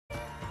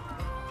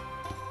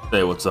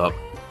Hey, what's up?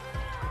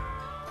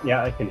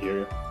 Yeah, I can hear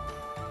you.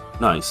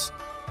 Nice.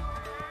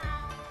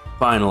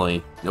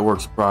 Finally, it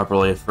works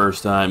properly at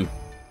first time.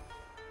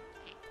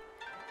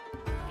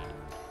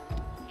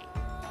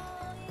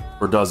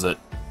 Or does it?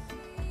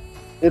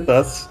 It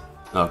does.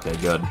 Okay,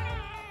 good.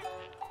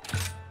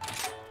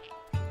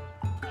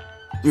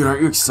 Dude,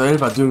 aren't you excited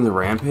about doing the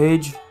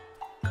rampage?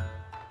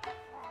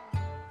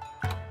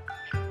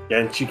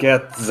 Can't you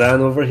get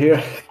Zan over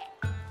here?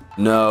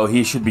 No,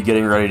 he should be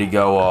getting ready to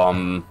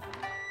go,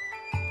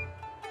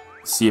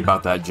 see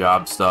about that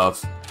job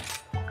stuff.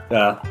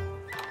 Yeah.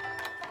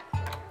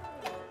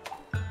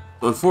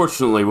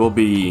 Unfortunately, we'll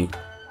be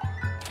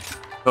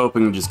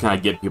hoping to just kind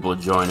of get people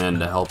to join in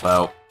to help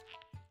out.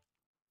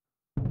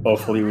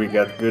 Hopefully we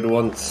get good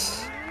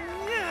ones.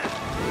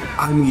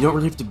 I mean, you don't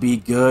really have to be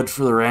good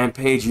for the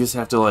rampage, you just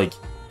have to, like,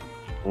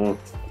 Mm.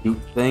 shoot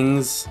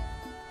things.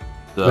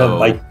 So, Well,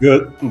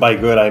 by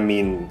good I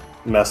mean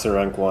master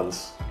rank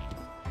ones.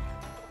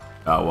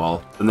 oh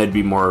well, then they'd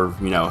be more,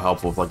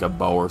 helpful with, like, a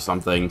bow or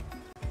something.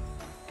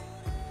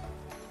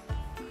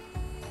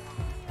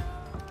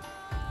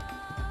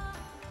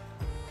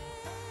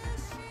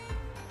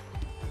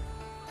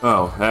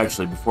 Oh,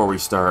 actually, before we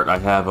start, I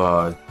have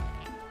a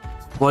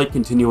slight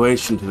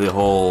continuation to the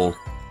whole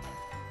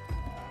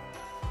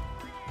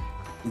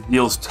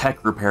Neil's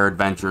Tech Repair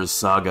Adventures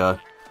saga.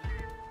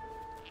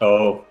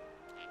 Oh.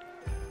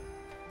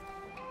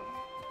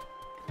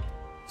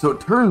 So it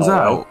turns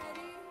out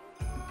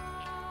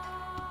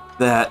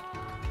that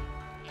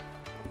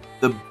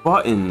the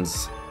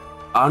buttons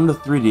on the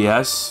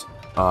 3DS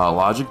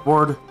logic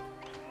board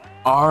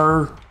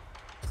are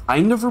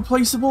kind of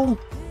replaceable.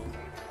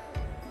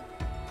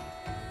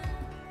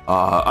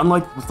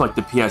 Unlike with like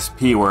the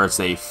PSP where it's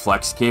a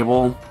flex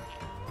cable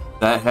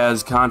that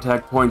has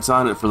contact points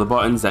on it for the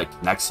buttons that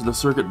connects to the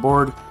circuit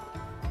board.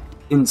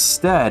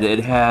 Instead, it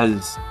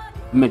has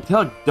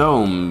metallic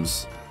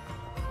domes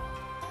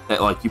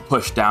that like you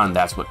push down,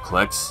 that's what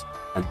clicks,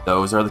 and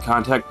those are the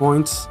contact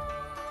points.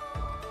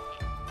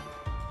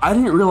 I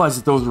didn't realize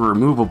that those were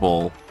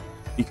removable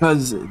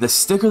because the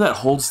sticker that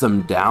holds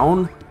them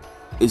down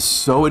is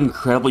so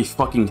incredibly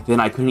fucking thin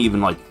I couldn't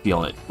even like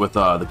feel it with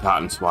the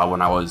cotton swab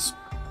when I was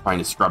trying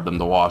to scrub them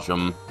to wash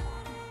them.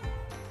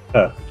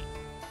 Huh.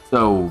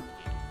 So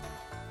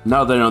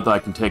now that I know that I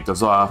can take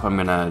those off, I'm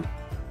gonna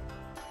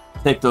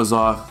take those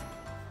off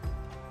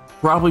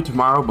probably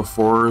tomorrow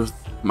before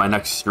my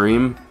next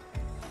stream,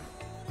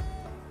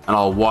 and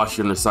I'll wash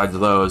the undersides of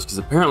those, because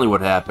apparently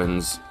what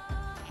happens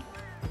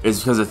is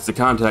because it's the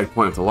contact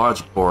point with the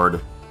logic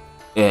board,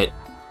 it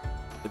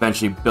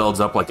eventually builds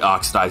up like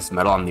oxidized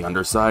metal on the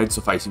underside,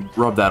 so if I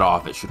rub that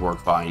off, it should work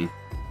fine.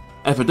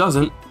 And if it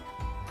doesn't,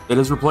 it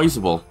is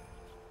replaceable.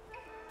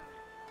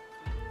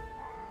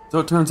 So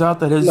it turns out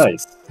that his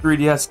Nice.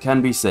 3DS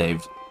can be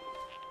saved.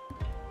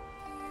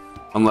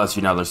 Unless,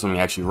 there's something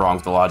actually wrong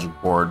with the logic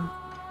board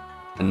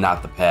and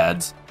not the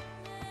pads.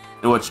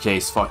 In which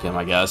case, fuck him,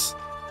 I guess.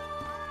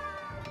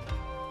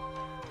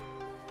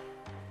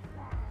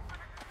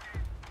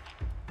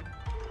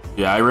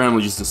 Yeah, I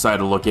randomly just decided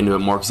to look into it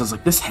more because I was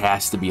like, this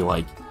has to be,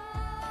 like,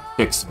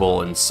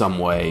 fixable in some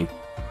way.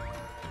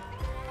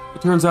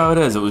 It turns out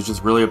it is. It was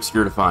just really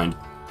obscure to find.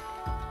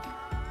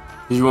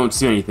 Because you won't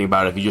see anything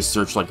about it if you just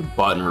search, like, a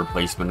button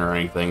replacement or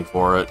anything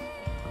for it.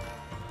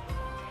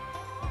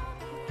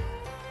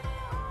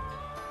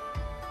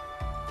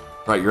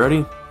 Right, you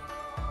ready?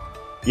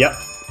 Yep.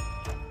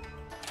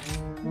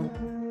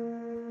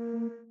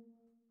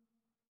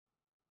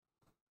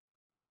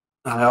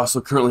 I also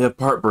currently have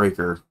Part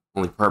Breaker.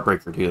 Only Part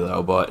Breaker 2,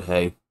 though, but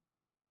hey.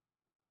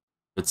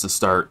 It's a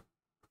start.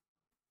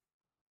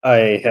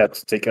 I had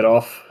to take it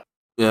off.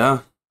 Yeah?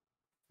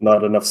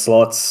 Not enough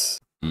slots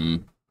Hmm.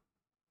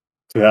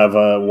 to have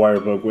a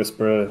Wirebug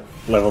Whisperer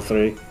level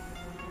 3.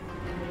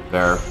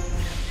 Fair.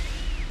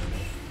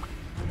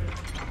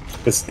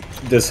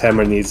 This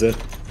hammer needs it.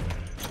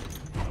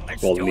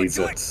 Well, needs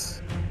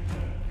it.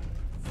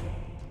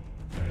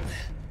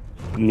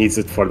 Needs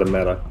it for the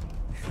meta.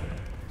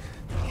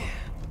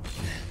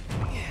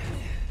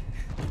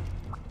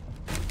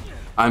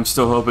 I'm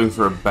still hoping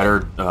for a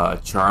better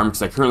charm,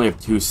 because I currently have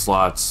 2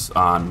 slots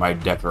on my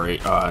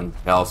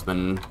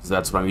talisman, because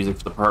that's what I'm using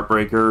for the Part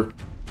Breaker.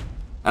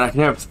 And I can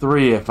have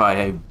 3 if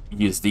I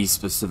use these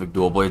specific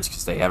dual blades,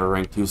 because they have a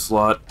rank 2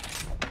 slot.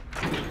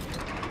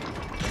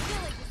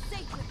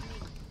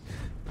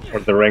 For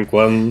the rank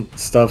 1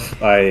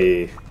 stuff,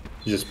 I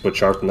just put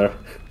sharp in there.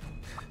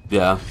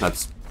 Yeah,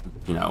 that's,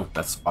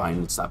 that's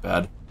fine, it's not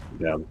bad.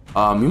 Yeah.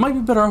 You might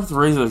be better off with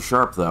Razor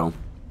Sharp, though.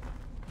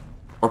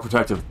 Or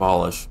Protective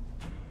Polish.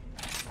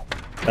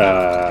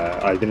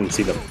 I didn't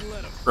see them.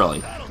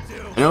 Really. I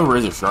know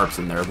Razor Sharp's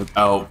in there, but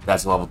oh,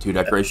 that's a level 2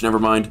 decoration, never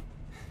mind.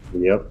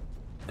 Yep.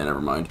 Yeah,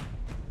 never mind.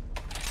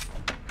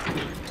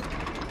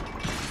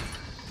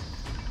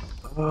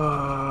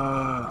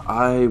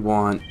 I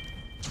want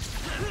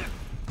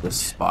this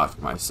spot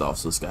for myself,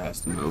 so this guy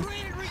has to move.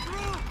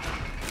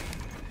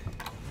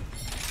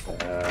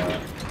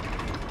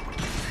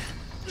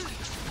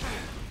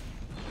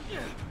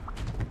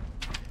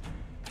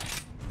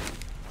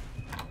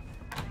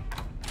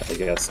 I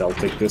guess I'll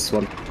take this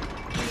one.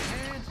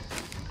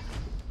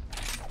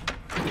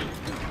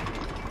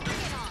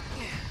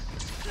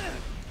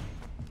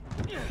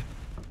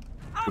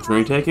 Which one are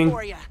you taking?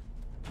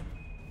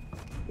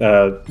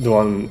 The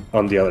one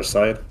on the other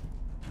side.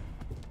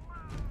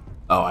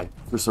 Oh, I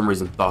for some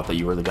reason thought that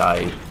you were the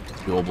guy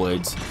with dual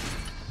blades.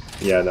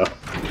 Yeah, no.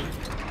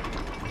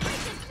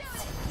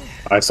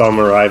 I saw him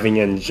arriving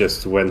and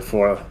just went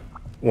for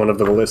one of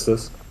the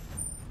ballistas.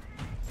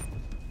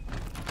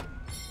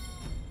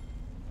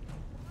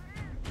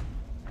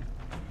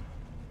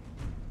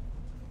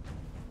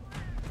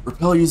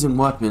 Repel using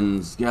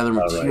weapons, gather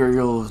Right.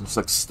 material,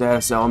 select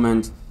status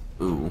element.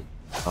 Ooh.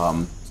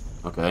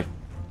 Okay.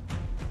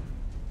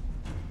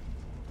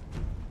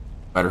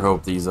 Better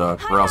hope these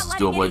paralysis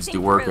dual blades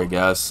do work, I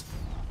guess.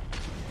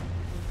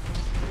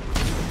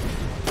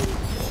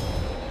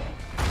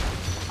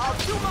 I'll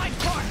do my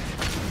part.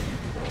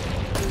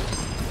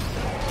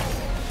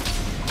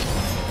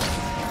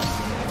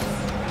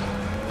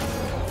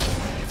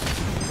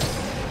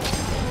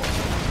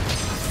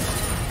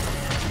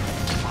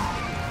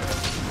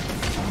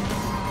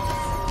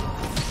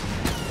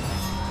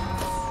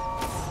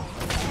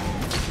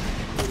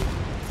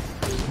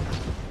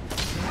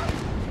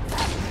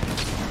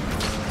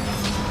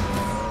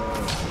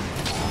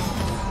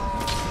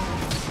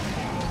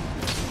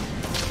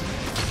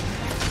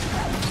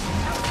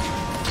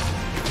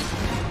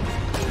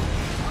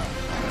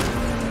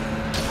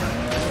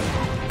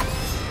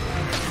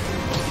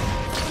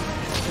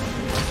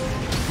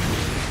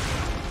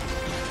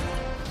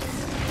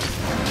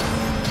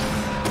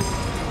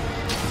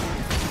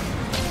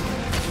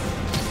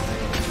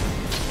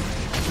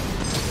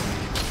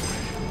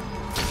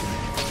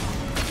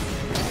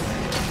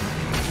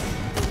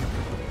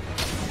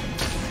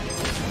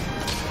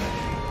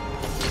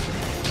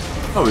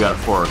 Oh, we got a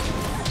fork.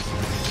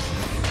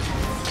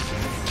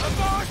 The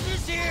boss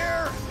is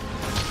here.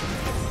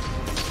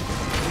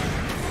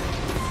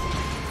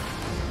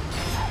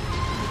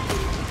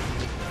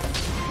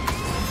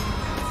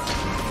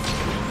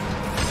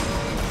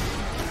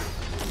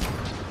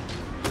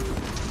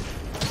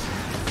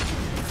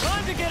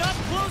 Time to get up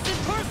close and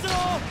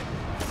personal.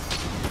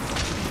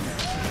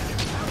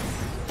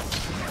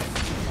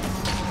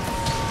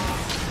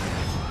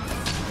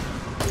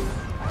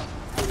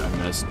 I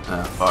missed.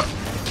 Ah, fuck.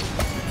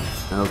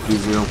 No,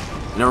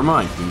 Kizu. Never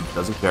mind, he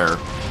doesn't care.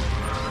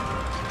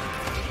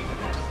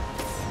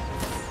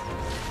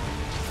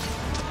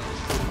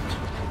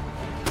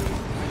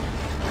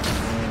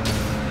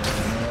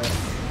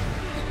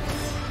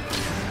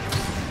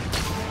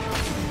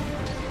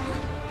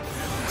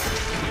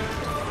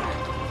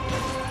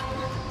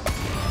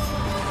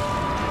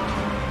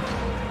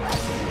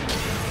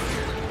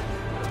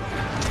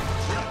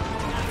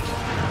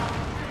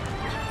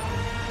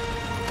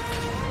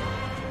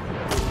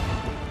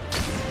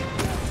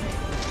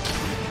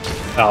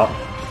 Ow.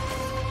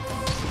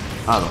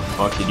 How the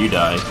fuck did you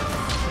die?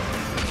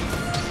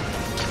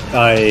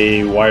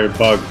 I wire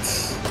bugged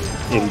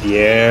in the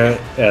air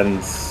and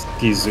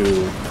Kizu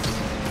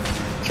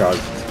charged.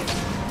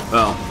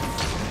 Well,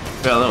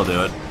 yeah, that'll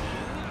do it.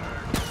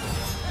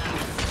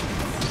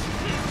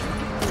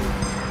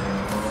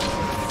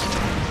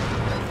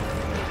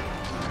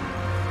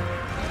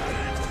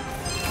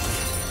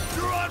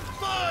 You're on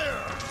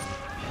fire.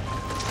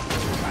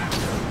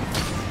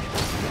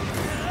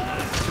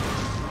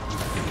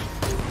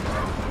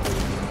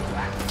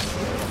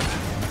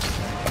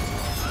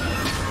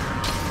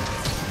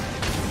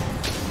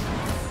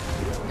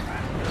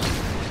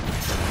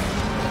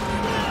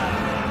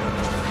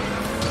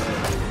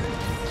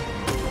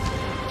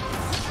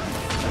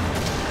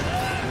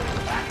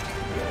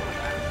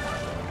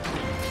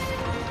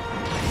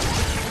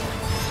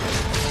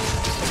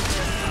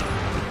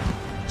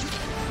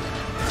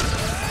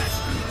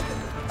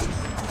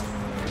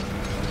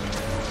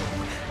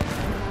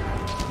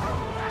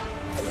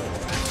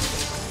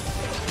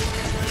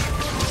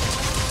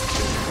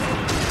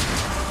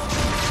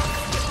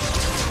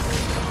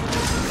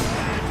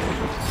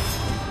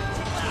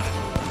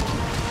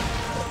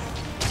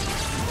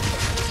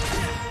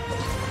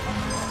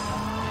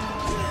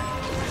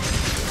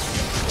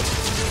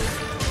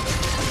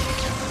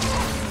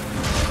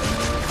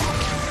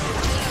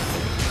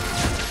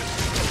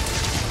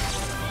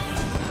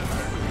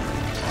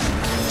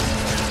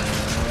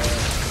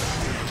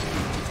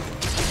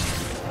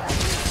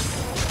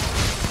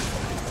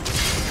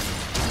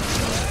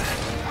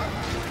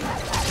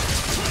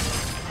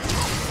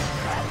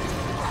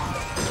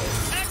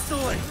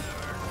 Excellent.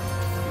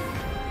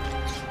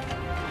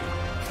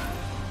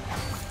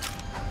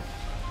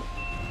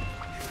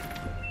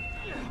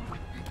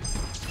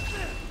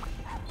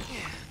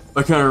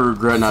 I kind of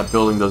regret not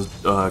building those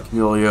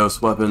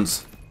Camelios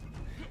weapons.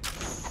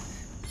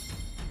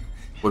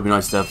 Would be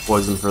nice to have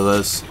poison for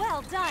this.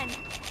 Well done.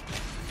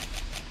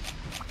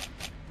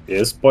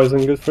 Is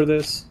poison good for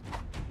this?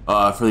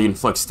 For the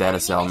inflict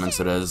status elements,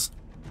 it is.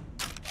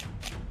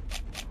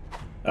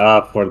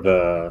 For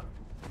the...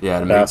 Yeah,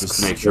 to Tasks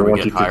just make they sure we want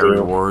get you to higher do.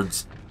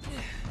 rewards.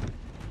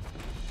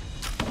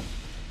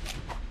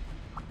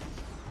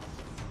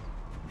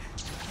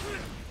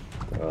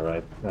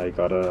 Alright, I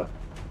got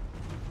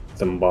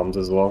some bombs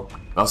as well.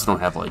 I also don't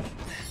have, like,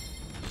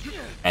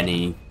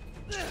 any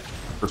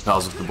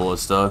repels with the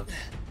ballista.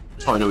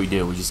 Oh, I know we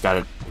do. We just got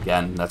it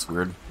again. That's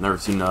weird. Never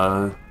seen two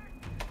of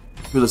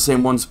the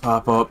same ones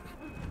pop up.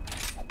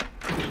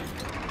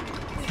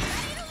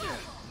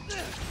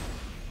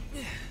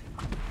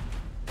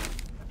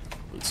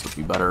 This would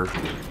be better.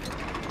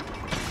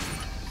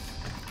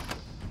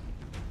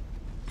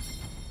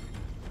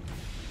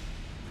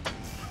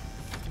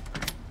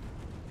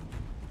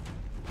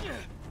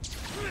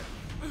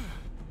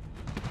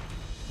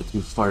 The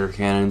two fire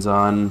cannons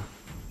on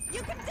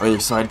either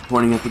side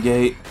pointing at the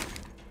gate.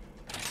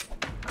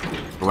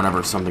 Or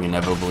whenever something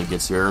inevitably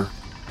gets here.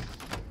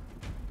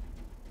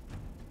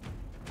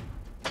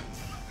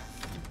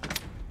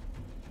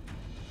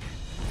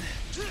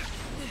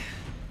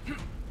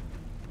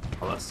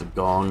 Oh, that's the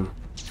gong.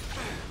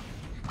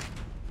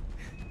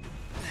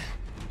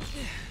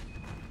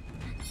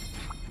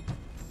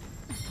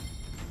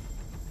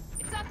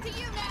 It's up to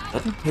you now.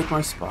 Did he take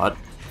my spot?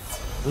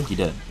 I think he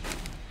did.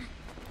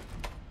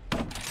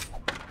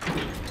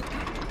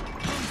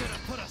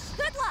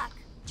 Good luck.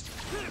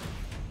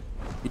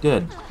 He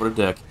did. What a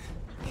dick.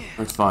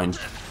 That's fine.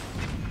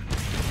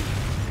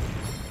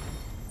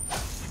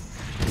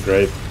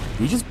 Great. Did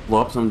he just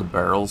blow up some of the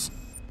barrels?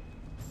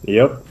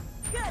 Yep.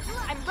 Good.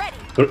 I'm ready.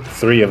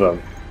 Three of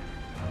them.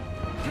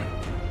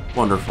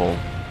 Wonderful.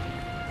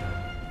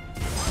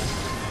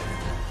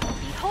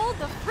 Behold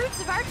the fruits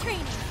of our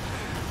training.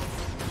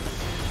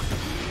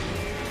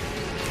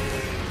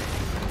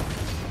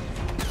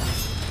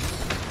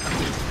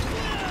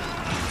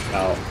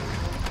 Ow.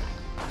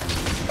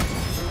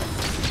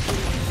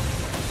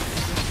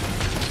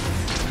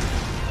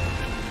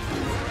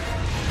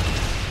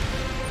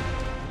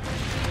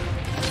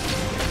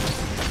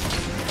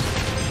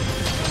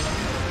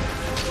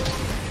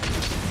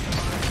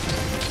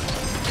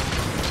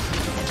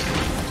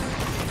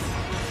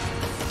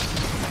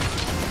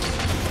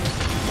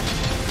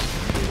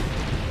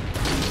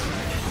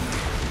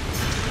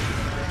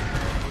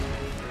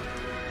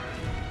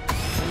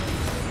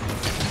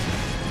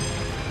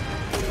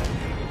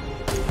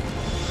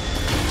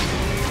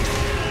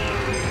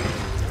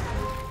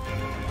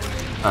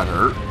 That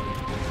hurt.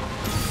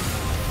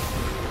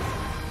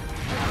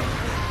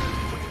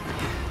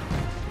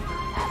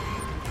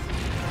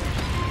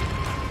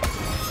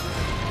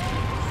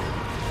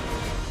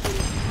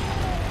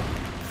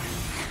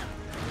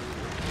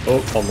 Oh,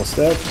 almost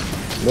dead.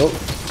 Nope.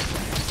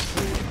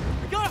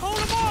 We gotta hold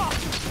him off!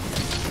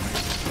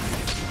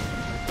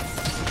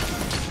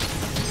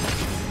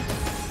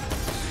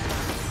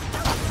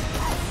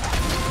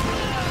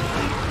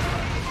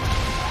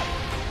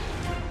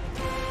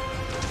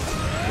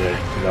 Great.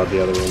 Now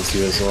the other one's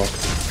here as well.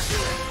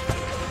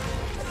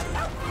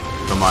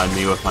 Don't mind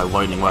me with my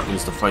lightning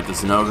weapons to fight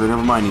this ogre.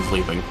 Never mind, he's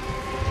leaving.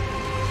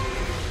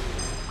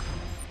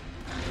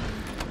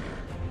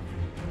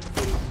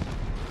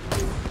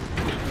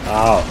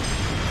 Ow.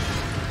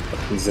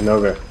 He's an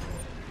ogre.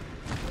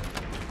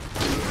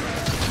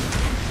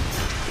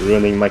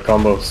 Ruining my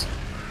combos.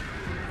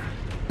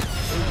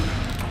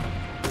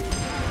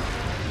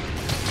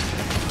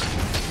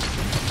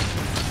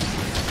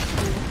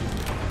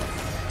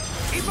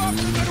 Keep up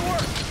the good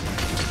work!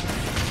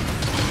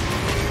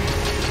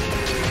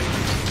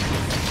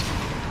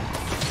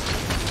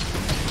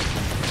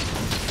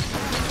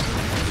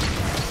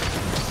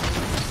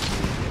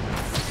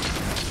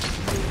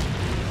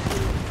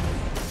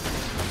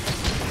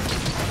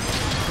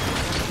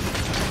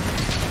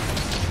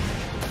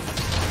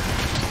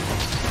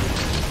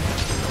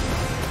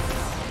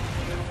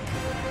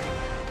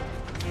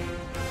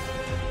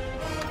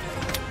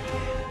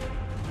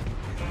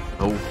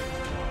 Oh.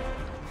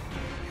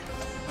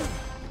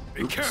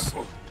 Be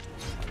careful!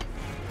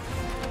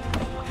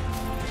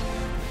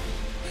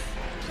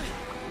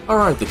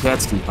 Alright, the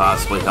cats can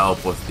possibly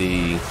help with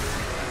the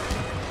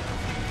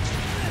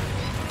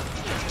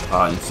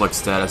inflict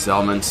status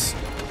elements,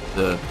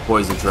 the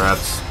poison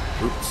traps.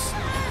 Oops.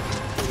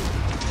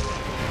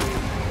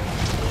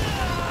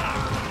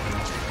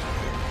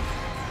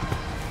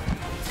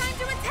 Time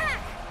to attack.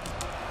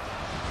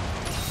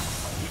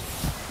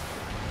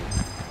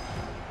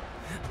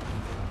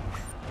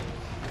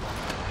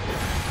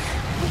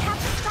 We have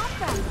to stop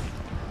them.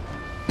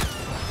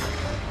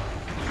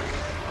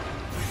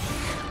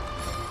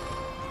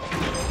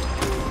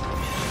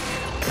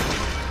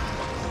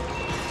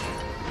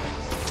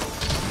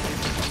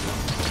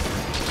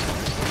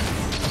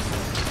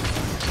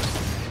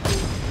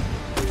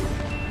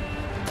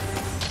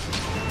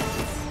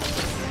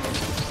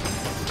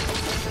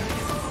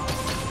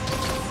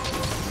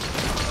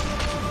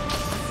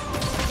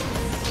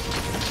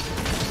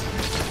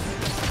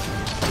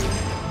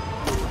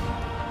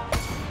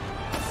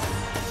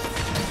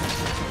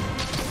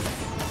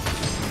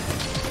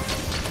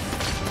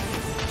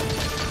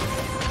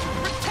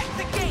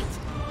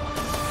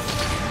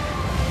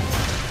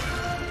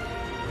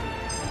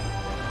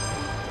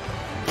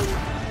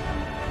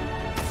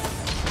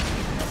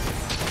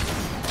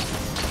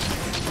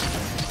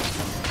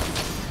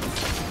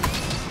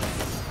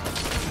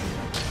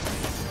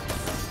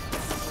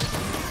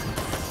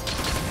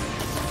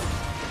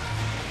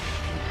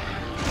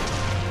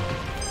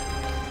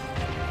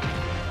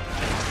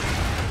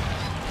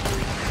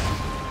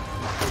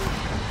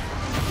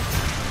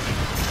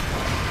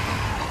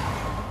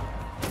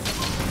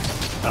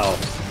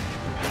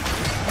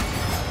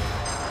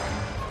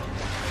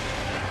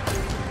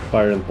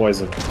 Fire and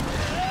poison.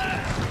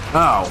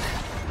 Ow.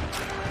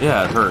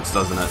 Yeah, it hurts,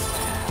 doesn't it?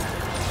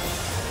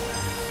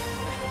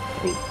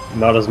 I mean,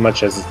 not as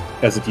much as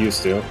it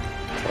used to.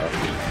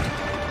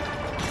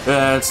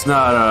 Yeah, it's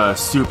not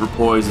super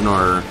poison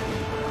or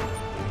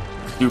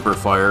super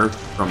fire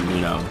from,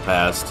 you know, the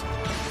past.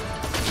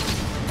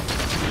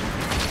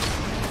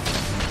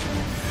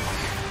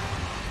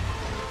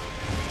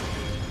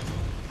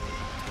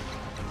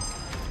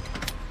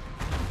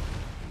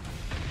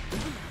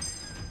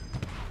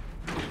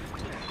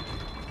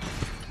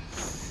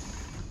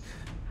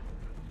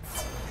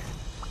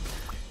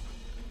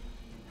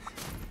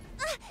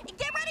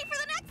 Get ready for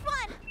the next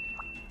one!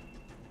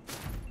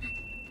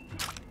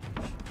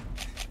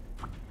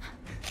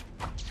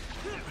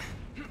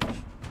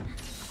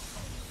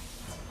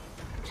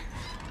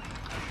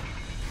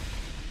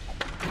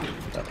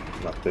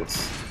 Not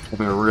this.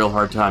 Having a real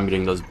hard time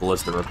getting those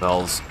ballista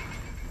repels.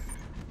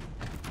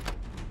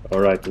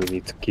 Alright, we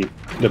need to keep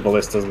the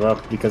ballistas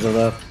up because of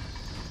that.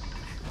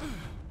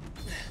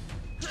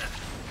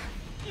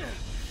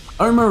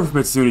 I don't remember if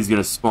Mitsune's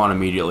gonna spawn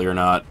immediately or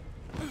not.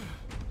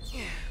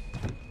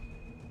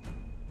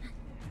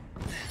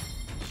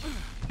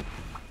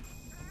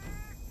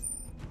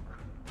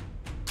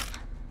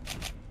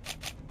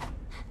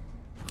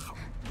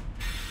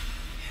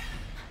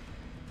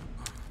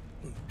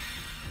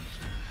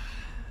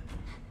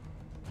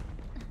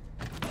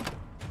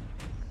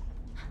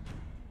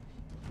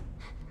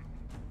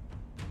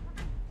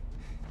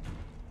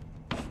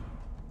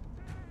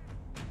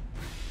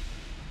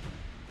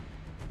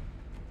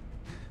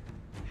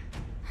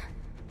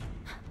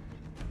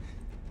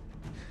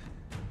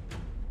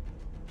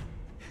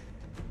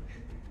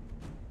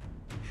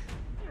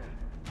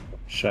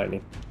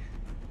 Shiny.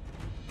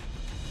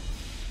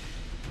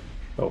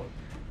 Oh,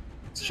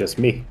 it's just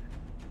me.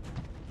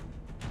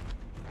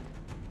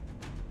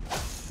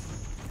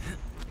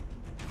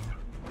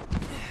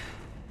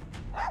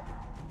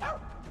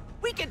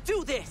 We can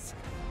do this!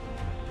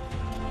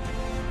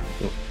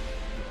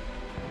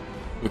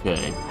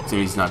 Okay, so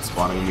he's not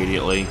spawning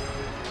immediately.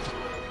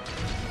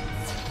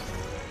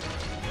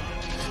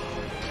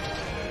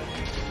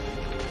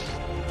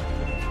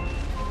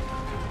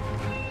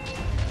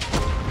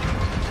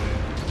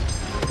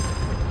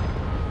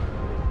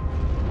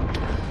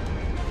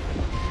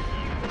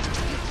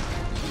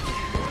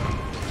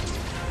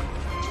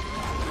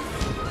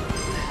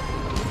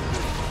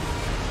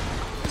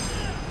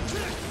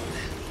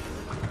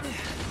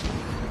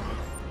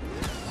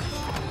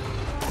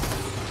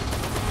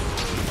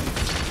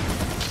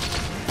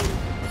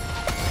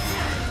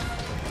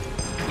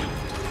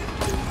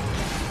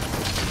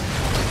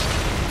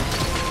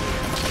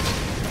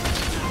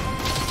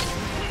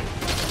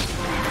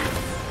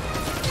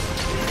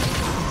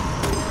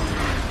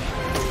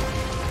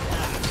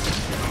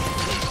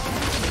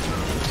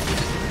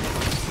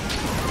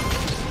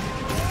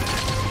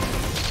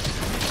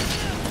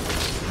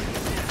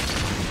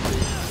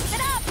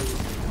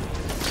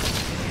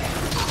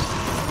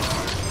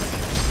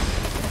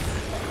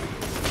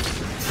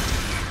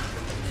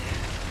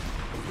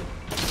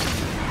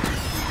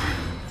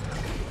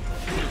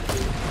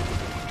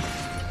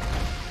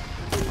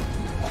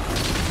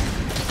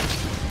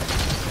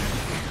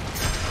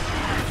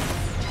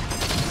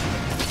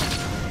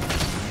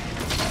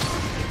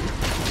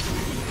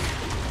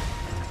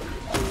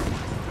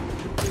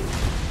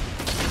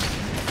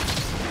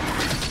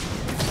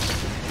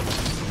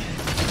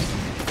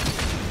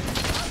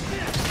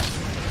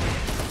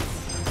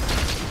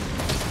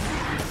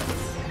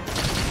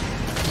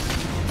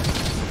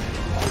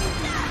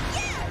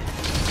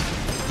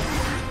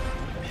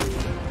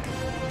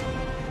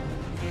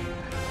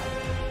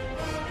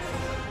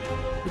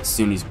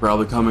 Mitsune's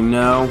probably coming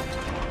now.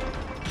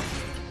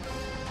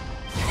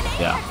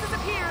 Yeah. Apex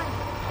appeared.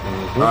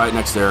 Alright,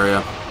 next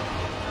area.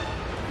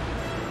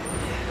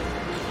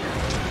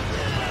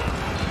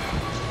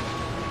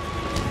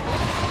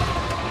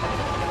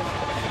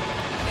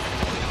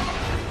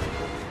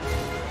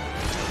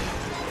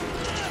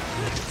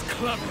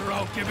 Clever,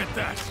 I'll give it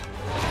that.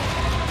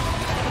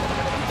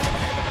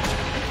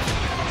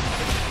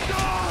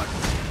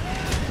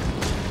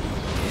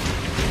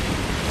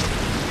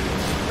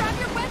 Grab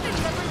your weapons,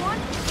 everyone!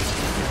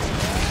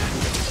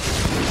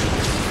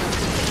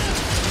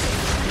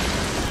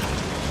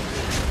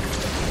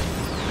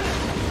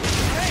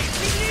 Hey,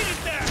 we needed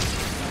that!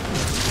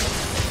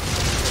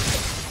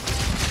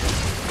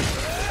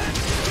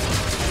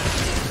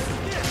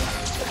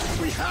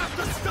 We have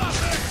to stop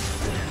it!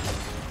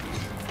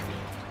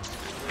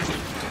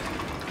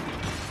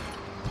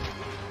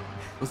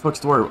 What the fuck's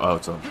the word? Oh,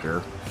 it's up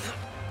here.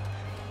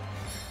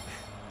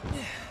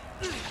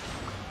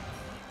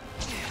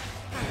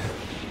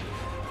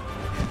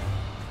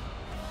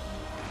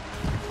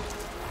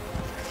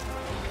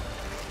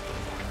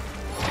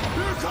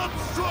 Here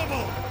comes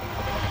trouble!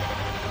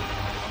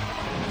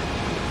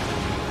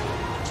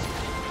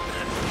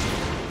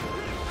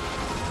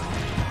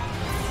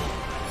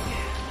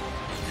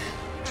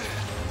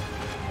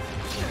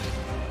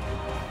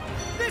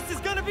 This is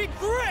gonna be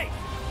great!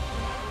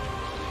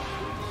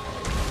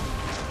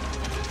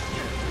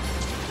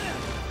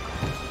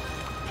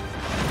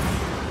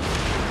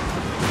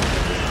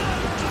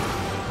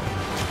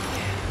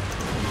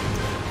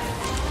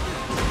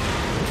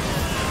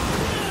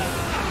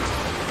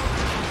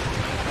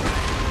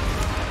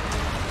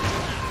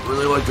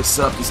 Really like to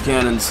suck these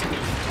cannons.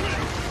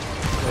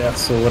 Yeah,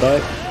 so would I.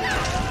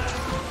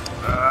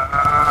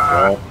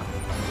 Well,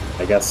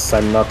 I guess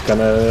I'm not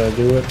gonna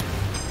do it.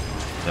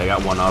 I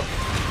got one up.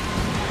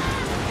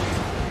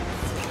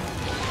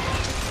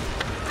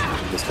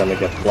 Just gonna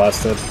get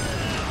blasted.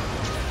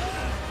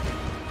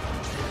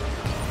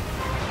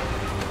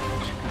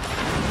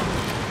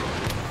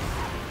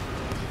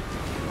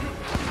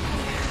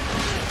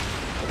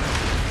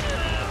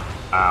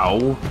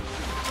 Ow.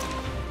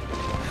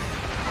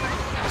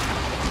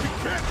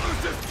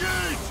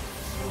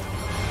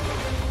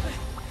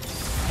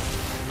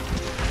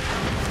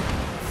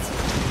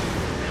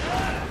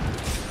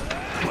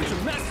 It's a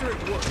master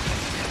at work.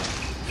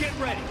 Get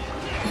ready.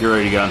 Get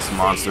ready to get on some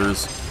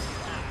monsters.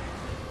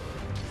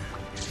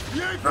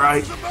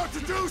 Alright. About to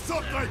do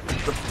something.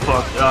 Get the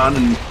fuck on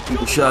and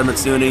get a shot at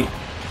Mitsune.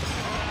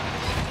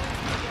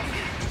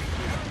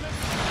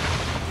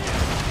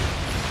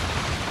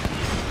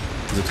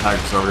 There's a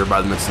Tigress over here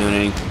by the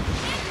Mitsune.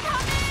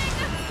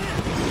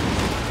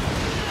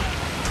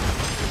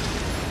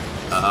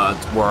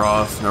 It's wore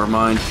off. Never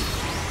mind.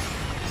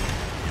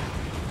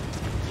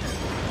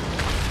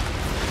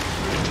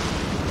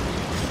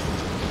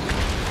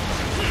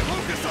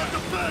 Focus on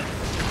defense.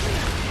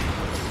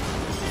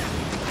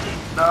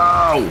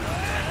 No!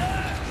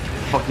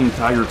 Fucking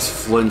Tigress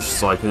flinched,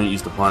 so I couldn't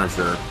use the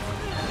Punisher.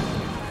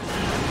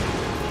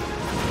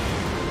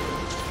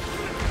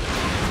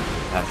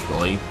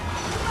 Actually.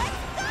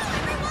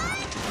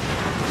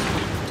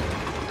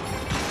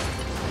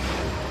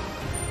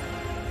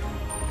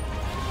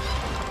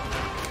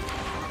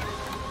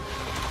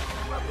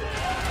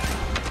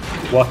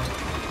 What?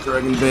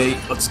 Dragon bait,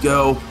 let's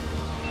go.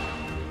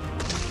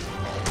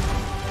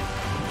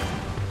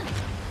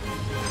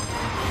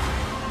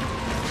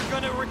 You're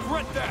gonna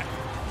regret that.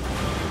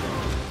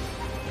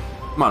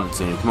 Come on,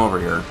 Mitsune, come over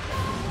here.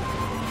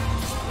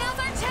 Now's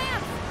our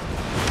chance.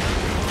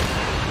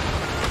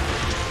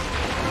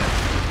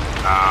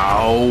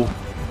 Ow.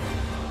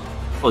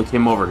 Well, he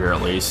came over here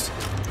at least.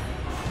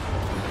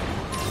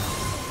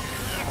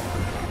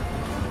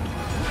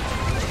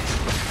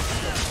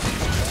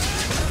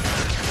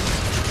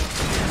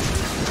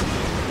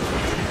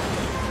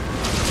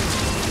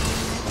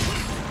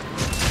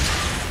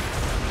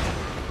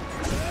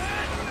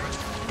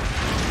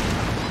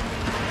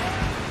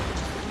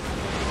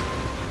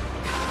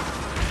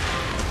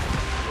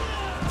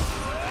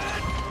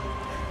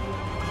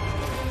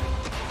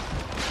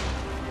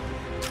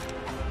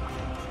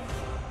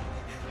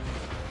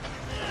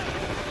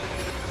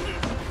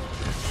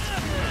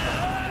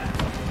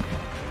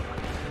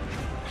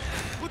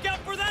 Look out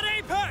for that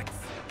apex.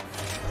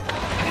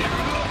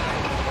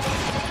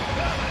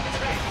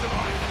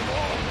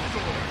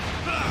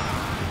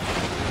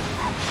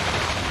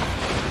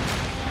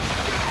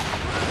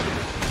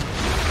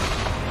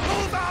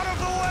 Move out of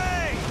the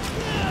way.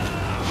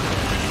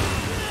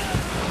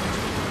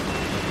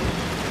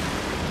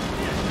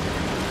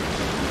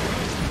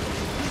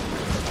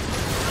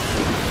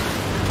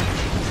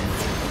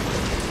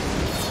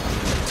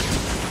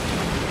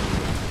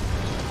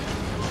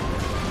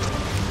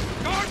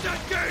 Guard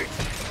that gate.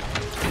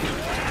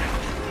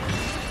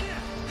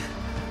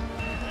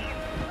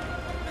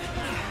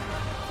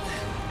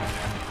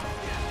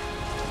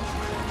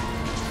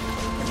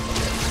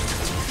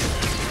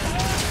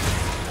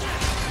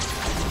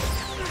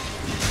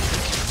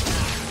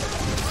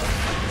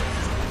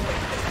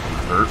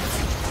 Hurt.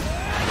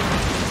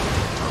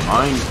 Never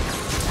mind.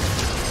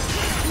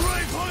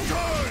 Brave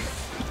hunters.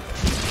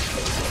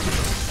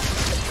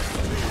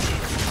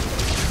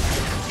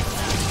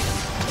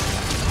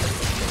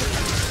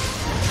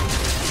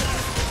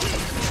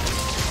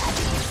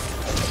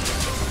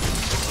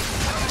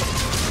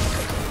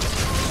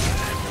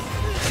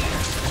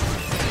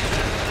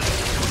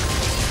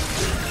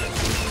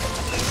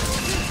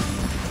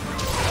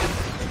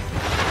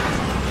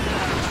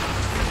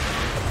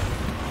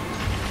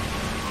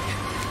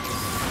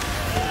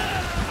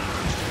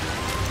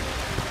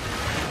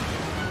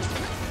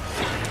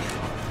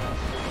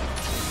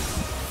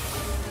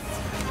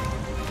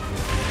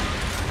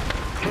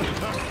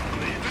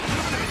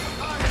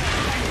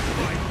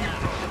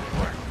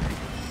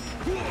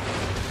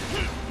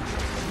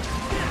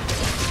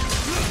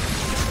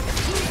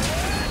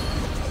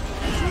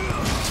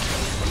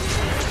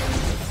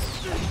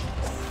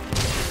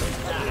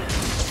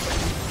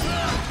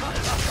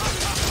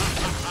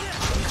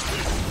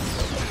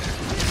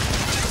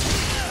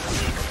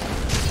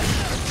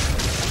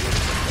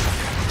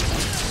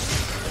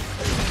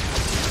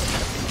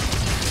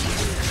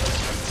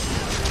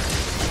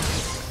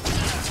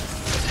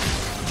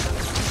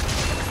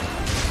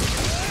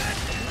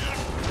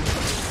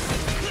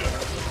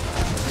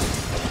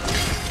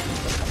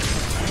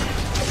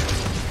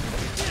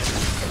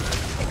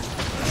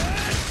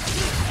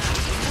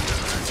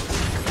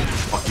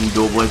 Fucking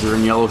dual blades are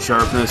in yellow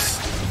sharpness.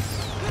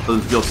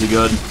 Doesn't feel too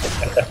good.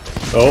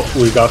 Oh,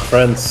 we got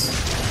friends.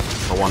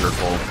 So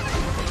wonderful.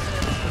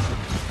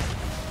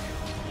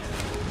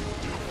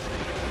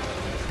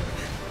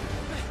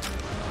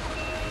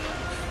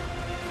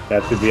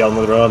 Had to be on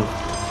the run. Our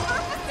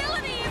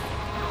facilities!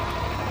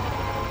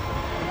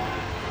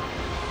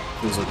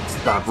 It was like,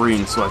 stop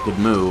reading so I could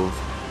move.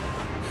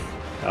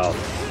 Oh,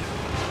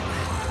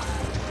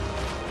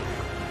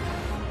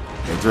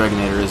 Okay,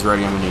 Dragonator is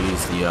ready. I'm gonna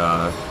use the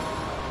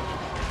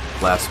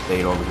last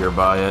bait over here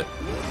by it.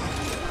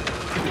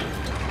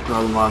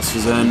 Draw the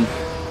monsters in.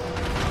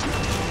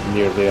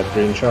 nearly at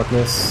green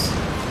sharpness.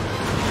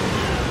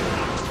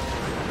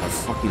 That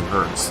fucking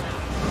hurts.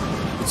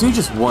 It's you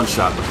just one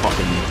shot the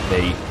fucking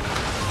bait.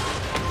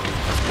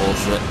 That's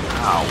bullshit.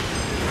 Ow.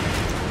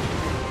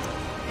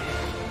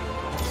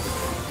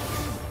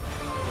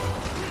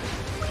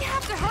 We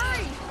have to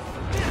hurry!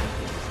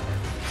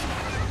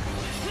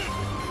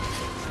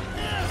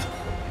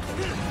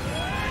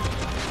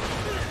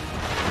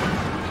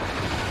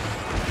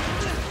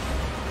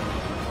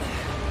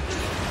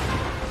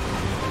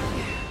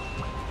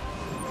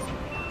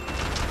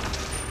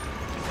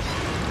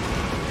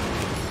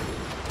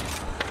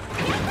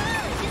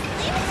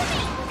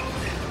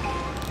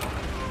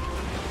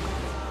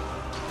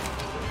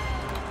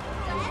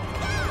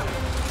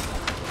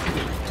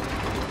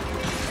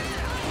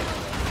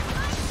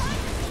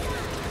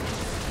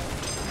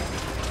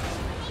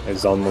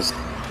 He's almost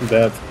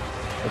dead,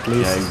 at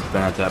least. Yeah, he's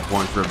been at that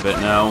point for a bit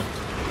now.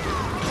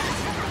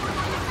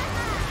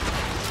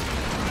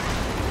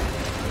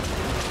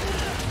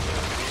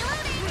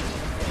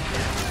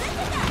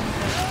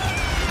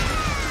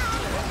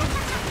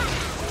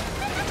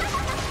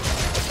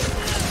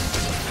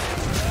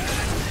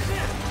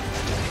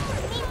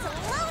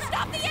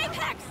 Stop the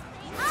apex!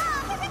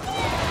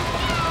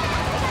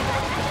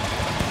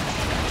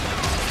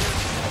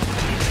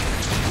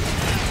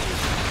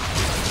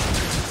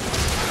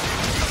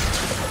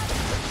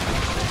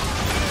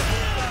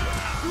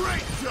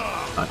 Great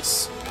job!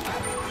 Nice.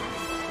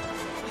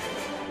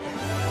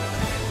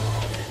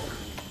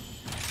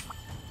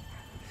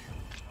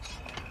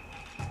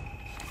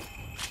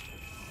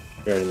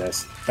 Very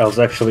nice. I was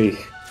actually...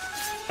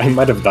 I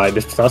might have died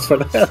if not for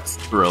that.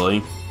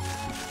 Really?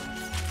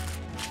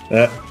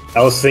 I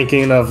was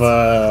thinking of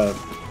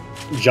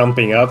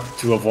jumping up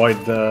to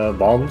avoid the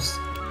bombs.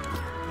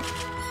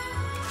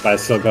 But I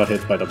still got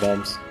hit by the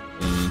bombs.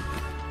 Mm.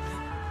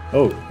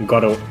 Oh,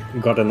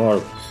 got an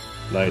orb.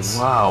 Nice.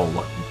 Wow,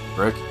 lucky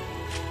prick.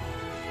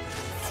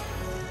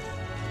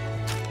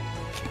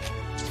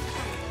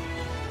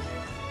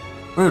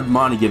 Where did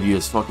Monty give you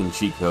his fucking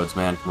cheat codes,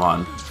 man? Come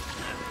on.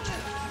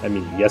 I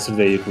mean,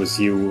 yesterday it was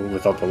you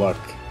without the luck.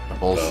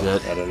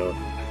 Bullshit. So, I don't know.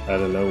 I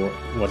don't know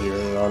what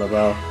you're on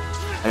about.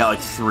 I got like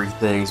 3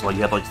 things while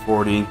you had like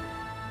 40.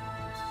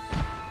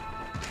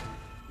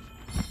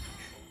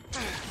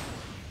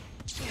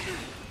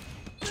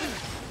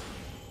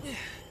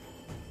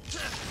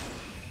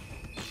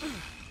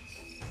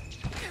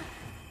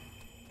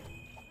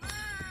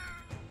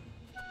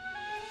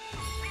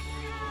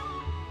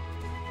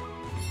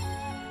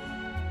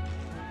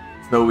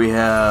 So we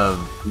have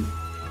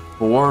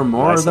 4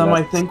 more of them,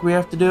 I think we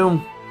have to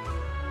do.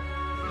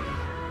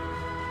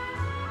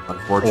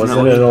 Wasn't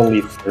Unfortunately. it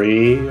only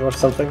 3 or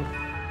something?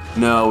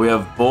 No, we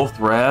have both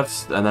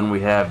rafts, and then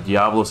we have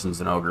Diablos and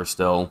Zenogre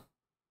still.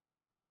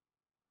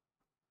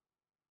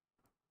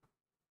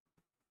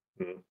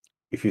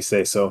 If you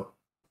say so.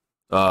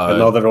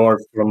 Another orb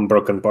from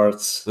Broken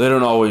Parts. They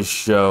don't always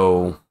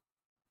show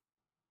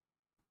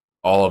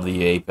all of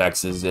the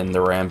apexes in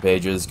the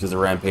rampages, because the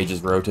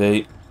rampages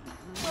rotate.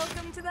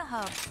 Welcome to the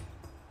hub.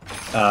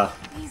 Ah,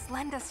 Please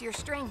lend us your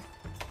strength.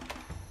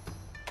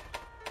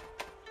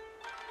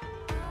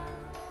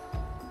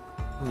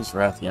 Who's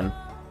Rathian?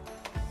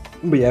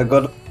 but yeah,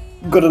 got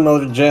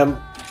another gem.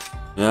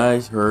 Yeah, I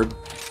heard.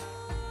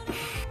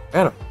 I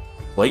got a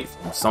plate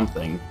from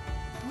something.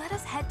 Let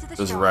us head to the It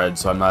was shop. red,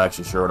 so I'm not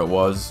actually sure what it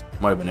was.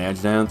 Might have been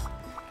Anjanth.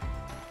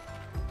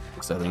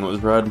 Because I think it was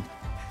red.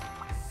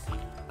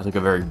 I took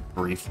a very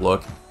brief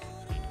look.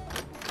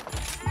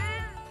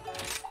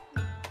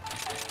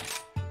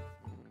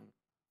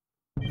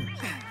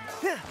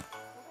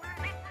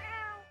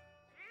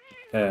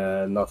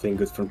 Nothing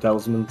good from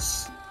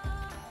Talismans.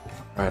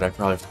 Alright, I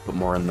probably have to put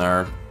more in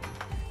there.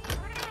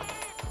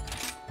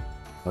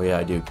 Oh yeah,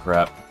 I do.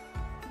 Crap.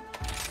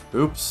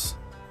 Oops.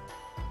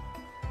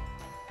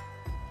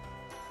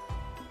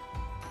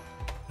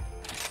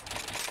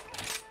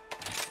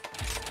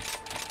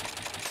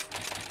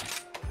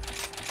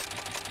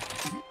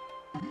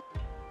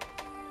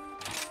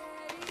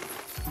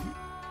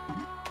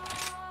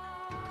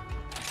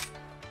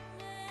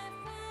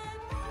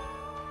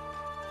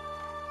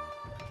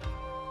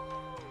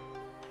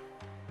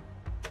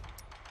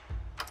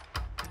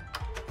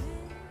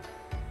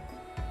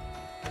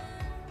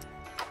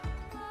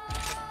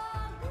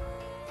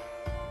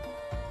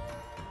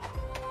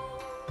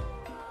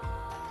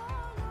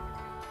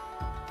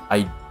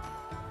 I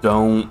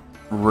don't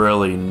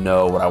really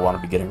know what I want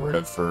to be getting rid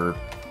of for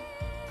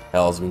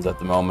talismans at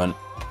the moment.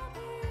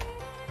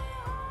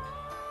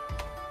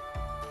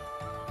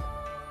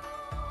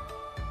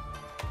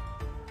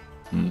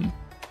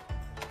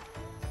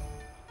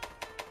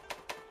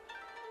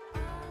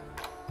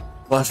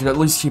 Well, I should at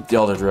least keep the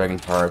Elder Dragon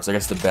parts. I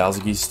guess the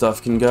Balzac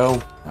stuff can go.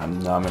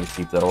 I'm gonna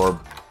keep that orb.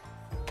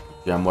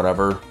 Gem,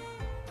 whatever.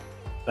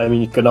 I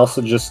mean, you can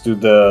also just do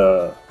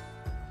the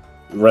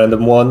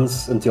random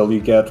ones until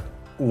you get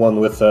one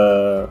with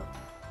a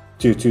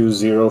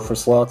 220 for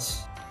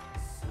slots.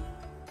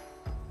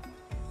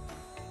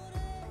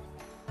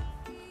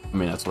 I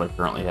mean, that's what I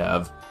currently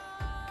have.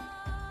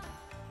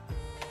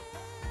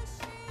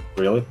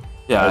 Really?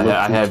 Yeah,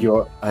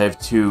 I have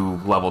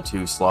 2 level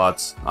 2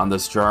 slots on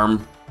this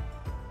charm.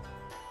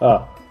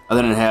 Ah, And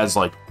then it has,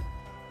 like,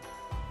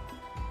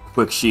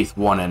 Quick Sheath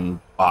 1 and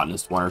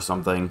Botanist 1 or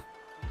something.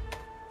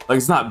 Like,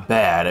 it's not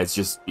bad, it's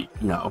just, you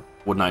know,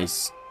 would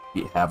nice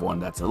have one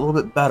that's a little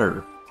bit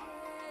better.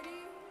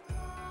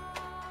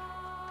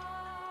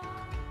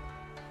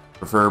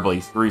 Preferably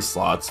 3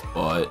 slots,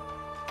 but,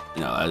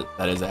 you know,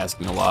 that is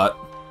asking a lot.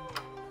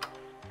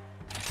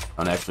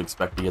 I don't actually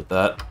expect to get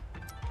that.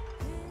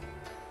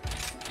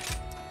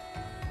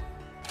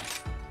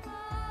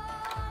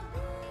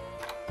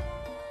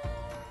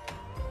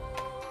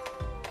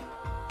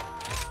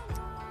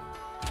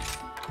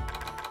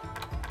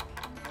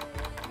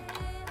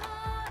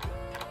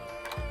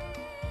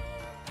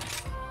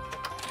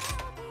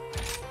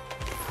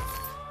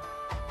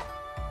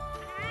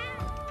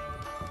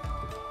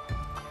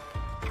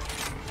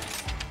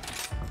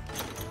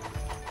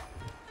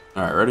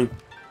 Alright, ready?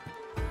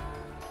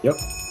 yep.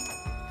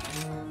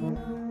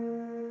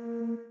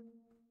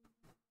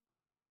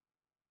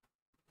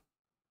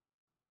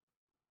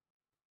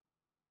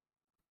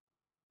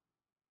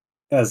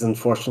 As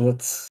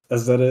unfortunate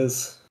as that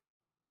is.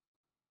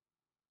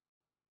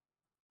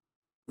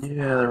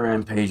 Yeah, the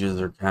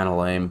rampages are kind of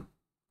lame.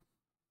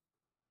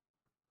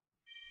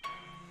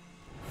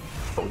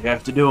 But we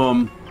have to do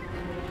them.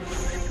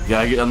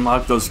 Gotta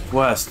unlock those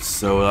quests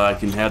so I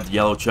can have the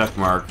yellow check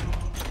mark.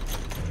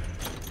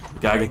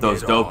 Gotta get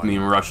those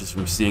dopamine rushes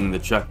from seeing the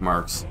check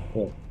marks.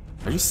 Yeah.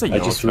 I just say I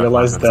yellow just check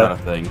realized marks,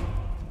 that's that- not a thing.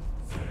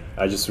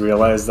 I just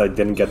realized I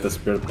didn't get the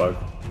spirit bug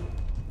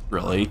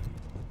Really?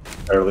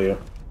 earlier.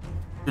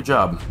 Good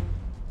job.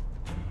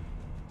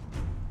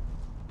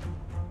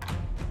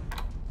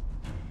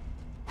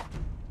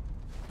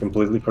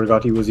 Completely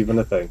forgot he was even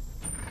a thing.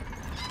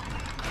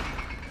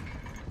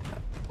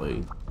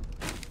 Wait.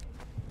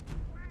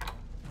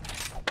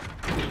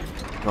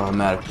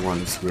 Automatic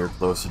ones here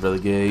closer to the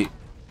gate.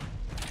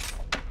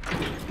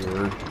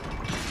 Here.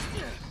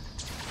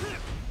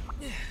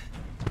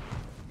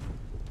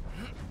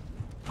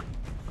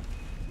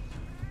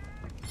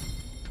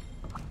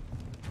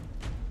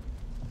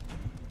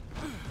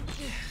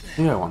 I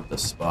think I want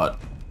this spot.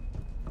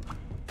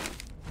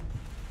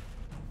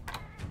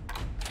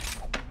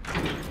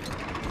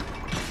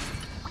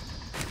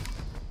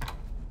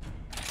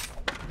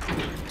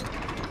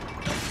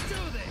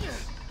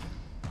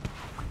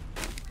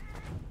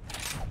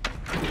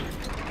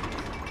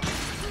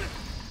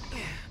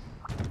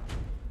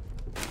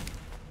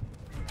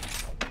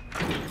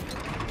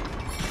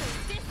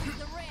 This is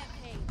the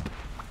rampage.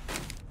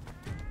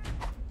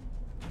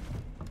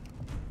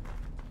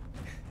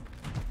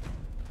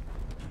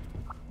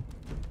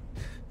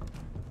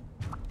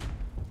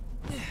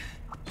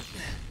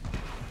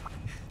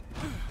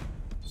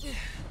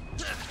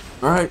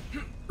 Alright,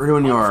 ready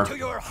when you are. To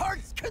your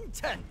heart's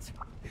content.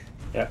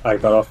 Yeah, I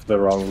got off the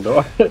wrong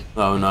door,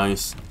 Oh,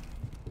 nice.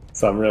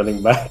 so I'm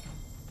running back.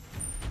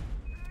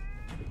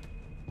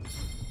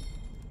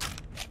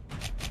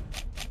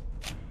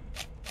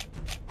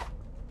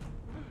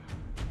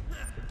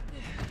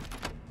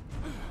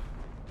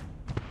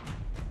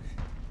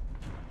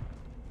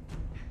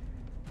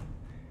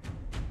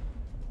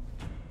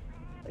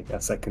 I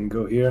guess I can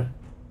go here.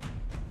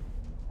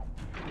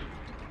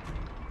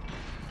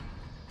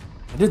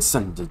 I did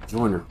send a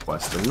join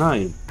request, didn't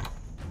I?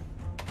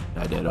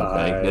 I did,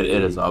 okay.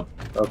 It is up.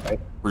 Okay.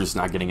 We're just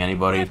not getting We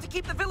anybody. have to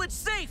keep the village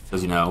safe.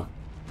 Because, you know,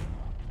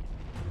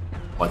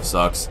 life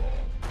sucks.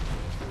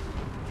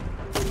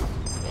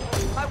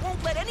 I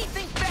won't let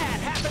anything bad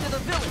happen to the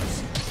village.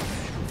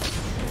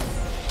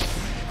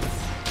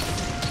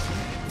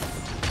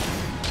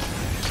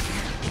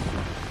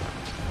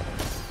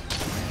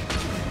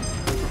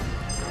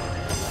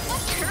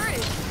 What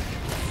courage!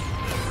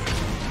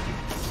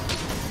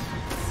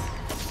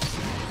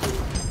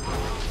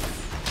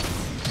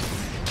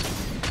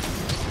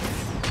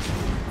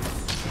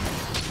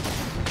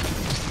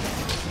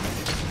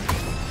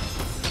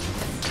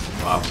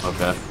 Wow,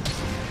 okay.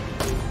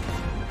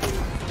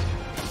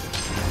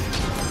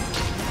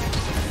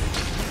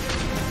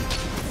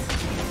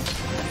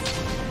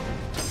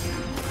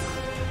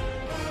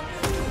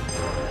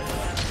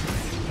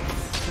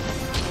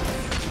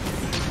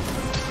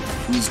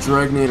 These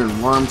Dragnator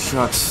and Worm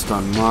Shots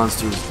stun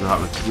monsters, drop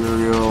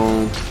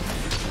material.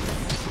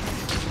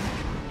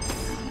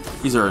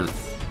 These aren't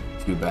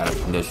too bad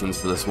of conditions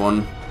for this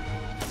one.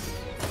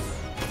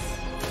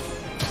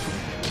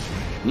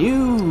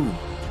 New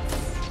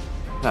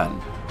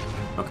 10.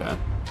 Okay.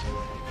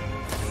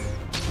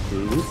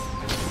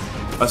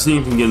 I've seen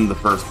you can get into the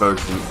first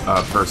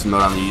person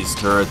mode on these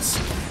turrets,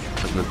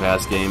 like in the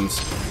past games.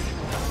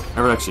 I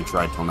Never actually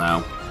tried till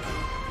now.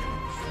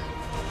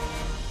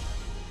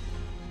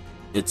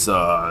 It's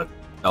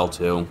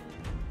L2.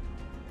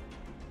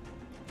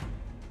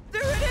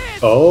 There it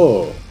is!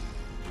 Oh,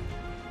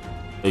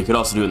 You could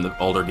also do it in the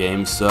older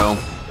games, so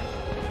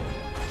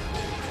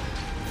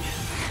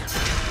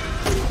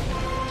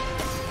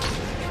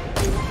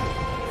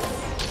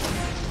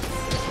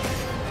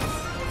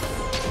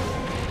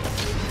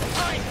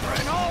Time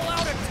for an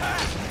all-out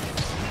attack!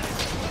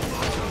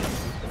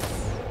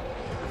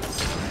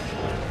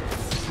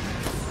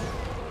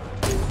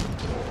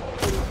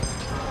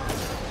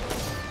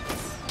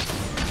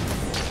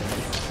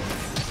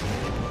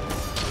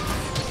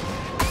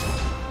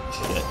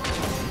 shit.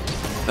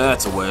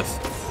 That's a whiff.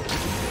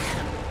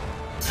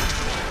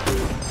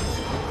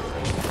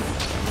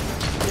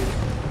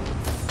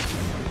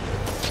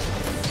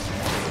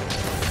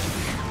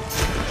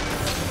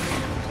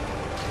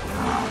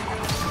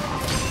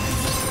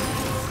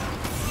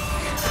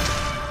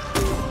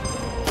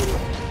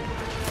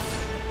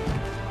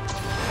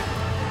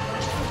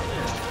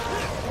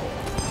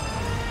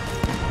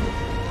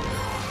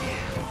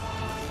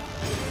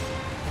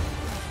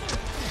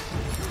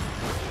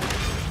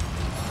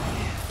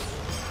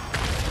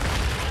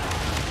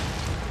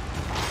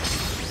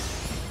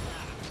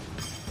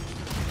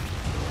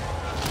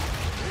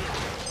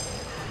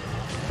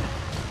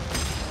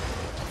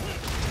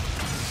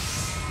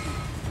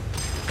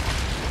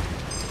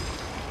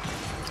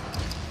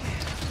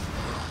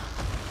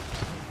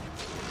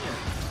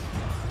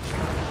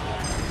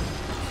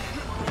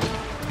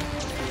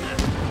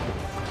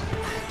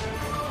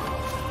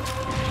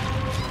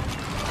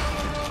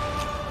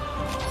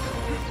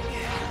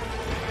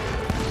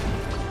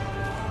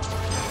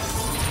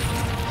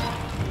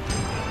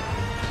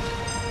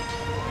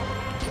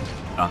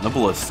 On the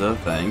ballista,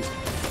 thanks.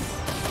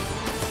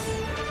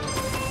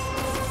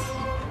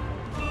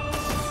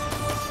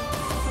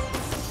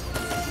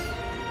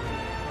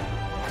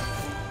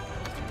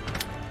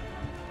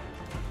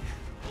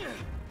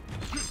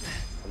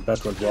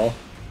 that went well.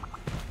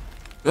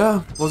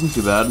 Yeah, wasn't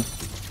too bad.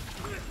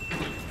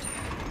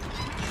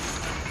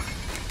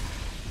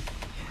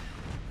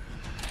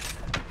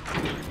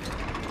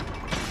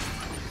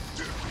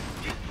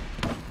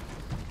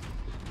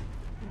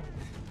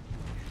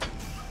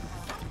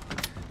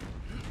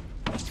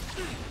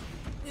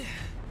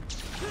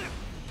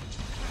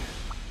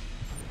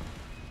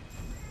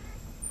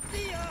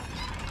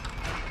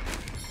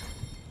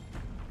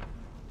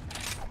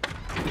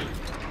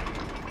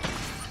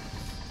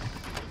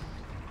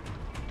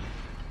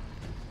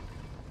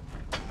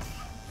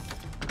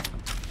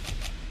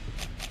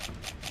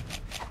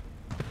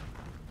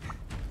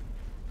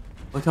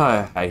 Like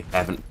how I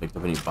haven't picked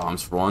up any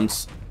bombs for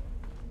once.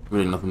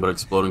 Really nothing but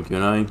exploding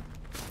kunai.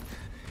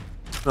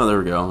 Oh, there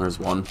we go. There's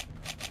one.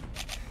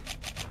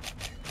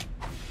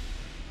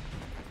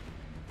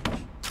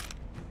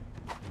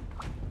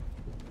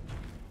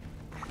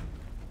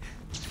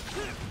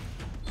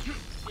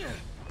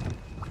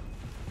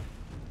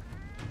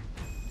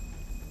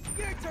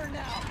 Your turn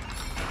now!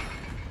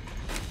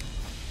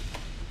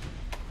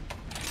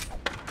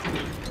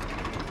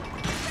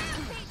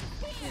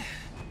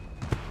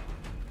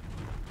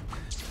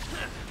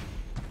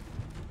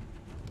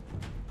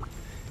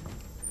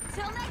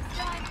 Till next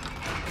time.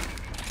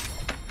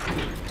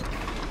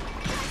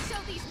 Let's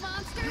show these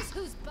monsters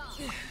who's boss.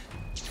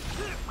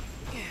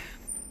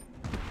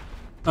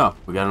 Oh,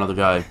 we got another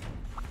guy.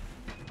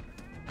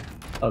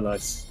 Oh,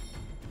 nice.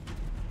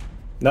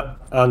 No,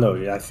 oh no,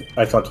 yeah,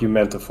 I thought you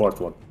meant the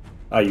fourth one.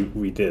 Ah,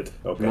 we did.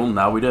 Okay. Well,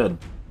 now we did.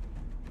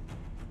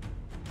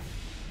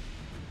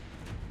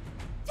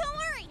 Don't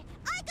worry,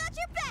 I got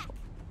your back.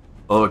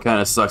 Although it kind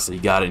of sucks that he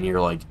got in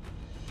here, like,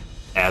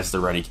 as the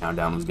ready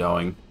countdown was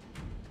going.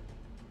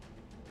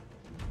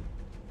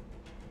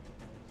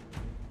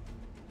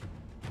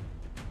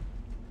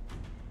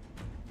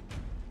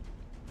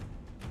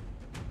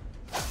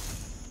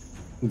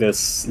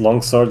 This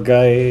longsword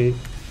guy,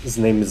 his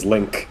name is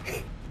Link.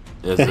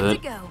 Is Good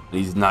it? to go.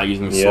 He's not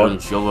using Yeah. sword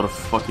and shield. What a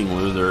fucking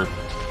loser.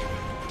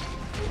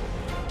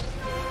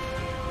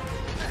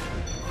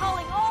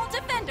 Calling all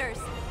defenders.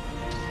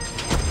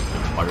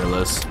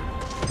 Wireless.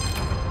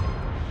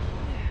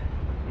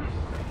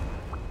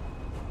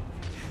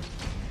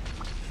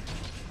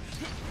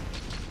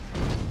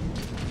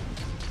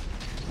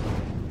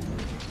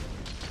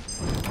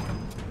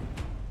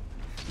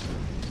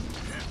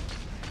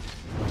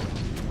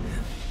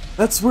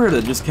 That's weird,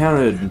 it just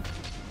counted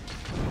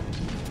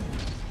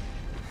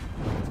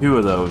 2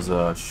 of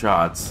those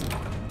shots.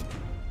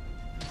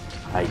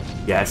 I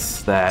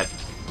guess that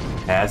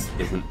task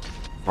isn't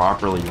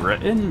properly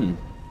written.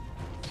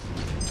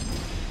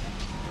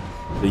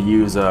 They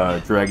use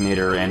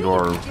Dragnator and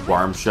or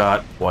Worm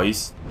Shot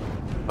twice.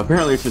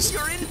 Apparently it's just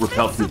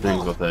repel 2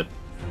 things with it.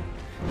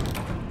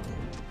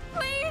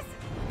 Please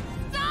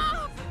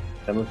stop.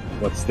 Damn it,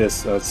 what's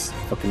this? Oh, it's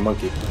fucking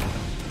monkey.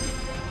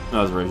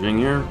 I was raging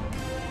here.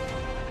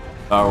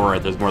 Oh,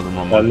 right, there's more than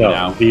one monkey no,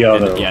 now. the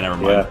other Yeah, one, never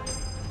mind. yeah.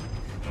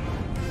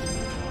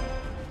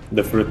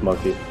 The fruit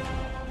monkey.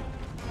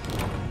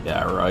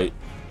 Yeah, right.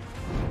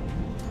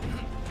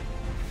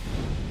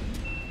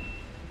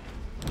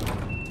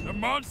 The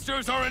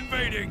monsters are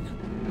invading!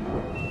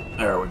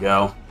 There we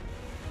go.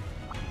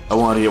 I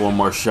want to get one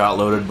more shot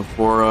loaded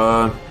before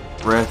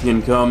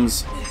Rathian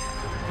comes.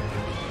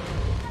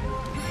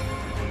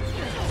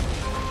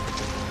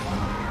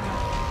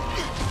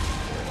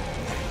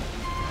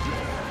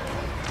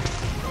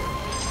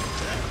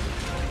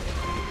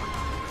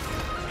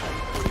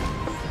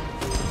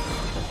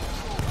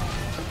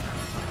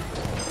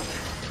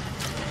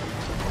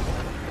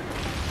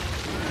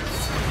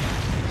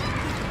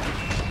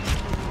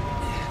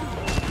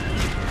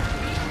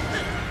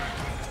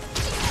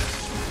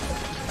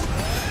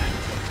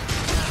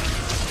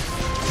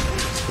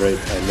 Great,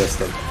 I missed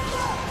him.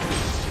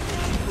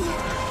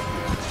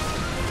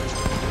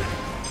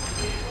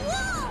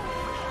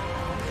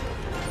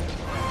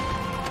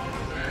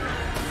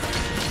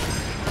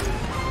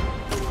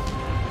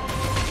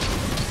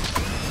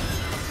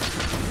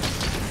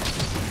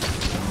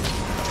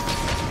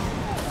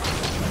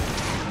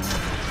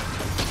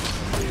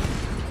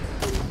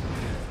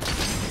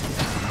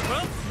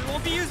 Well, we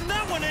won't be using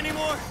that one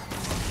anymore.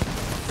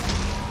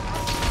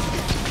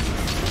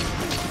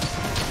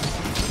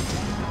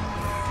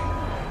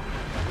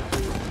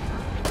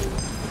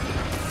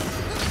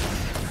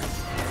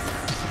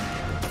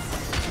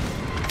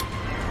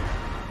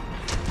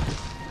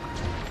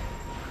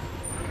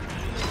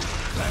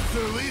 That's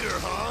their leader,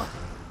 huh?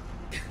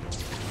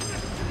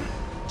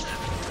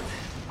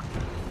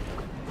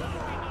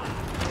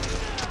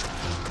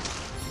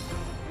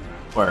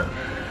 Where?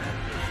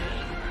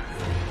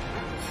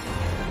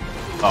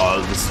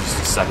 Oh, this is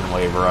the second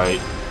wave, right?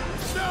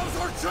 Now's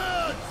our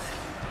chance!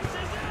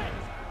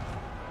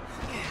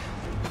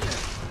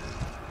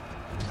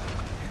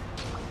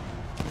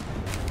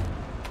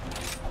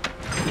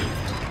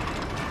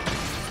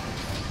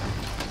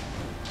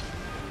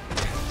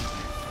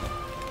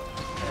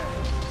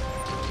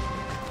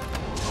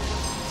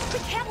 We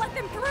can't let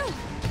them through!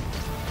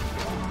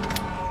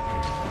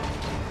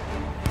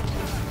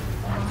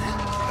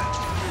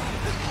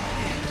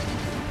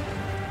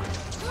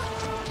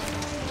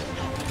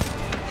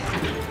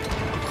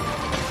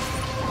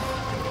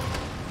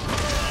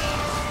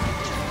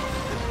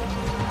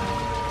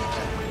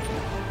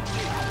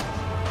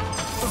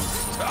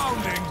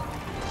 Astounding!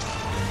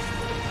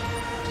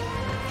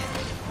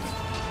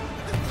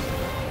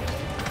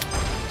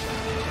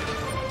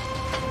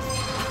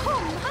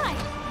 Oh my!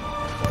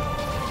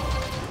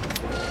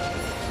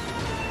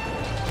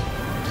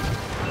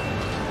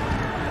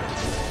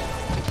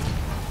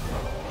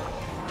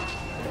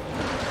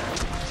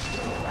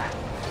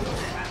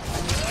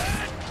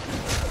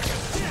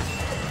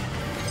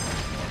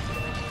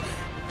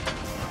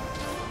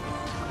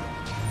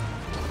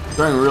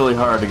 Trying really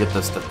hard to get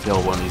this to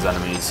kill one of these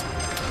enemies.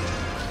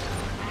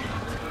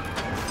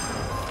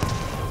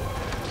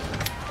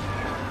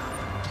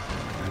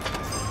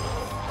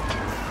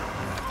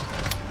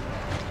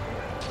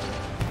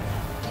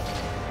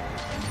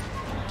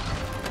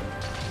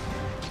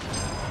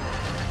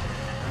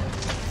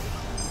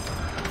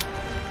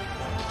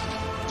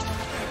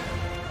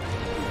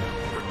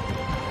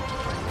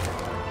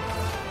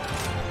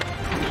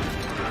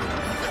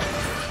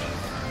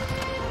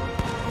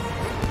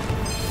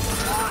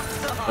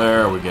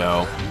 There we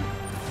go.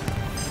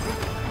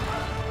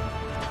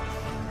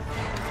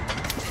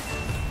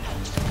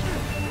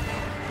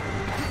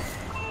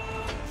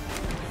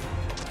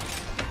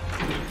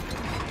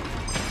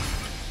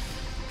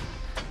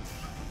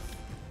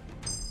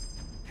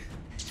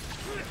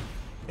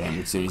 Damn,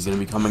 you see he's gonna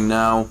be coming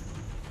now.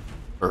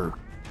 Or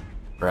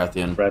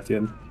Rathian.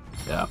 Rathian.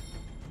 Yeah.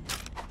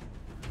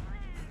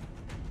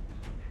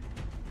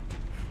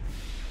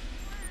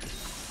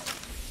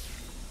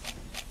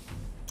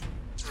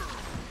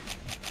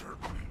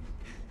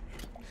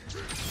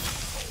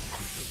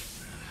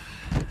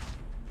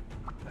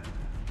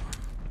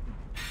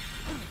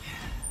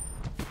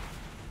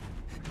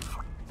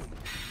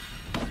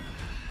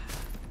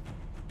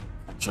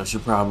 I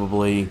should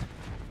probably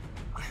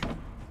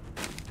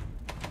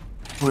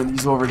put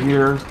these over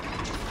here.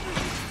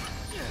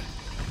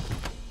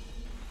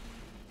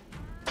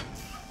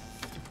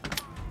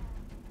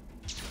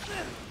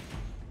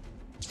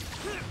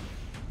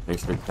 Make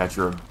sure to catch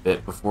her a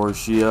bit before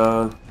she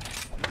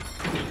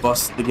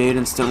busts the gate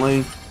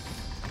instantly.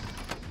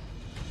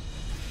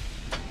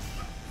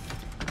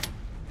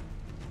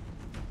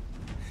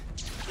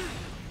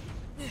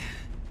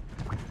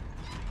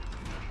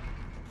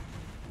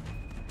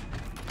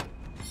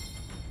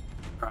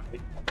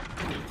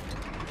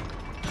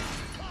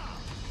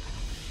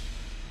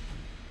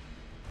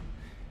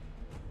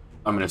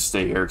 I'm gonna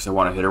stay here because I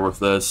want to hit her with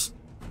this.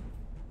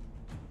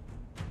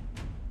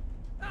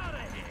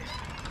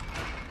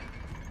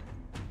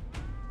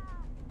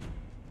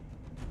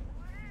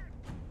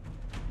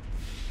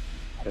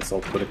 Guess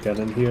I'll put a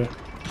cannon here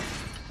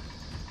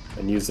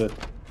and use it.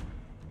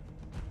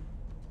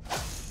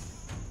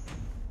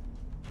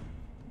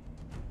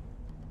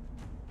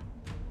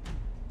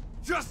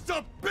 Just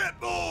a bit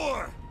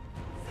more!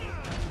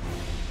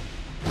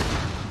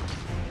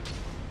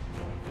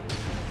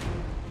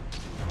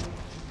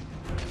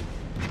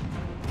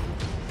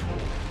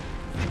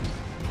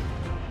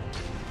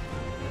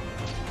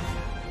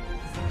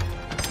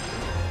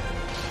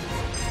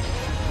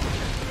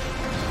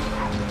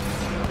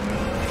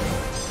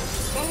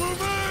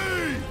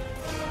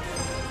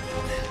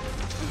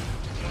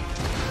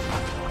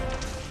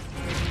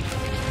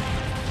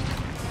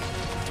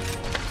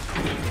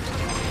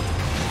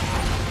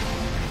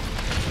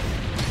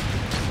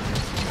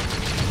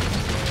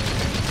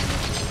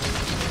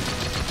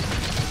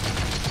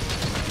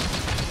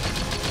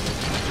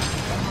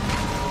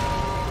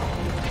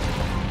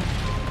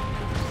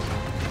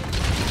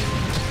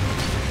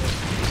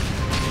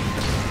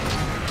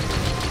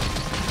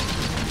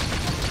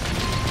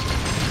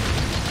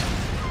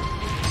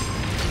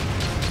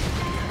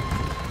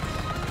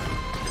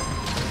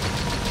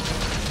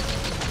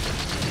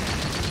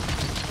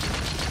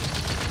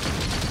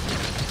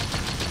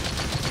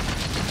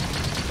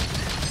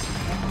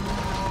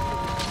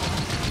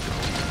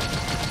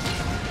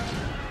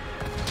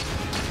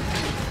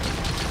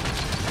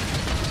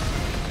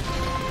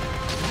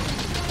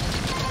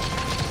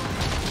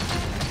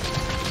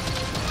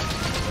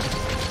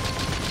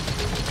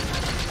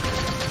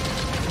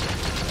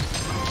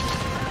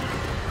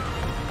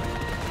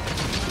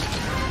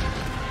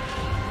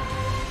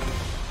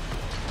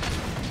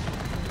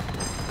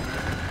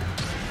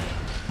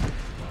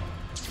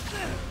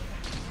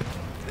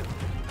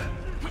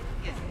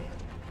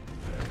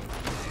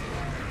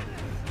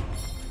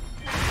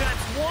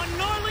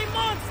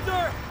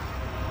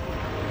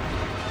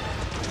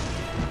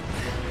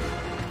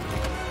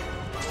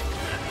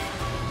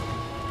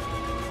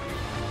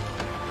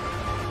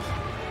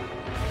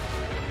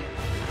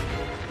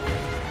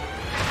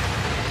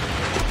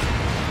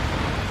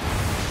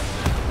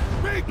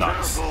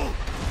 Nice. Careful!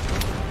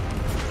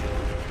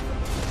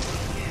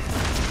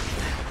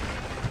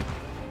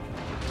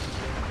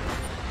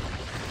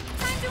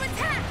 Time to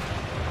attack!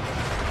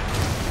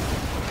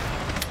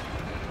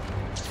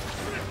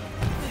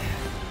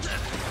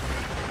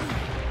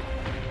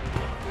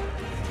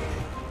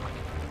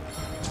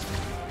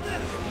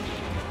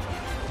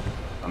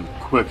 I'm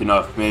quick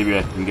enough. Maybe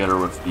I can get her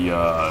with the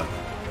Oh,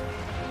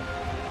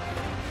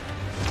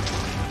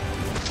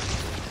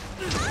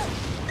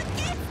 the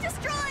gate's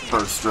destroyed!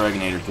 first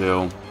Dragonator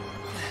too.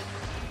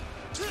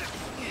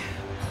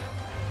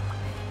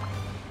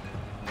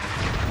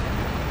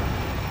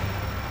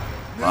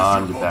 Come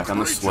on, get back on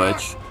the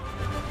switch.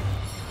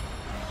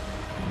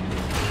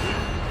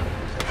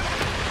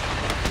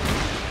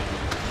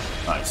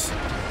 Nice.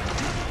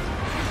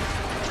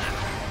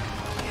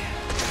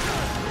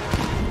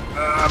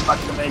 I'm not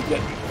gonna make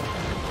it.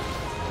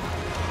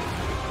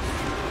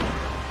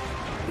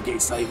 The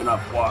gate's not even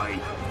up wide.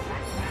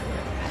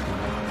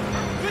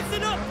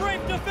 Listen up,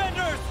 brave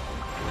defenders!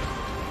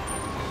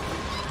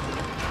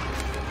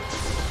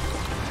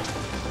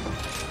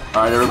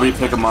 Alright, everybody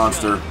pick a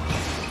monster.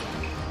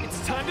 It's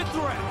time to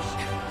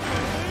thrash!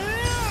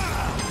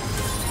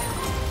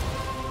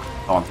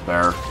 Taunt the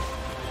bear.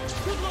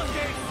 Good luck,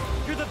 Ace!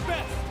 You're the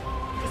best!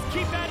 Just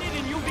keep at it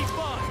and you'll be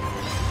fine!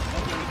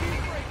 Nothing to be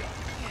afraid of!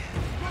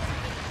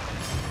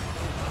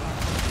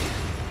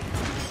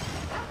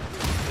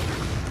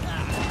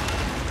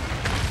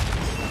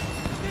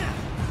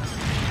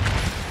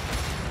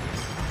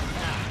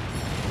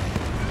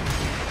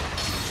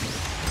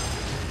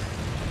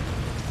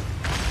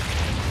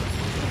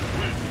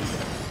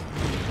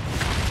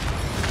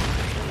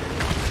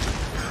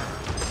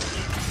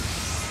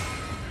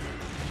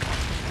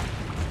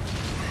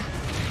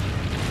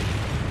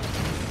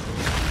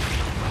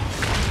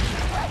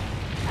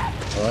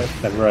 Alright,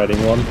 I'm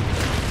riding one.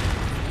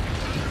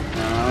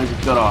 I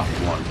just got off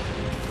one.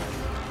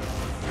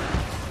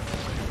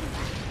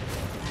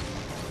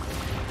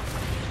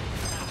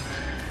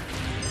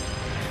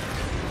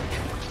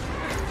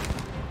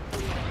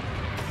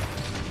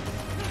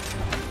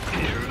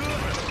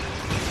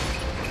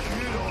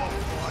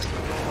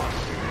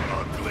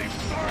 Ugly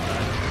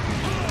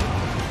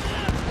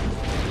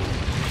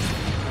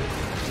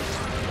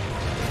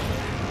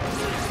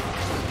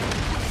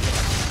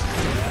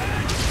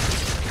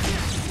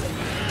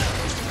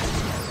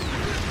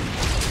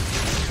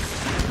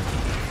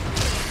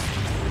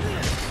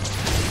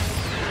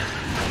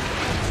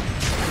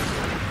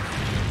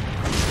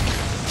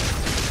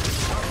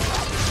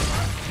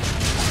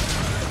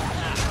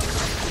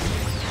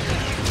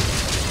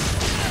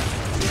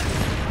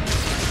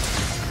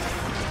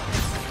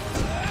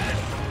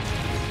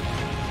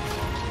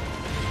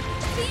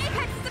The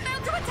Apex is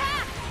about to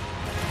attack!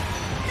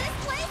 This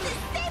place is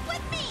safe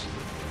with me!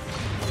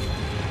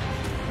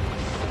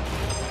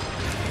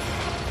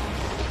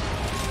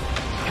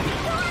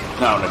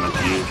 No, no, no,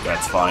 you.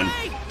 That's fine.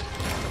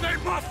 They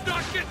must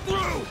not get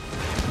through!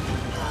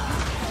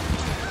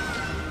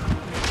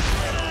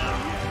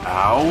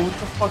 Ow, what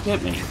the fuck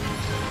hit me?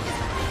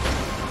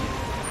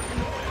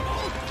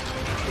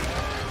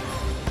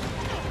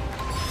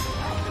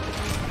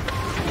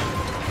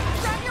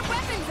 Grab your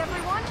weapons,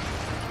 everyone!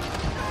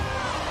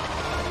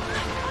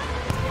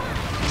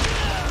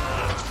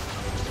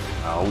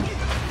 Ow.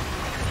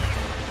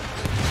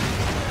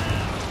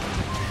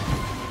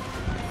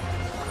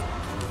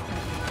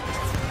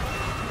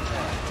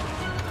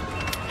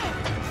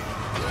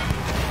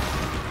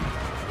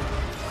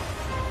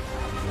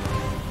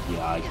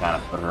 Yeah, I kind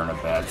of put her in a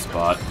bad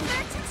spot.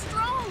 They're too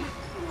strong!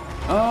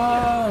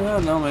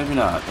 No, maybe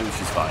not. Maybe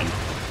she's fine.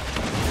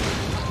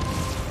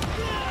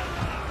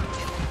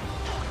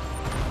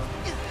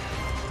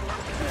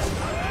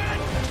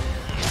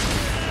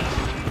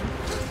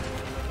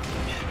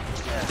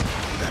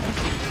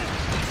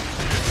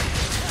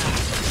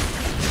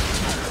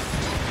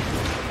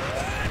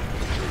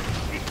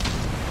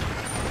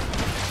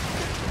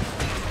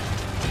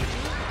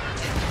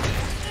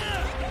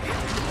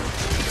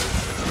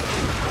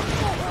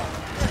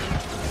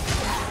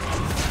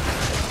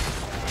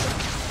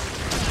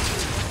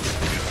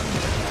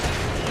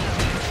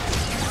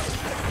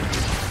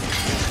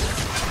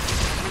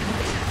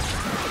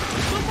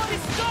 Somebody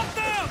stop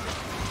them!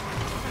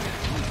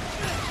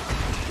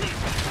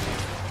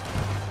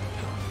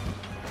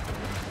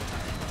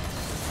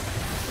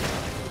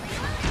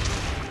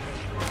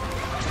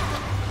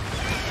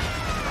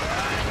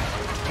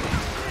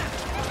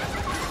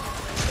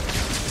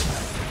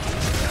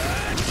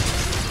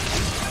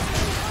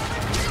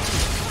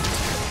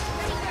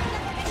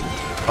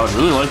 Oh, I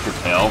really like your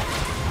tail.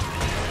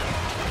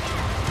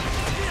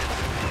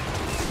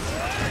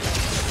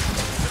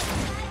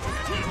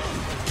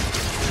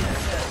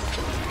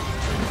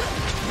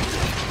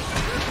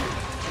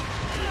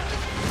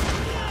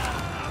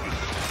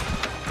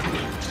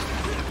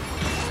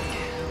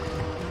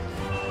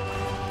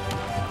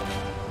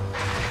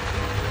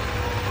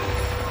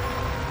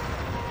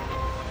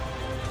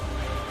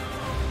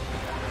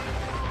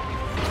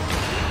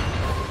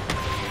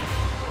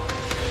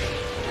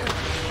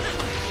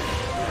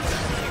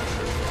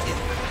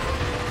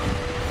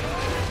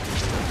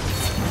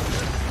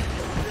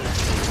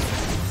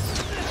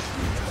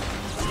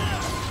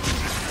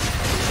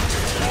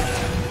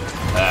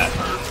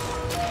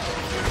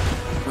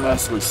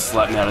 constantly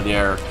slap me out of the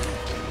air.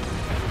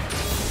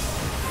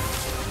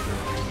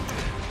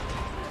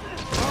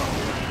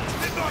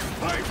 They must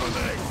pay for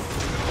this!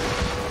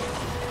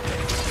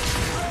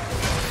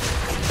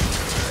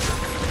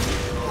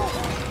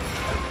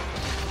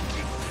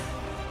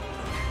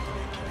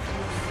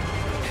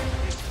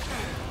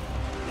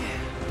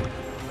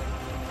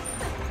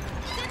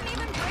 Didn't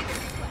even break a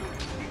sweat.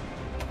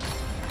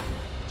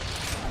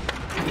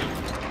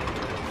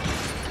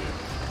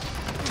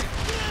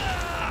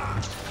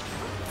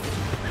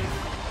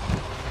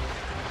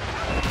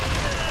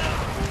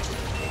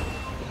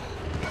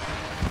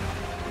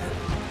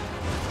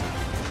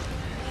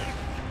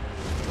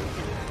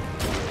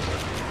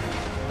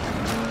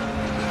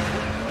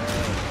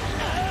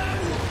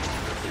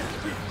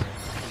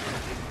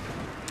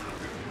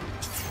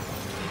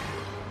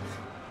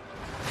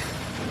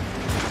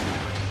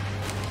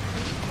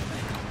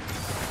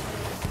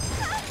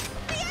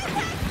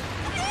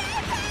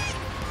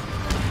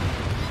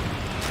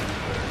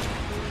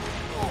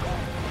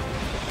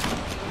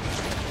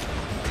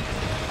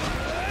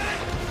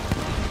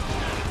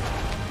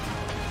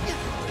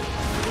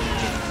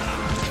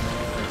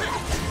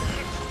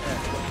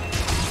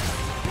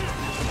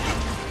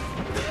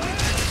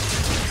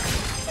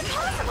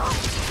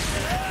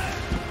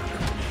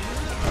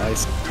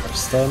 Nice.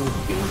 Stun.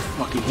 Being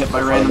Fucking hit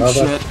by random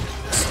Another. shit.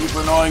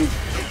 Super annoying.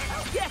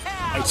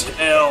 My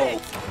tail.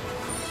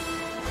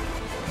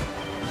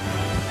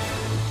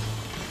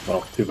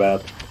 well, too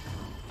bad.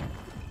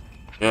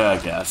 Yeah, I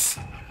guess.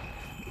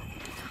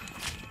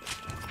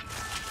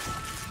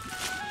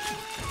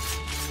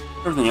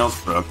 Everything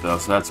else broke though,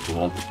 so that's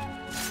cool.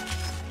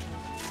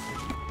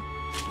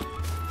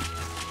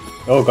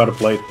 Oh, got a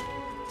plate.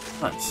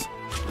 Nice.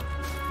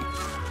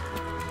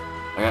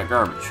 I got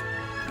garbage.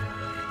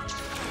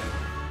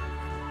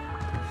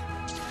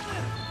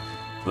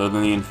 Other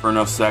than the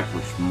Inferno Sect,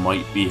 which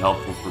might be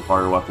helpful for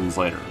fire weapons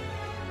later,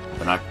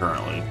 but not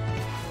currently.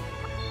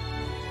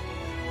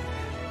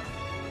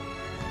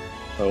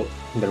 Oh,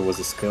 there was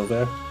a skill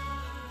there.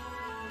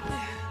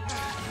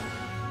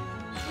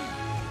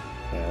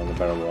 And a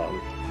barrel one.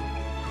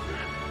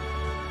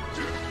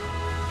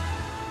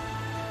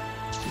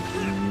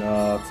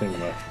 Nothing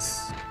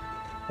left.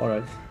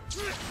 Alright.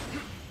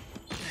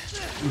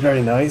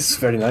 Very nice,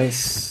 very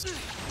nice.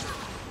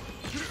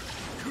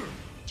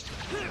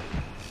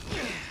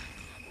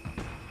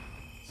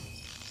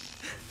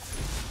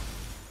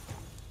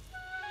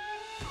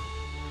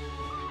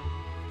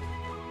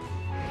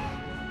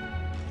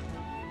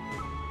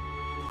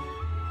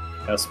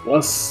 S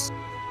plus.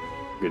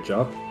 Good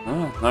job.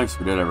 Ah, nice,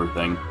 we did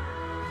everything.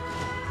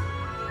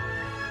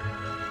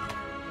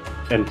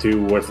 And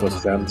 2 worthless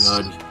attempts.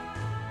 Good.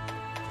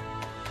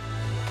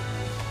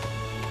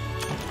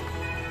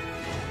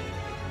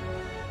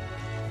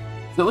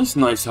 It's at least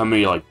nice how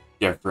many, like,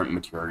 different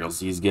materials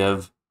these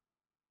give.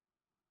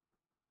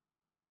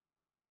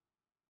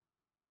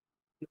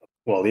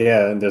 Well,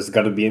 yeah, and there's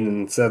got to be an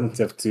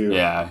incentive to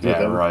Yeah, do yeah,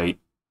 them. right.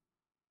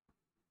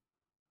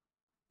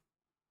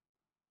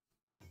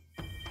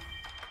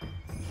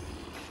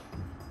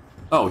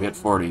 Oh, we hit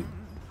 40.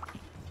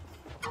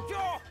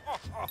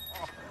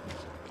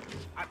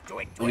 I'm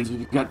doing And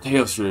you've got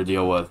Teostra to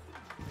deal with.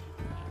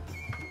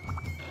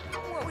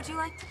 What would you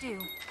like to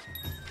do?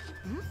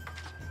 Hmm?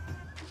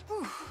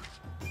 Whew.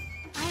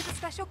 I have a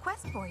special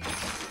quest for you.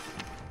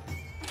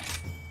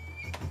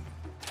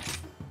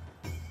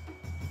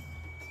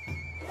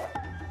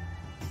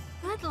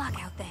 Good luck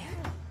out there.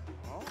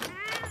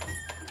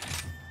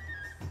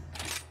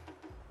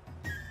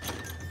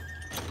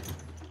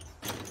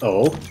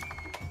 Oh,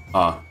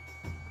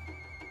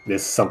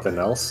 this is something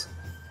else?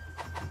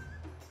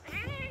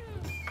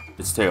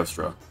 It's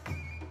Teostra.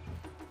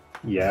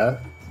 Yeah.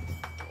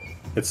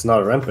 It's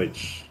not a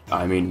rampage.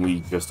 I mean,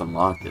 we just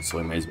unlocked it, so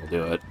we may as well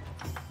do it.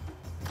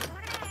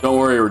 Don't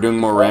worry, we're doing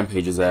more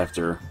rampages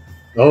after.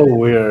 Oh,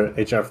 we're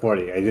HR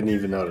 40. I didn't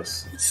even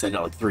notice. I said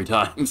that like 3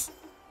 times.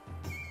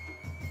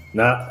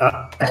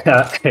 Nah,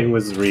 I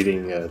was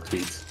reading a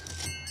tweet.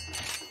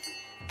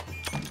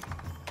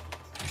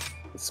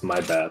 It's my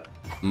bad.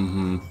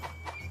 Mm-hmm.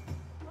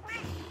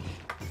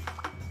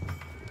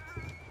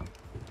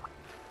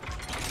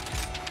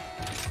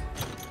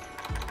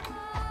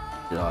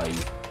 I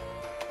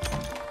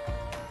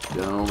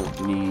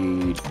don't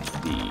need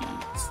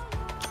these.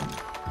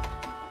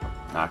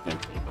 Not gonna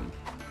take them.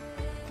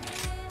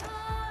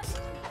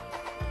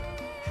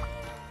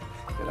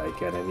 Did I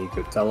get any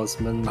good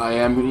talisman? I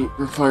am gonna eat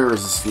your fire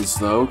resistance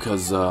though,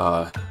 cause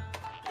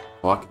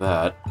fuck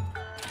that.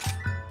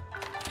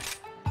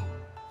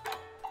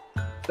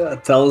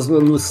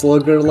 Talisman with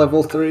Slugger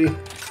level 3.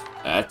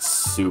 That's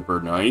super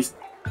nice.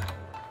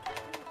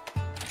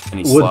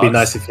 Any Would be slots?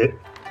 nice if it...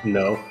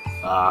 No.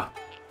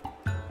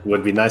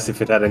 Would be nice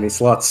if it had any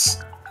slots.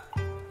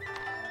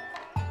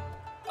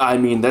 I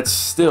mean, that's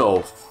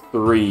still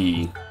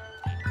 3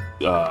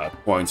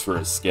 points for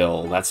a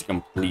skill. That's a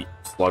complete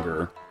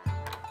slugger.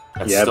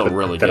 That's Yeah, still but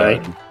really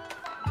then good.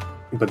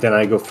 But then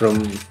I go from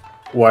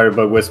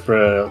Wirebug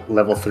Whisperer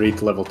level 3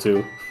 to level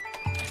 2.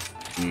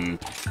 Mm.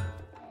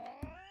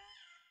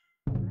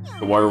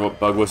 the water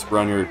bug whisper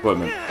on your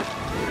equipment.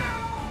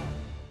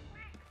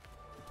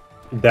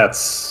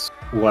 That's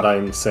what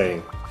I'm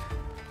saying.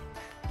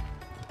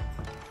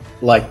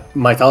 Like,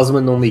 my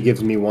talisman only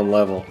gives me one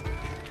level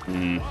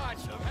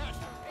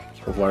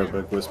of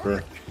Wirebug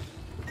Whisperer.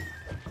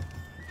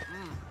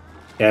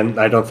 And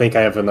I don't think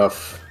I have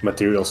enough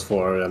materials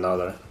for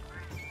another.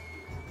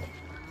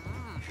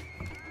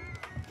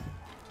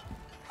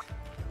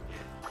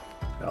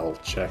 I'll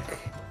check.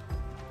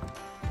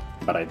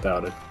 But I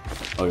doubt it.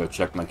 I'll go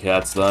check my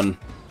cats then.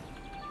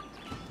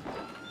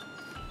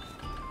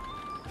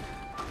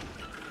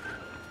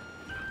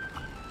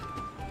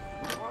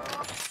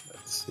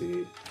 Let's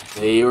see.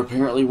 They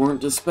apparently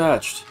weren't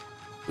dispatched.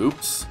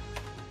 Oops.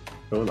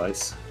 Oh,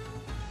 nice.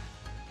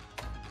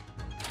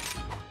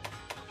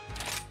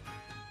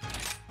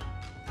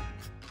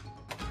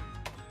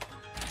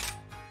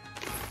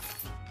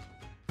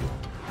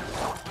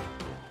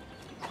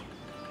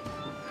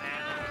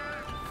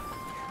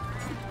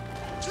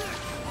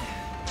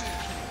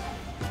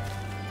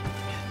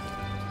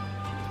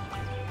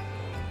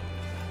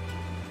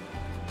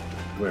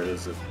 Where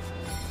is it?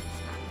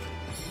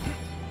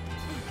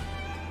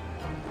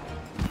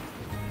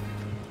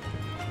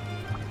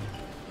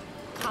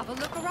 Have a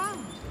look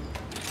around.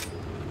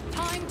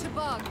 Time to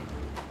bug.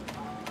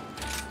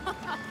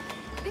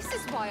 This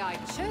is why I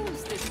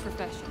chose this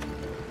profession.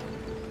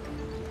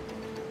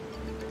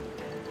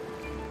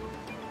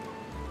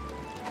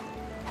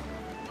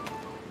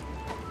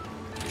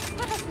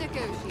 Let us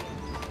negotiate.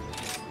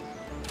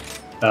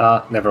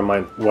 Ah, never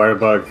mind.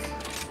 Wirebug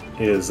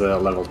is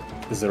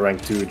a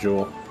rank 2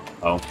 jewel.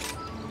 Oh.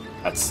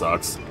 That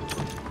sucks.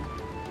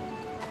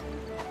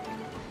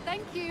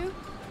 Thank you.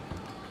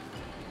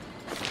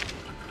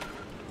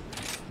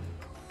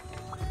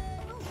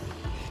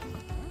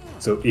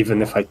 So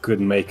even if I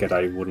could make it,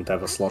 I wouldn't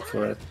have a slot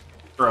for it.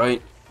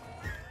 Right.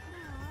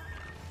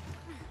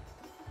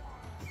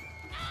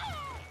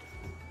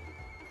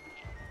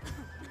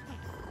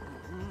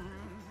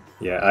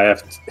 Yeah, I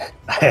have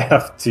I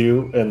have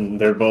two, and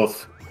they're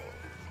both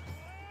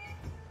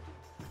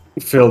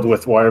filled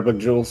with Wirebug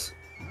jewels.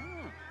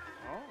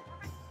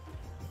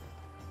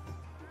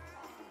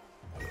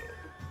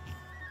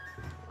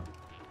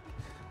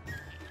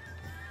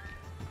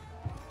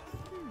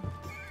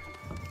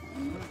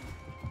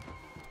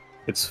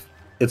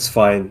 It's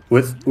fine.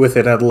 With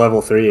it at level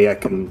 3, I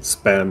can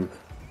spam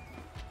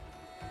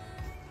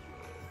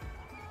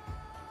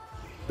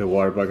the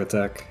Wirebug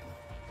attack.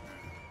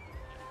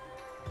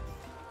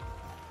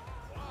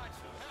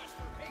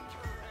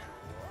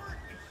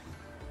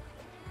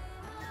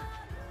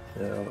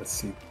 Yeah, let's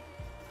see.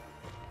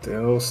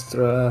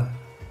 Teostra.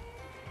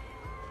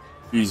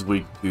 He's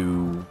weak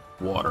to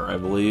water, I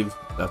believe.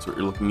 That's what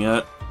you're looking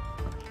at.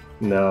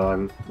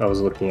 No, I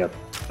was looking at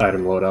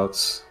item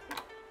loadouts.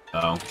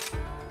 Oh.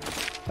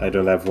 I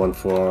don't have one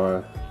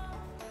for...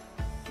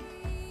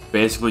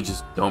 Basically,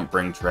 just don't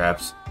bring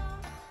traps.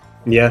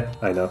 Yeah,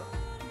 I know.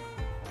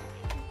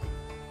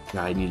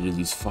 God, I need to do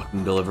these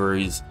fucking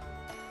deliveries.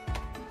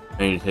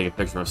 I need to take a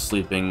picture of a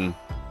sleeping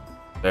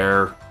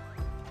bear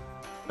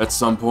at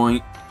some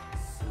point.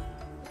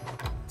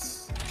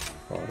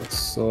 Auto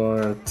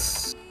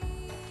sort.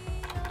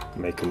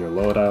 Make a new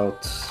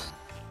loadout.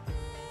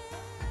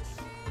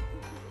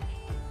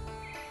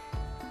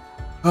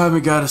 I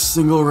haven't got a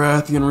single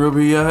Rathian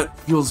Ruby yet.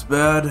 Feels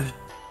bad.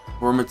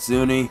 Or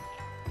Mitsuni.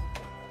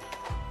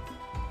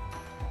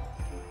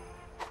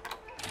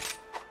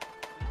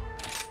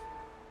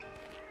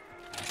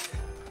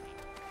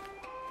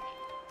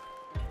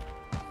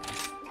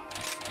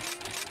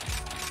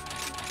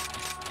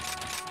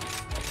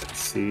 Let's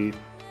see.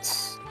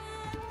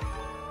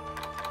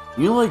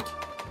 Can you, like,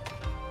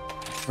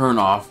 turn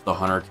off the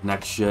Hunter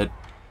Connect shit?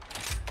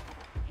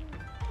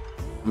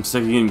 I'm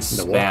sick of getting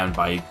spammed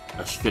by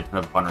a shit ton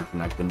of Hunter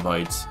Connect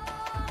invites.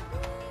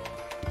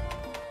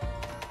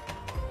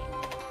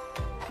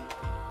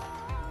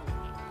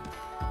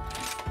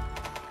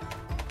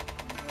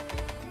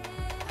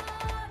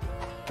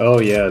 Oh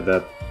yeah,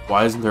 that...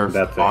 Why isn't there an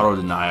That thing. auto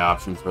deny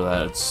option for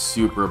that? It's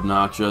super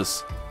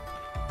obnoxious.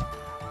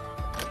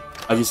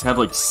 I just have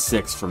like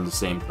 6 from the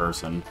same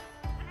person.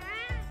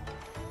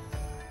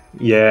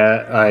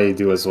 Yeah, I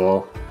do as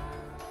well.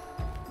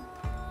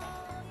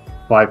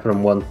 5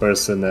 from one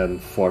person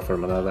and 4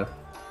 from another.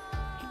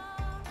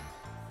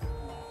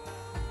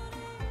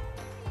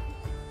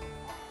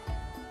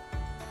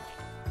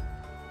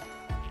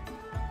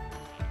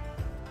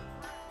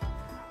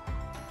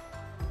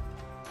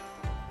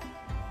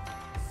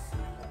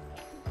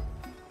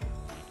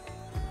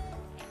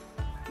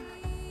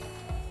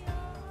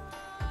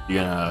 You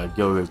gonna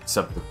go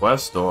accept the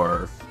quest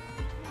or?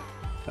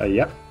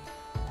 Yeah.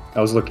 I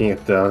was looking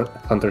at the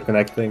Hunter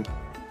Connect thing.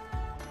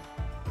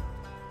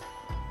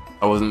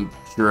 I wasn't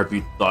sure if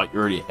you thought you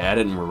already had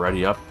it and were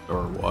ready up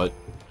or what.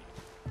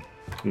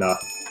 Nah.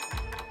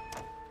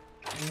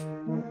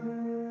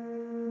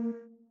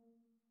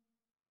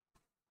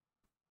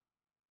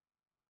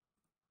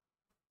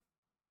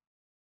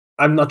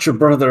 I'm not your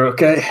brother,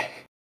 okay?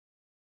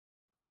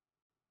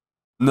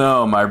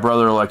 No, my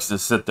brother likes to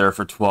sit there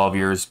for 12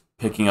 years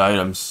picking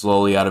items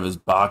slowly out of his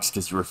box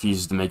because he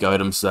refuses to make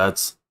item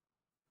sets.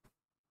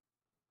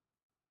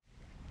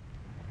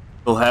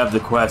 He'll have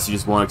the quest, he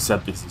just won't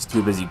accept it because he's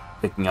too busy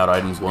picking out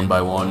items one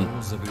by one.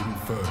 Halls of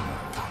Inferno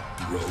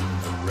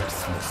roam the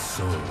restless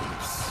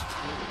souls.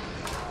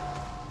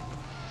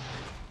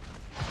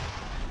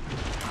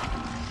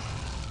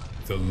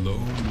 The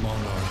lone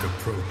monarch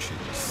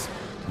approaches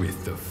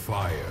with the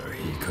fire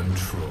he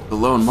controls. The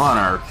Lone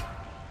Monarch.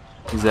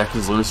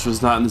 Exactly,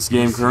 Lunistra's not in this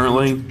game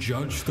currently. To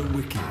judge the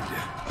wicked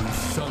who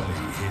sully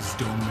his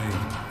domain.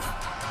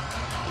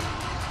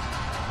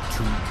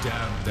 To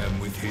damn them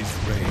with his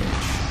rage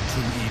to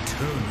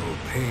eternal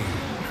pain.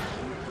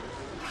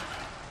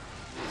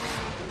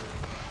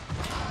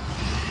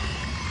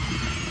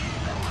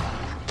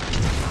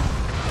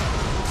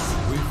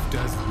 Swift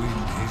as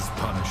wind his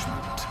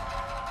punishment,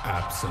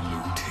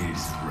 absolute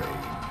his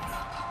reign.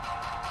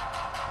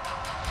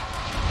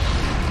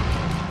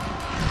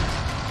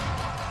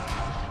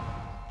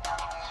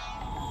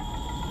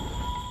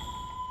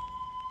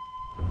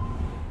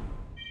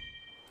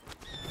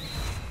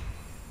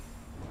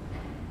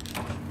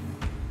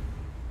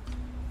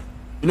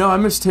 You know, I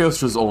miss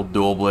Teostra's old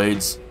dual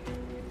blades.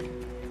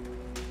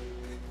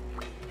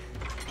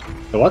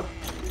 The what?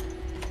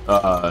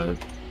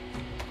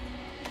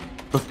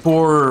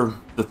 Before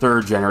the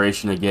third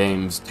generation of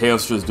games,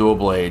 Teostra's dual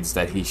blades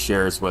that he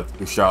shares with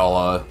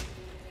Kushala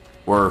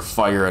were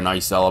fire and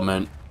ice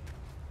element.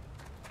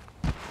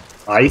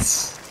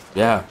 Ice?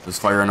 Yeah, it was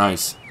fire and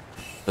ice.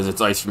 Because it's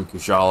ice from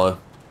Kushala.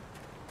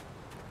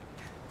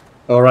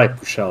 Alright,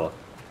 Kushala.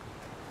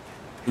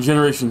 In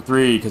Generation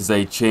 3, because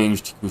they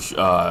changed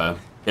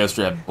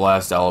Teostra had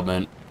blast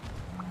element.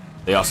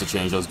 They also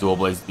changed those dual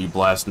blades to be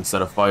blast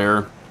instead of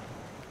fire.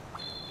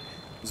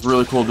 It's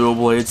really cool dual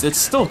blades. It's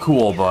still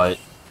cool, but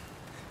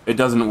it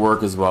doesn't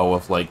work as well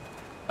with like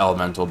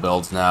elemental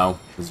builds now,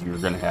 because you're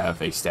gonna have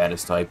a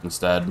status type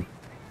instead.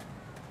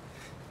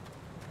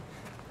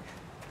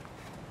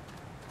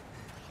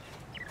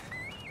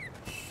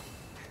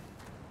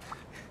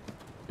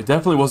 It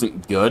definitely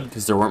wasn't good,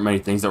 because there weren't many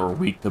things that were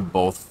weak to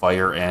both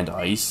fire and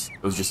ice.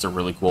 It was just a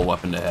really cool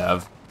weapon to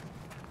have.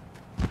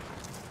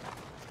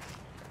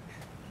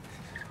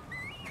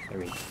 I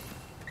mean...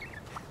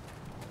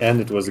 And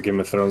it was a Game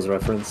of Thrones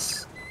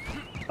reference.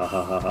 Ha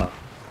ha ha ha.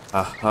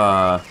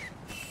 Haha.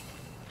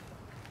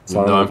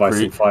 Song of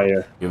Ice and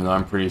Fire. Even though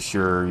I'm pretty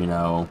sure, you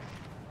know,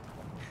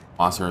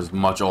 Monster is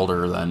much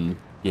older than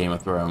Game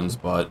of Thrones,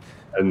 but...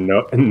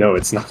 No,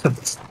 it's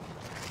not.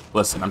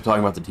 Listen, I'm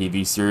talking about the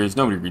TV series.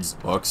 Nobody reads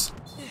the books.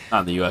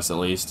 Not in the US, at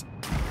least.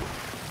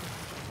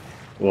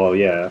 Well,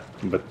 yeah,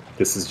 but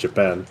this is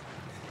Japan.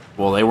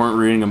 Well, they weren't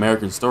reading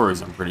American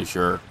stories, I'm pretty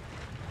sure.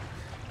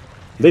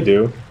 They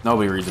do.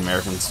 Nobody reads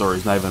American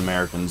stories, not even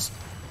Americans.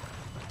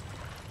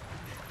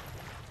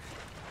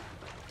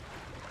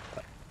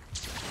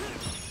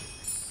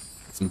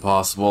 It's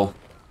impossible.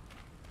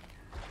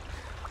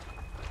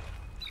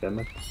 Damn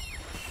it.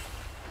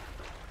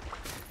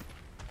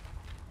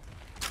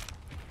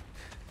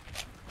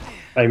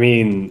 I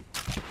mean,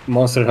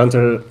 Monster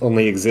Hunter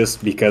only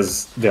exists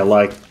because they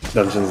like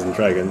Dungeons and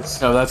Dragons.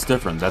 No, that's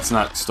different. That's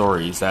not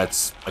stories.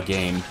 That's a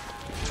game.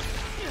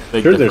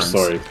 Big Sure, their difference.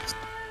 story.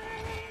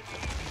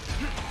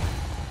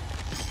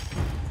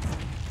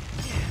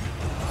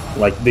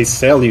 Like, they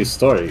sell you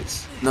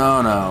stories.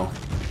 No.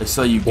 They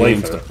sell you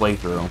games to play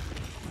through.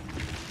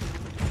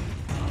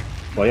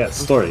 Well, yeah,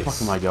 stories. Where the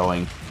fuck am I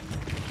going?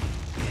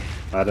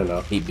 I don't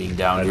know. Hate being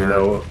down I here.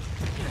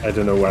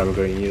 don't know where I'm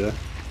going either.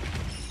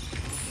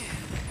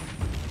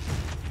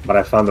 But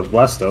I found a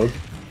Blastogue,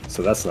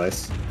 so that's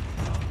nice.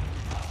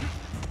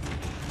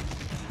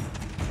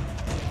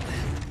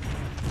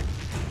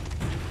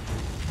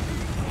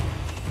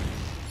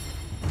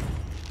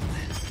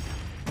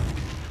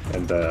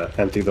 And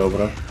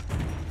Antidobra.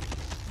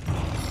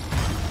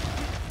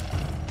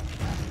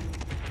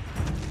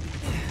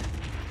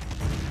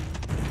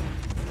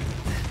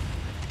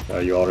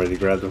 You already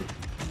grabbed them?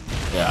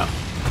 Yeah.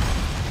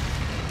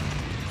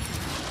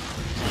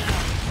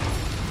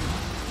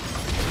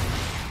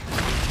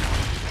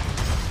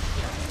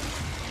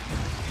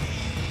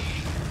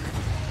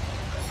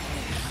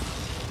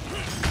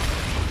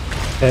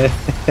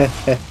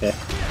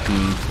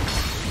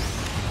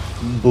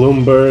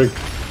 Bloomberg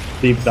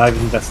deep dive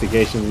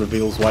investigation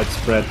reveals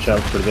widespread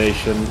child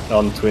predation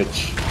on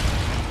Twitch.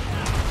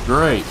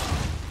 Great.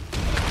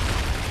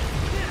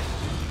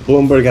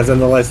 Bloomberg has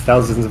analyzed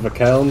thousands of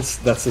accounts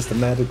that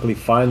systematically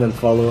find and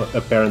follow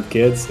apparent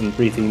kids and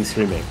preteen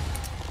streaming.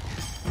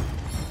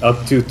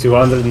 Up to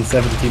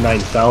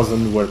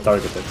 279,000 were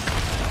targeted.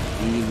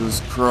 Jesus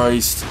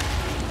Christ.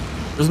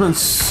 There's been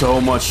so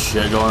much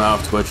shit going on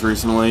with Twitch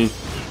recently.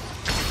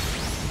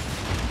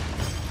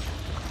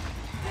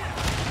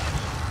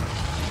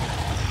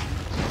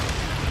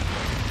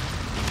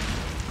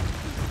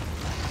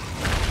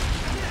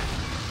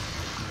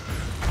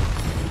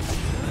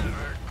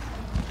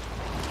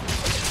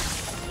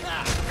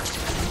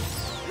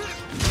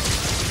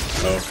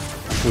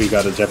 We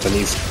got a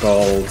Japanese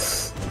called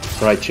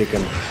fried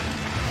chicken.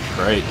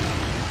 Great.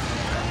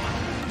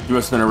 You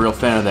must have been a real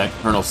fan of that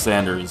Colonel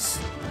Sanders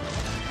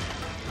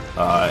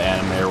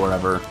anime or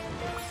whatever.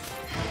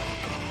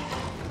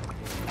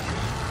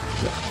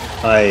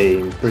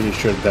 I'm pretty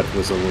sure that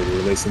was only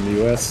released in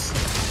the US.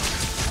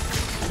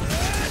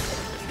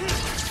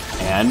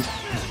 And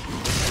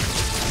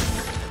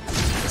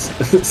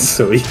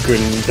So he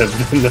couldn't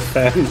have been a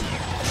fan.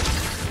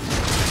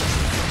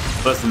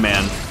 listen,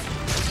 man,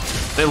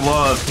 they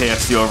love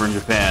KFC over in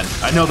Japan.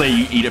 I know they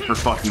eat it for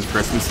fucking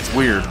Christmas. It's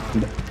weird.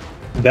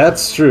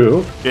 That's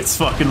true. It's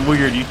fucking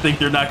weird. You think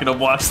they're not gonna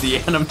watch the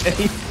anime?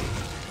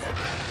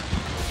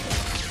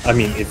 I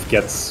mean, it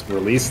gets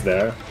released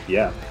there,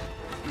 yeah.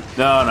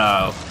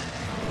 No.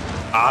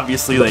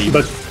 Obviously, they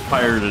But-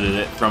 pirated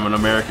it from an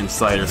American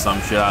site or some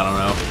shit. I don't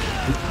know.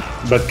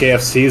 But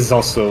KFC is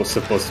also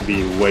supposed to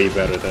be way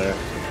better there.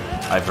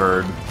 I've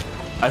heard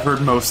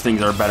most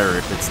things are better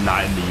if it's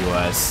not in the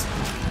US.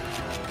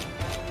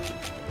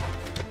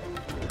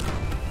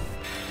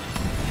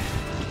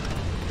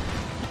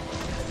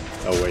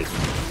 Oh wait,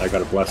 I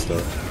got a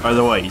blaster. By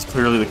the way, he's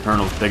clearly the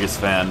Colonel's biggest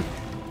fan.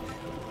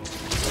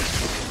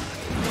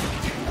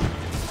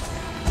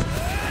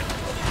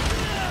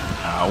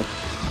 Ow.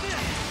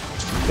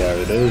 There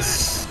it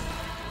is.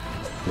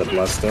 The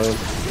blaster.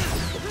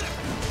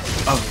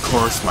 Of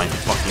course my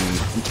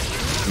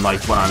fucking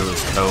knife went onto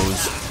his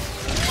toes.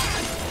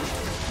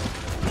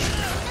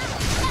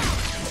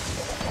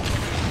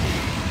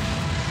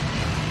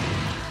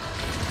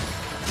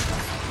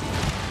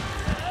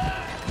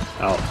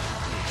 Ow.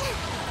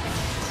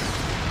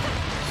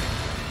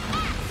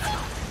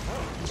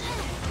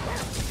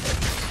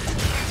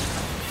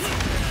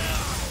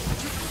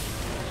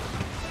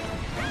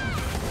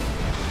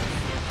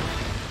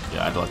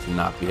 Yeah, I'd like to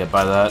not be hit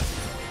by that.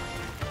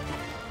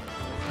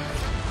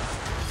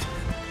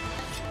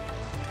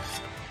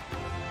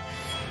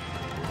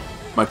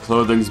 My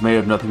clothing's made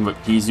of nothing but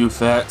Kizu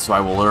fat, so I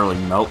will literally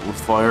melt with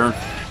fire.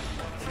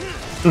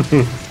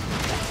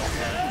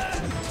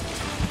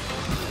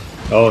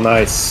 Oh,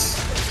 nice.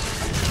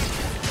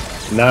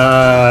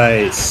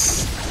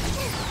 Nice.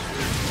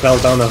 Fell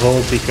down a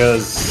hole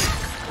because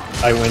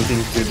I went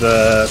into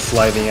the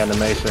sliding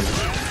animation.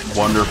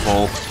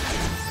 Wonderful.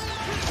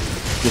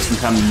 Just in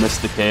time to miss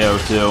the KO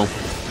too.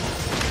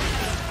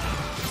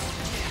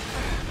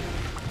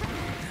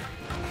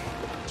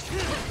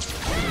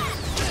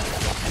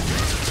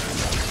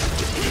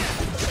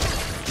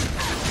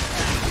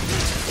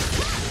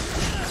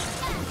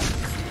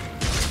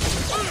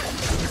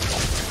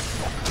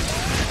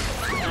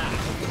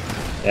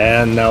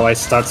 And now I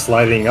start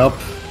sliding up.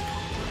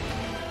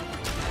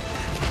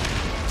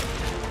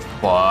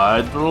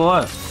 Slide to the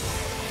left.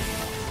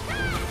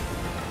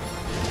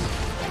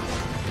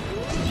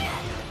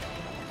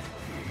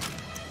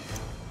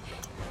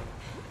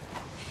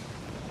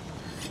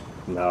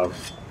 Now,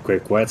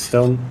 quick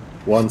whetstone.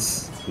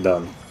 Once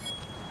done.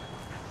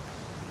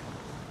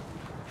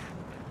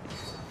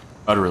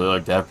 I'd really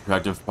like to have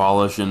protective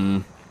polish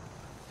and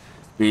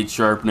speed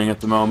sharpening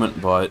at the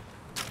moment, but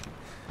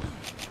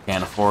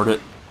can't afford it.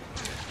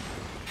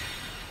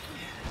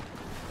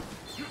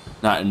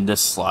 Not in this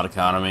slot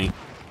economy.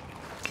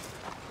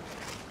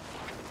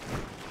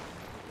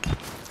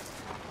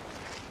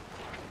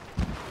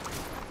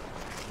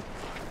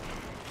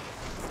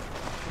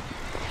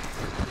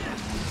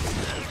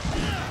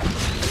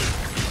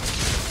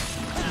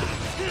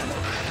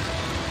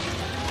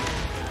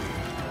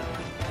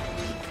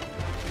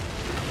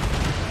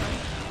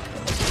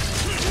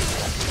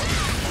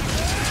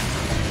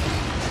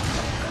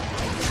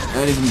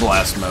 And he's in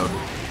blast mode.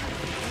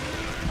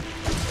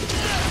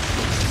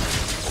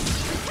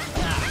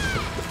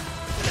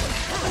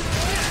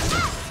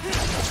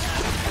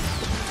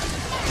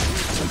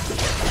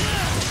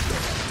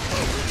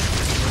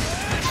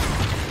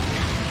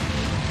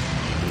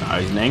 Now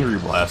he's in angry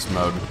blast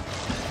mode.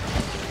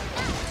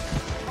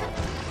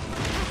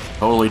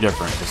 Totally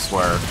different, I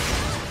swear.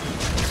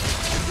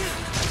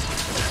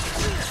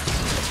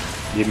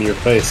 Give me your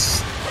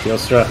face.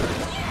 Yostra.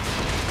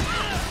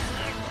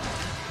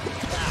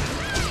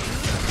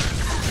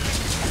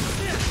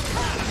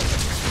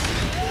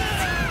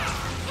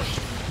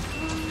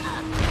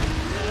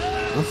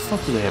 What the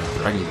fuck do they have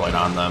Dragon Blight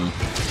on them?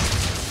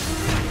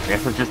 I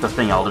guess it's just a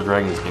thing Elder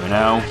Dragons do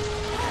now.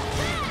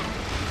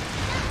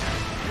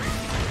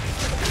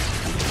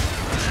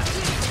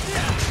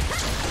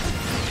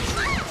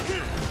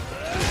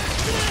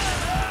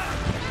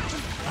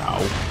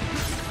 Ow.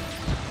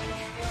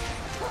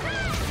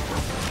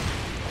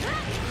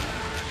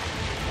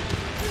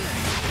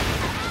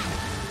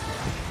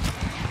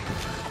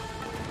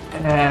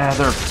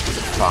 They're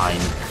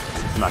fine.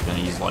 I'm not gonna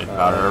use light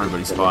powder,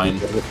 everybody's fine.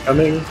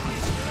 Coming.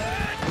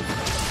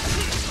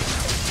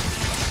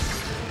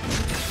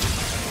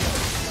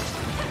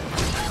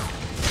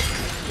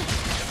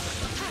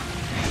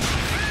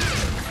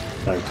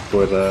 Time to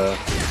put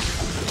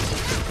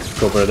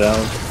cover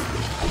down.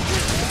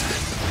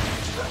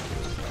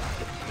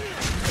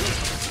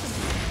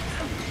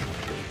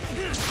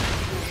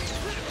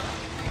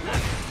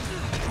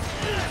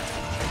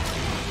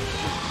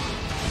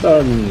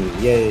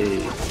 Done! Yay!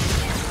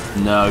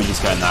 No, he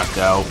just got knocked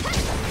out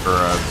for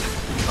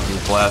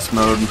fucking blast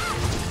mode.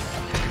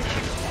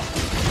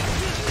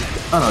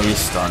 Oh no, he's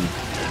stunned.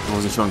 It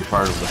wasn't showing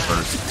part of the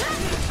first.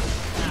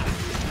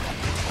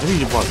 Maybe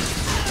he wasn't.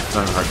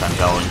 I'm having a hard time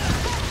telling.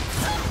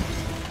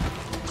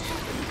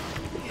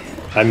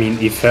 I mean,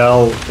 he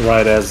fell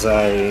right as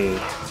I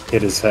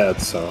hit his head,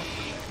 so...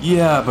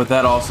 Yeah, but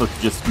that also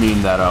could just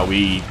mean that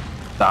we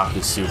stopped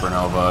his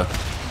supernova.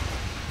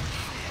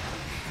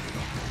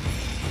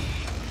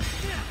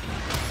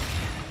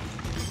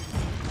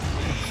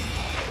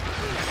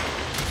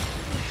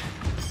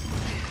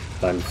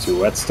 Time to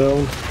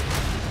whetstone.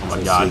 Oh my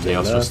Since god, you did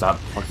Tails, that. just stop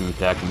fucking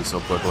attacking me so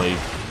quickly.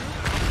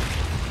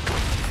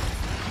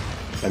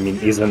 I mean,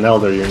 he's an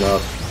elder, you're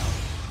not.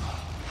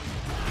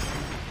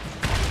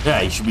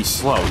 Yeah, he should be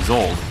slow, he's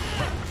old.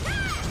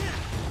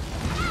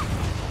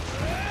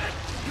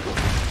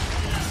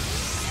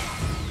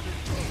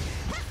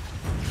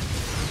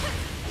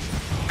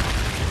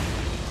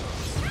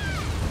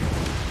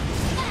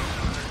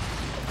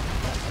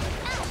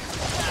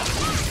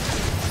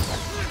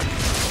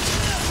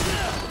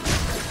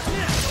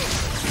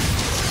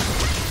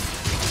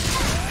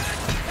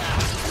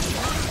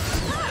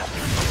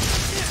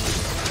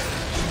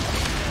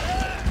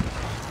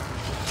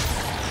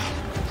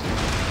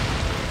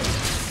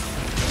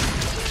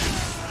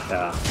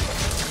 Yeah.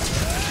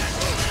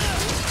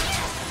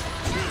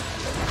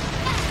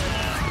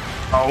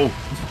 Oh!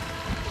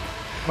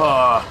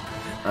 Ah,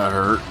 that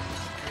hurt.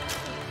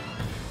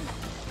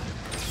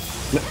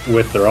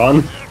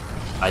 Withdrawn?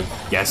 I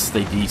guess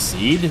they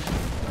DC'd?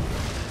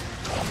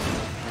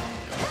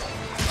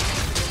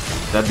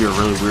 That'd be a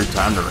really weird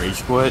time to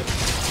rage quit.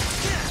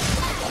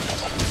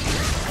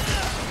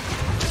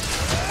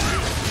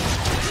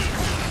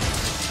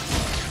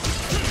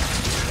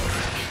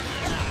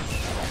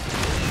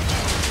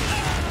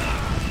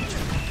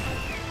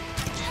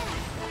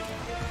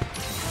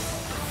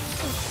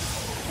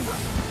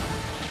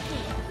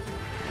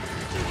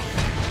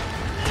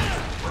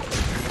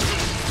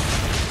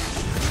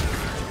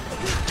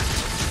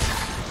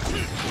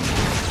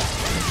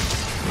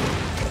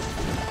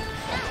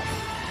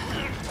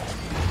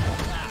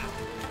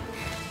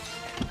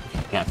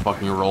 Can't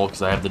fucking roll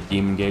because I have the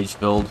demon gauge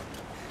filled.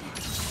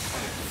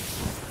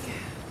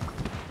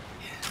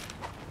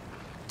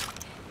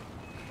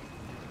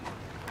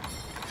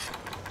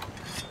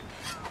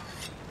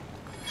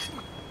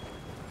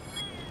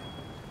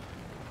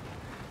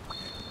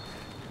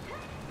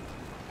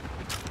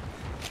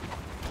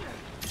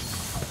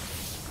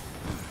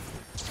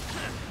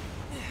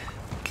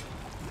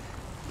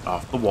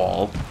 Off the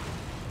wall.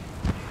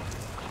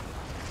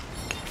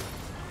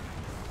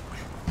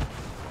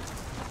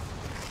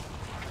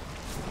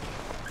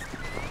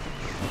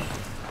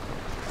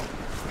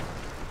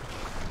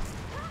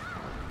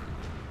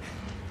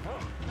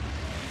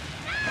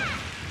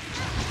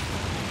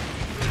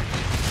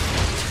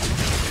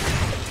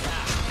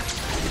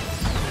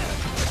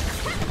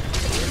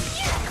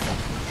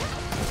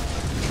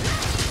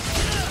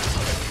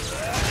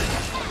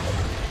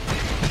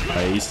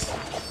 Nice.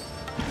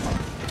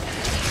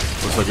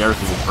 Looks like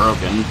everything is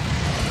broken.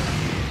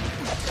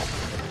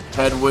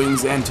 Head,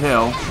 wings, and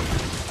tail.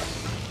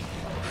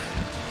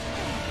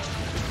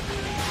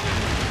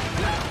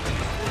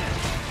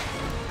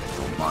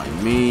 Don't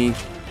mind me.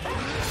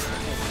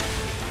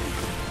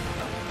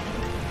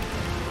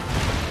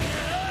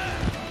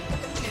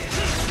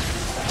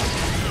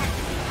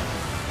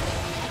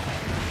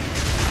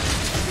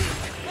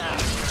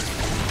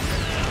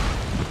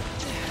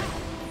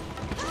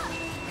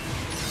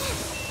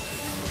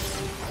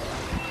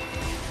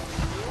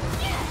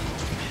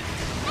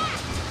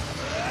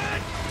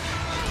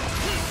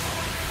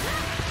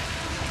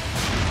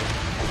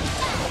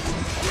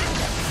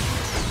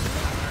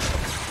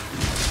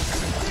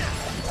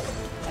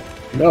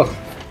 No.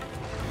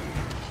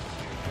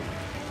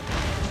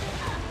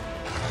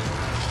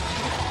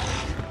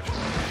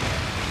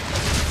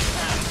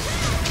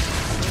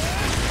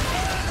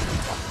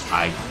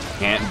 I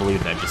can't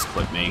believe that just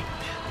clipped me.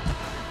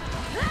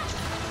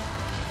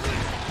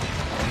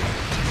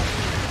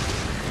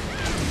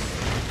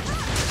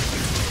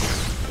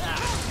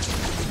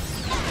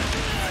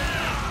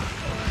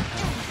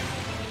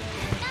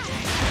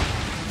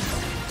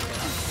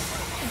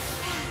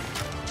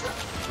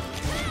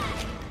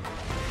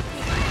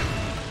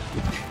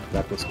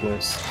 That was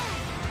close.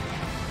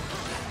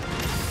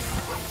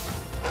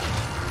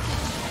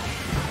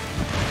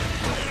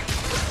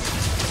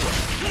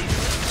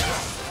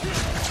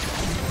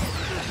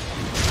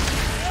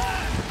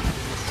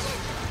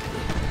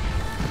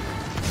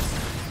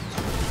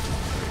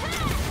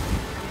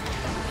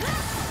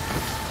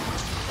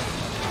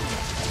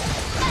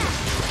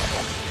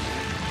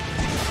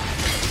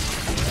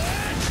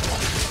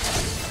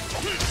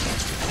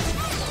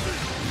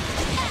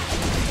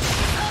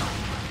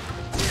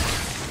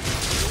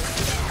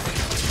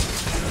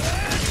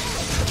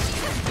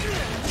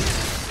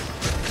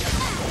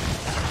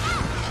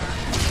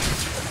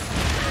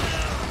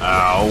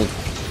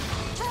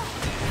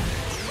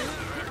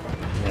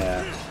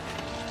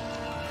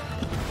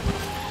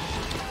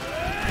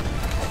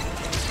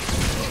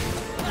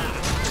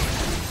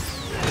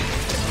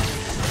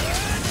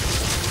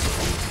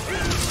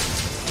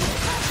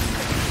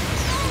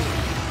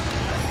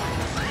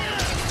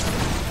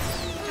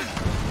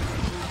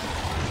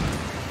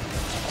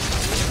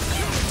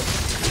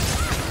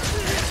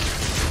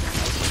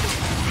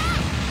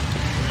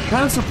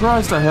 Kind of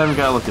surprised I haven't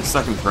got like a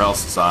second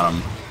paralysis on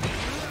him.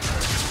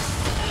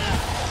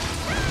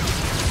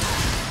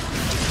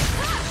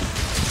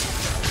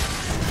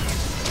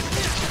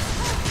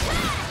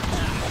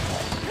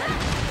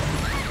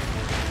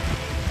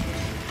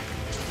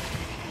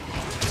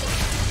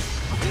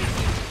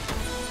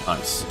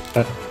 Nice.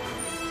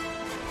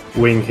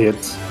 Wing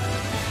hit.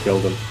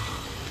 Killed him.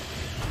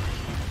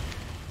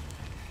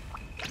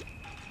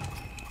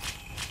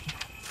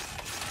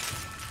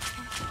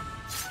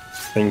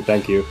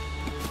 Thank you.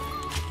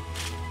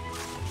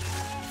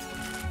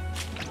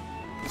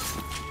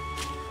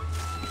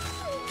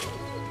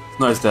 It's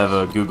nice to have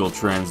a Google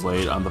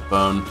Translate on the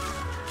phone.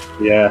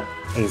 Yeah,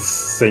 it's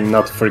saying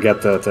not to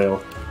forget the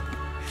tail.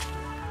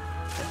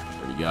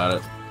 Already got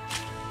it.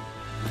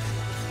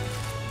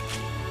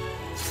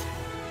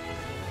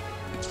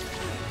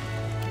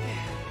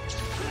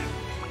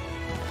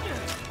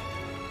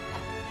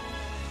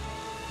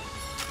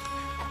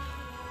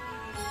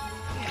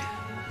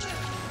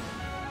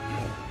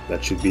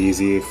 That should be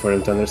easy for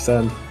him to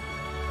understand.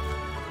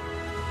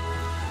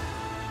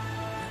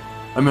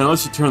 I mean,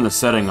 unless you turn the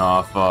setting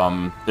off,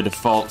 the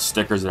default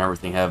stickers and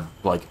everything have,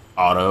 like,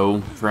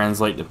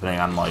 auto-translate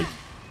depending on, like,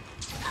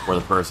 where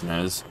the person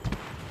is.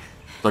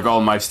 Like, all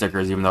my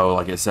stickers, even though,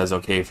 like, it says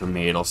okay for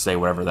me, it'll say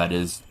whatever that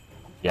is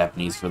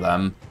Japanese for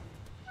them.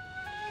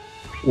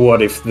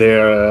 What if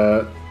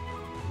they're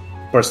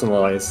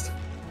personalized?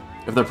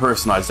 If they're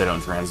personalized, they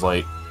don't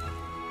translate.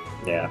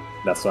 Yeah,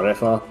 that's what I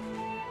thought.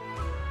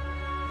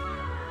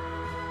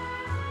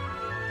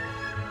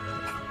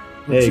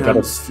 Hey, got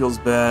Gems feels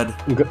bad.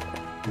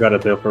 got a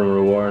bill from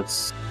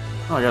rewards.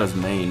 Oh, I got his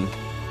mane.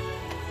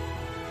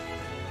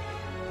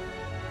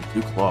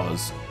 2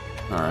 claws.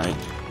 Alright.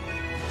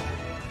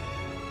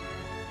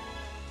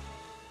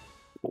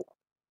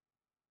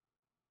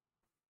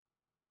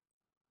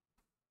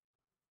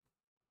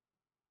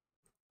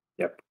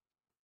 Yep.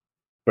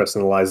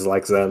 Personalized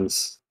like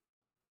Zens.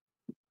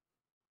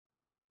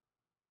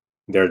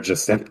 They're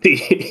just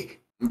empty.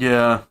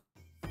 Yeah.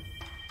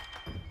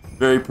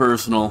 Very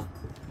personal.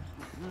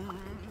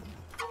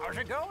 How's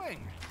it going?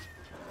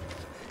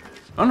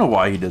 I don't know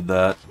why he did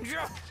that.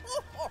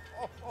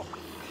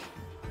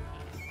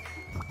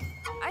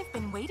 I've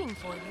been waiting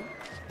for you.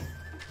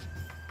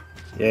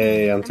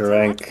 Yay, Until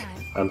rank,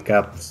 lunchtime.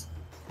 uncapped.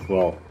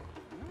 Well,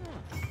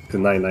 to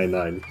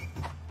 999.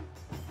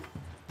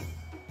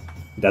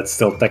 That's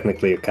still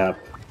technically a cap.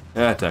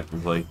 Yeah,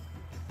 technically.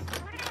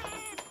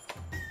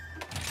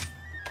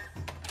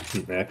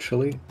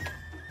 Actually,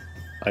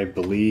 I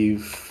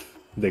believe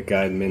the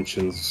guide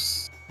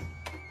mentions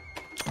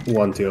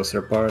one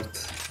Teosir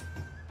part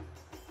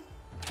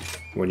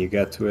when you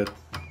get to it.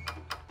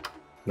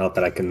 Not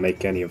that I can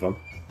make any of them.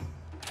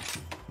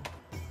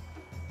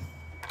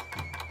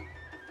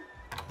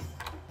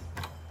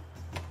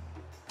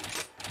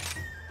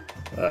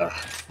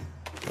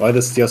 Why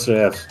does Teosir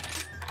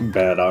have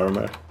bad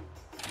armor?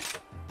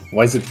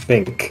 Why is it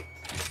pink?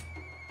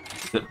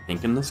 Is it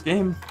pink in this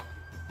game?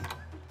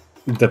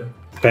 The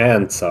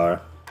pants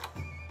are.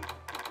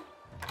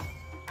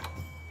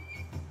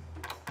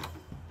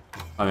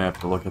 I'm gonna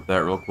have to look at that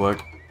real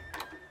quick.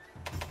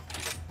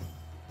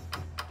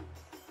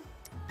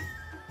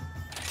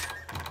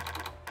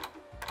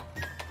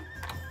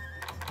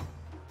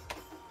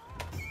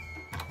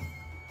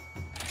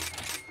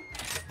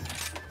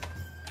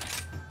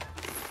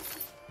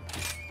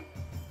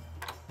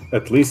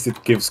 At least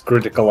it gives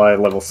critical eye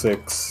level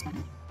 6.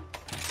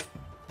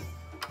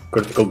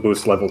 Critical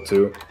boost level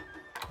 2.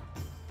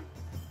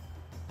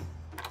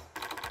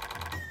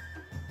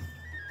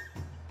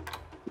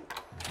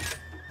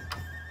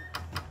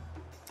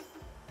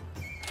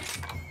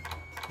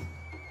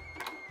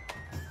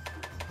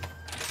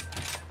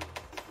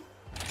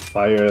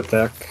 Fire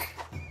attack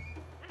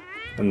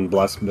and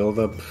blast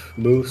buildup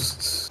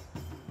boosts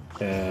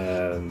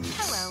and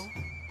Hello.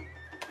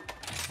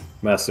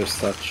 Master's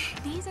Touch.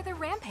 These are the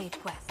rampage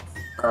quests.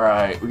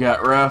 Alright, we got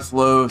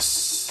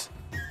Rathlos,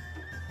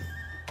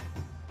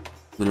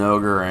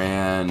 Zinogre,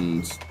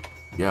 and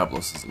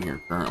Diablos isn't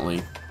here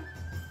currently.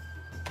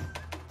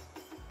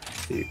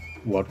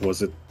 What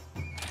was it?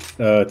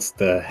 It's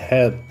the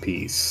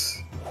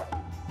headpiece.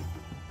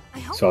 I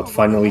hope So I'll all will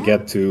finally go well.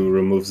 get to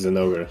remove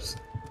Zinogres.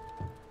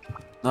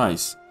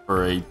 Nice.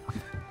 For a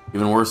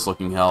even worse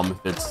looking helm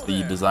if it's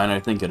the design I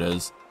think it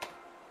is.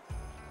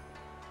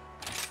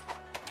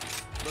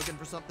 Looking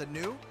for something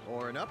new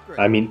or an upgrade?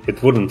 I mean,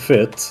 it wouldn't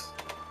fit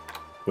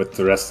with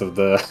the rest of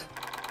the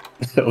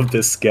of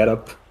this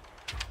getup.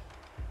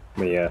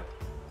 But yeah.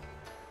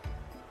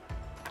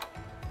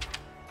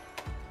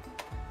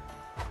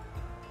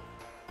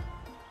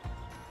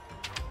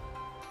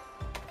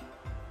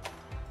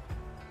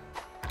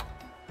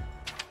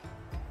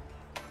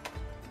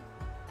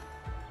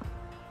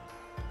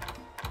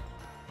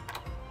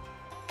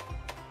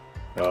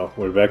 Oh,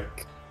 we're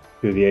back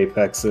to the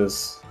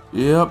apexes.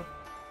 Yep.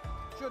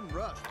 Shouldn't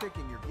rush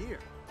picking your gear.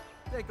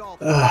 Take all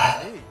the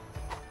time you need.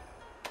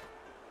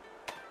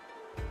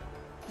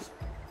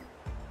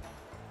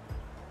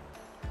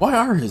 Why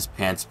are his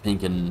pants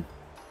pink and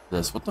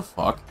this? What the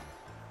fuck?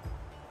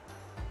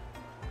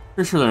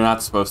 Pretty sure they're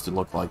not supposed to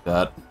look like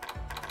that.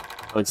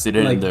 Like they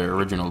did in the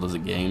original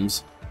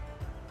games.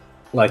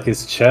 Like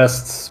his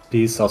chest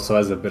piece also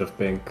has a bit of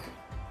pink.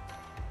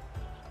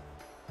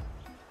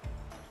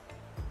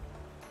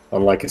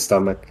 Unlike his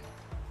stomach.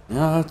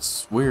 Yeah,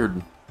 that's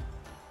weird.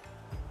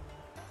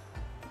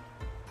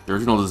 The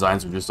original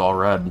designs are just all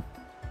red.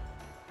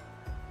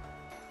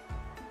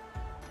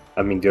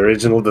 I mean, the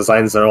original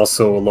designs are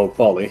also low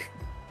poly.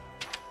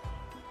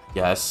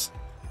 Yes.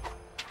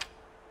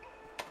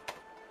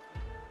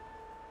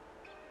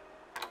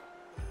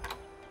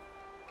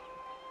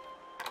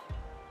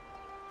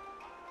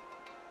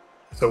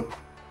 So,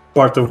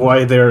 part of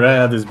why they're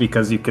red is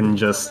because you can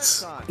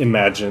just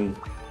imagine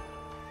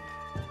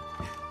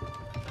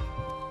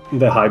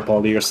the high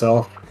poly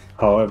yourself,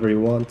 however you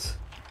want.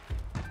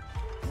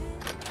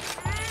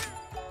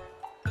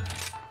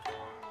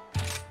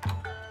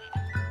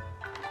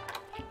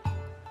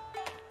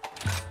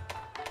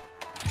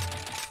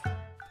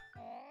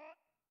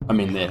 I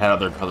mean, they had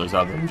other colors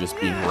other than just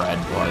being red,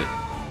 but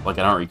like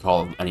I don't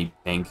recall any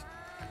pink.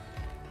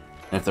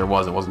 And if there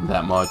was, it wasn't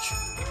that much.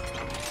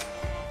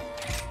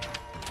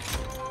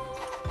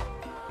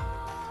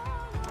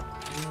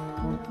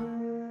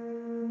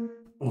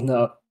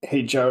 No,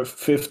 HR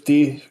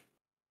 50.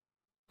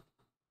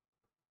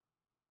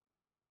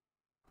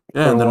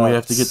 Yeah, and then we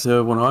have to get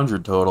to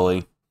 100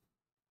 totally.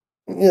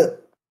 Yeah.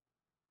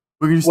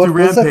 We can just What do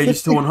was that,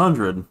 Rampage to 50?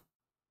 100.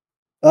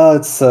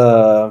 It's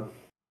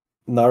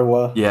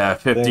Narwa. Yeah,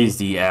 50 thing. is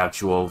the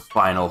actual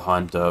final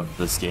hunt of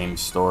this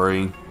game's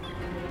story.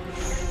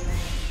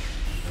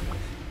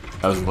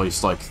 That was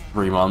released like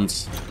 3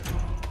 months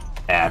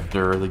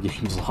after the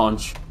game's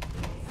launch.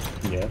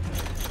 Yeah.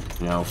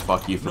 You know,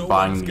 fuck you for No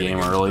buying one's the getting game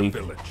into the early.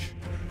 village.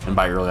 And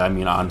by early, I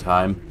mean on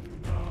time.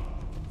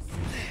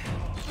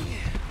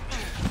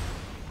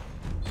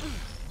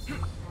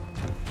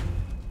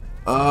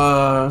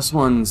 This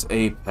one's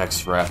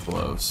Apex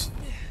Rathalos.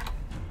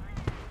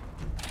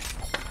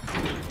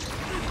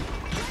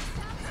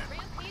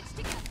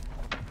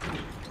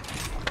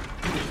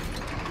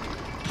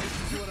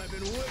 What I've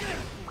been waiting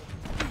for.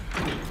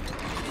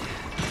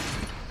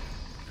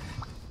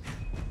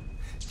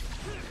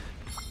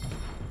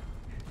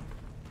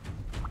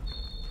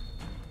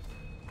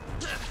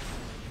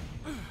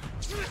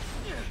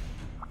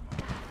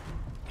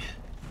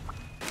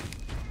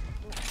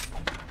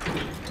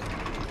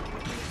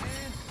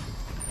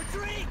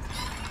 Retreat!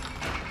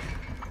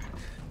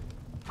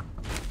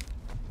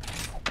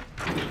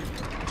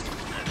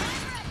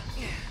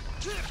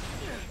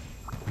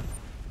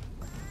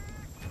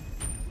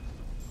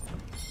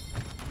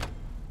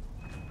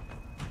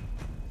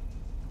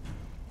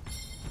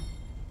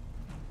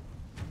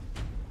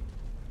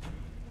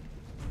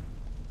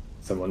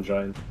 Someone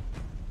joined.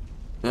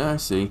 Yeah, I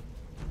see.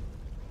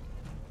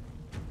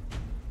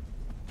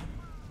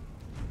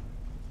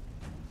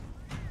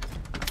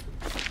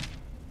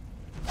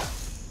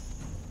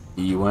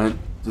 He went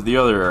to the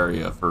other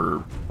area for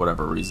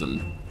whatever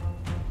reason.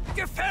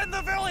 Defend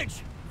the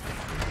village!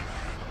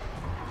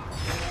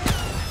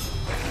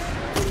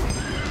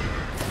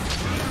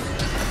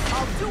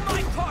 I'll do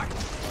my part!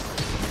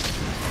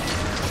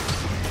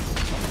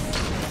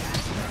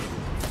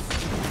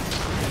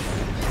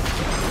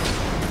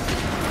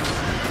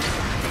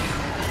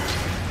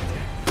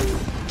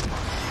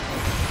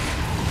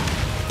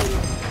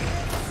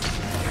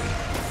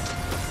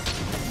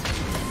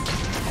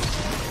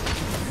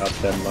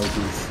 Goddamn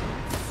monkeys.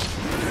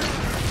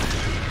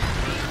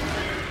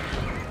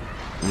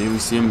 I didn't even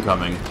see him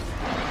coming.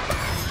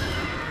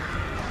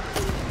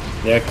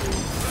 Yeah,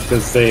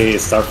 because they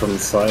start from the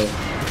side.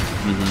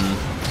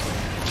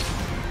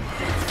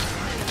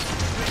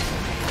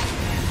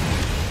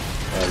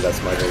 And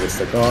that's my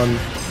realistic on.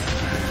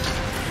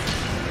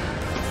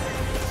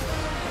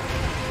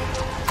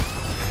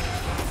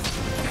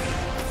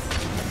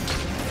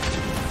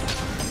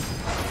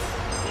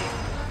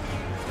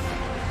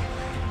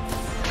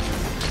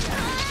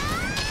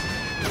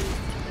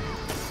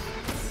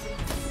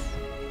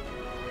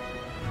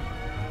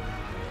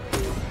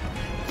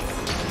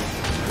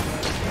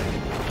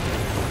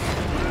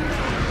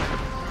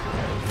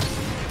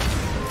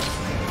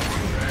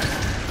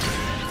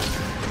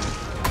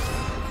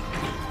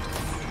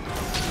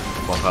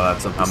 Well, how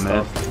that somehow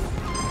missed.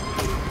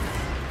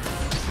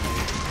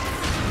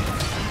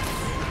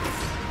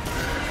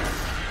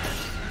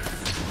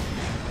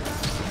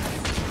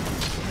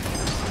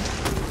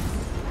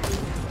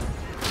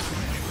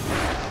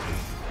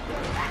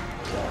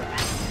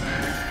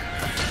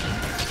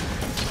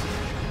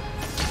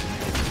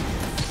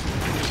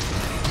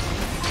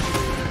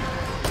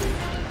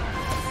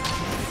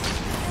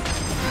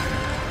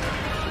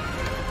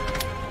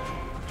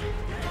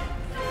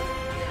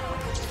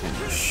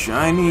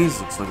 Shinies,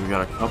 looks like we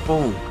got a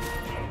couple.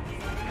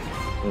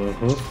 They're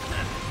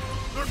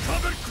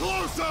coming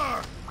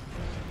closer!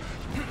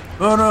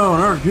 Oh no,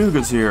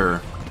 Narguga's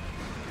here.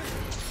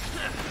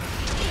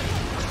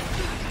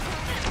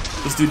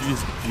 This dude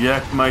just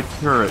jacked my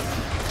turret.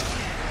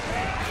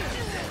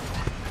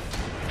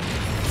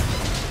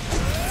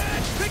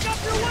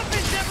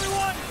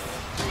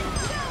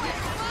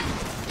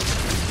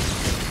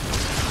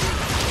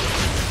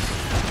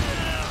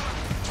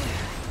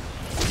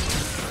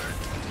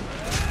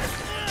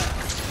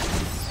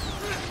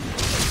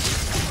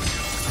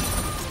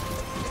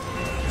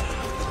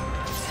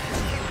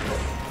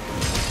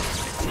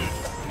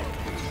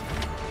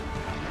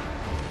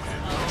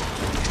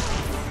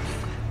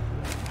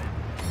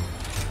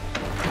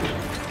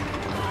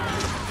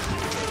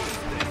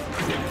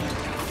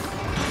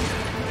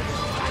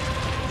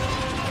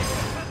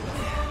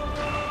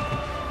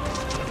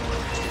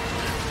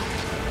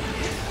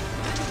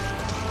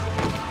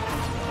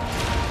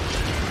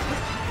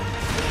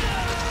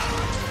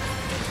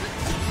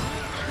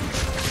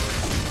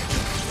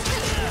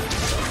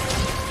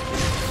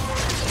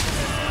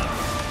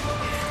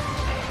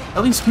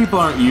 At least people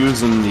aren't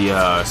using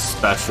the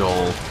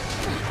special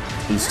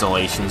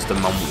installations the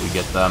moment we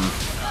get them.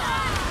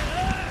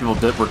 People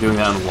were doing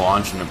that on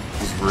launch, and it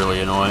was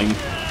really annoying.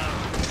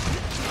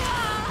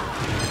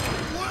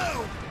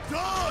 Well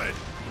done!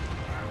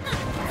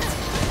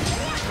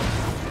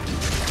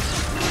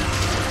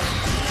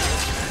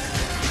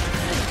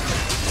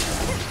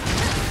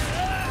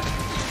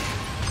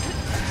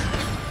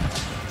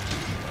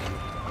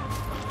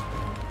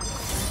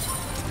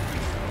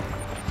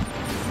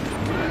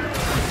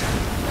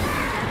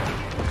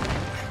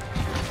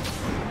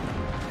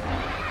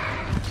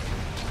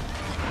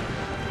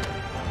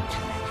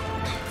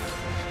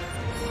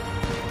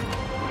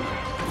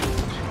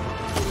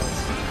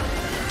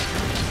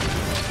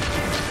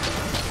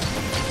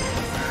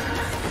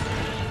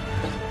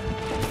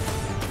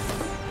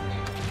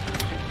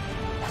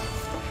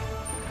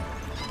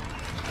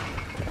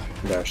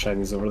 There are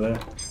shinies over there.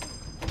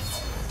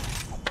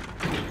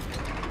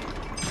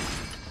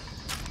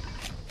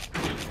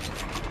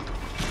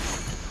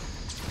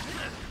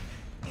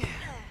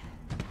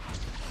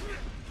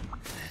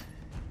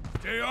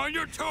 Stay on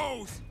your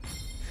toes!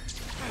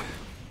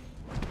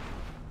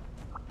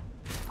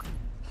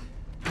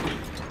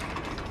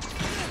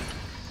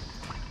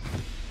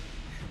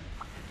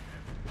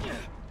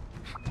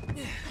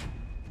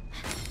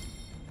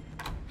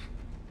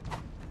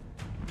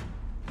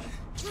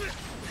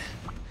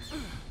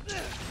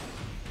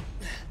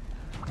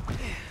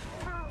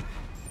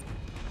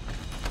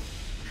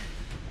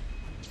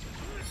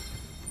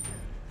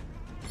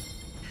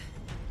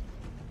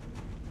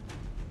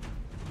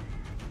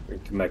 Bring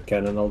the mech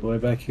cannon all the way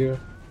back here,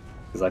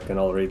 because I can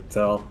already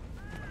tell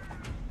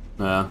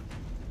Yeah.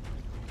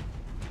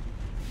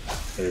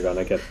 that you're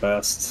gonna get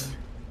past.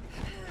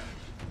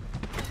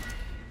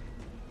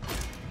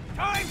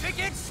 Time to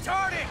get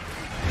started!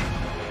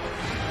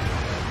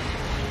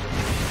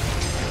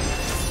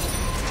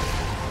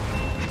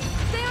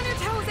 Stay on your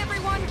toes,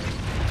 everyone!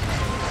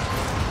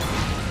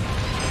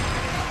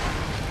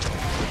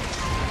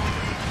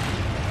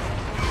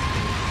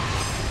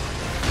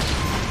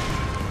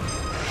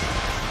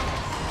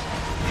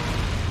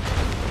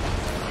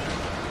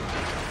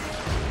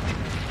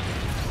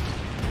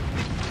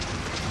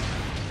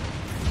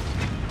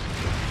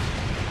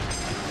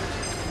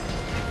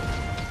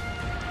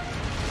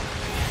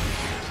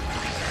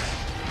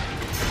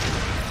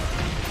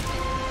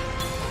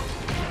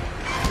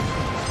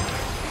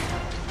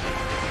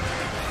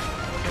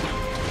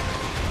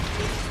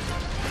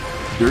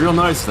 You're real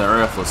nice there.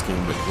 Airflows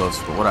came a bit close,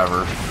 but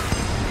whatever.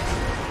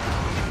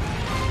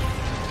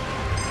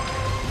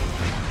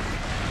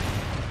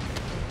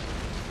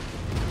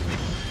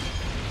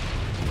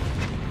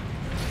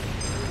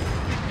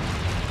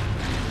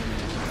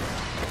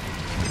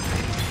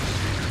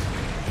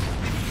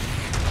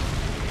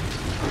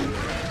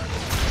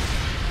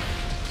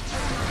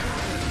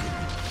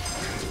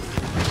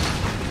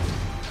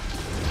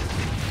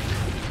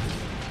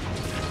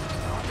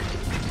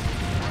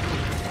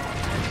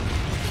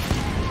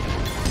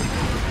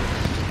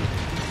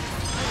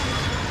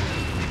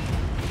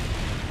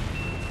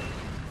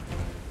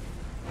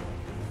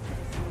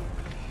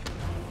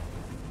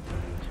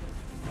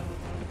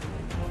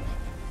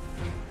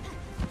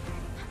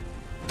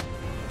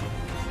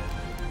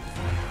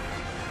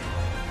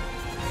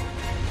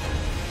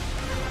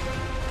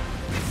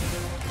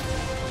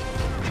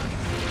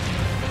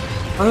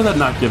 How did that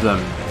not give them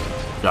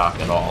shock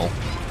at all?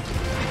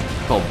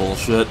 It's all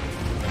bullshit.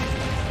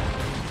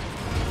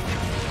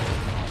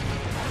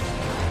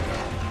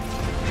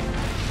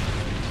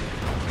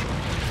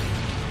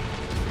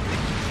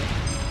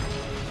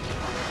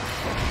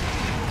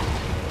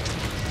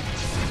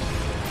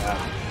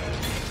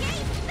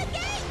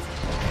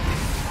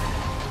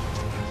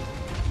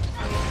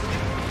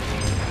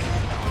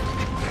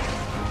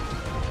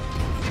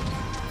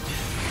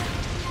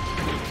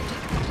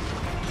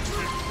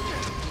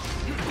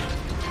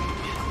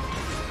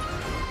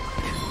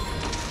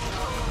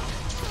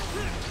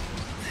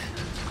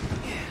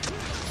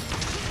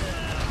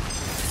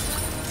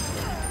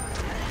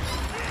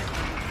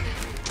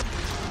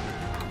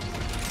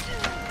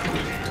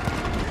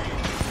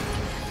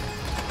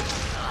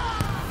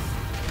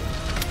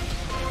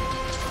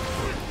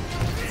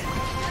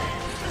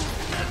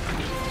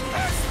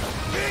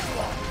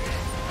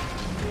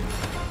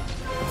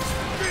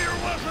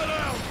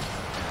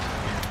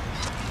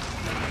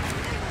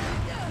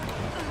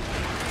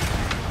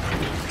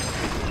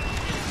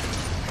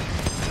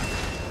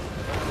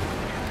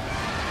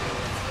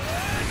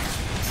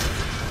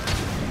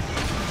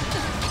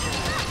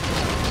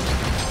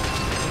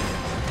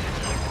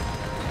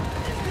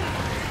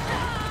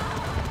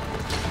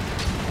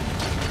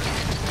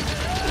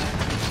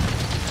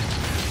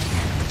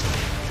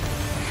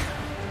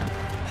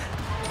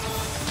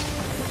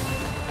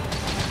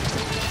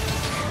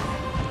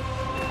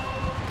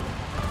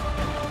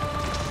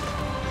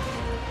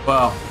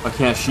 Well, I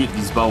can't shoot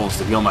these bubbles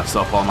to heal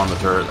myself while I'm on the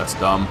turret. That's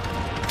dumb.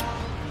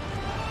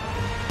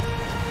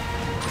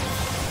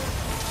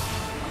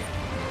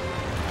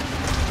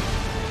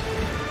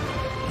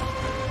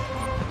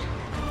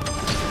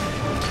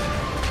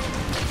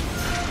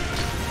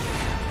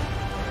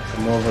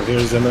 Over here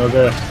is an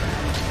ogre.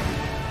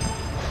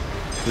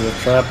 Do a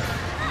trap.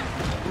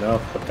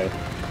 No? Okay.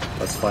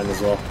 That's fine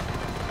as well.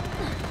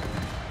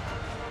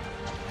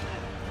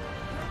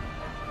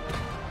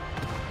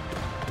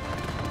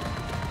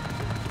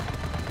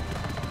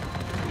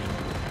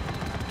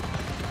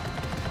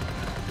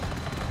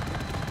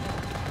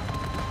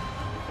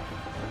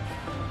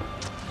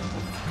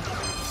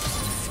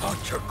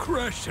 Such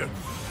aggression!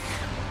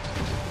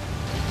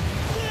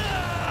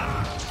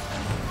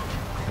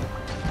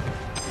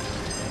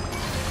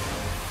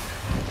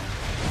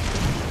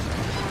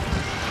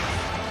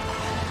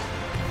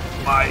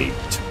 My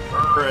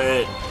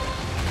turret!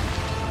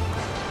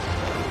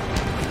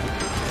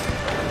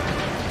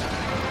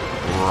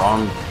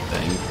 Wrong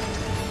thing.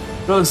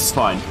 No, this is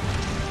fine.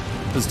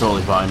 This is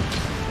totally fine.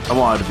 I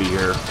wanted to be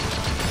here.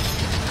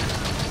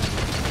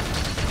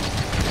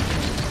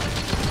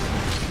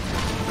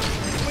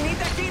 We need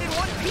that gate in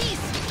one piece!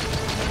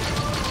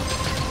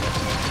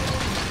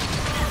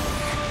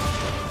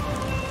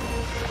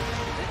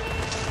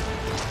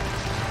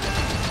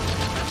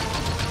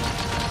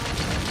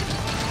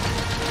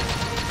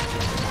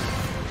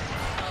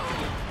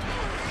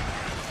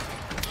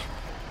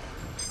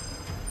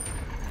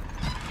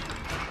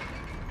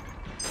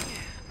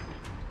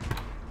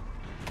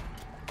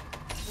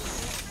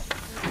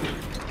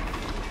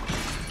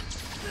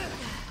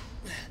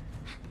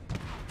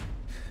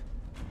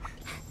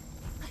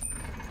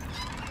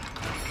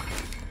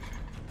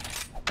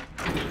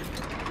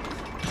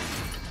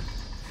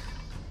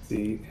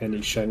 See any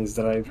shinies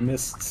that I've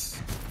missed?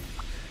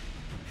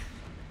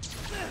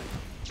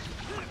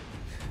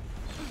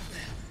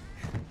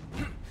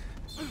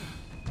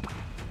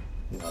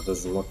 No,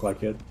 doesn't look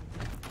like it.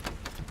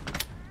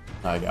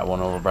 I got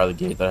one over by the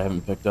gate that I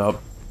haven't picked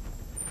up.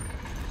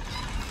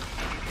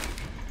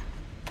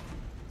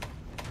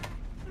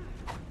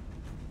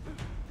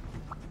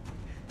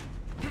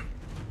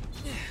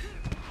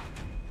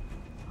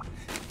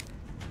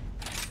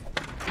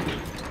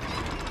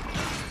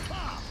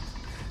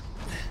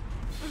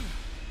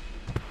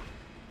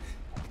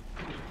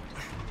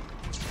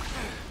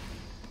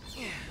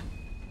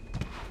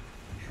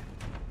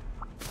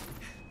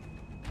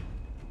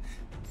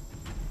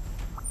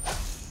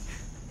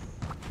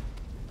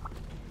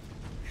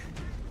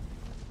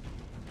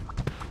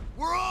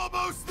 We're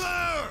almost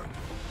there!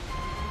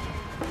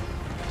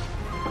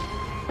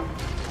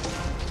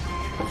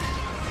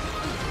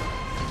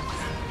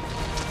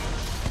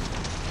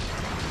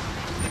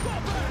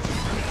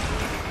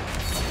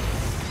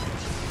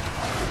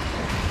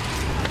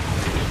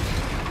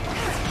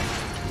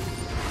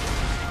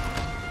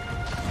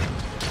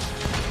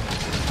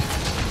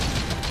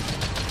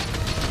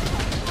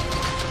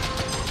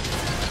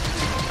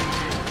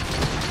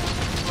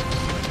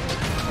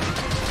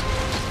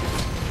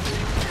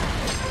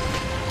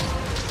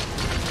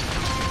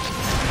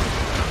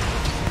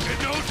 It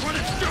knows what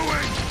it's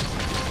doing!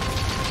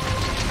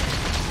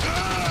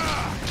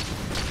 Ah!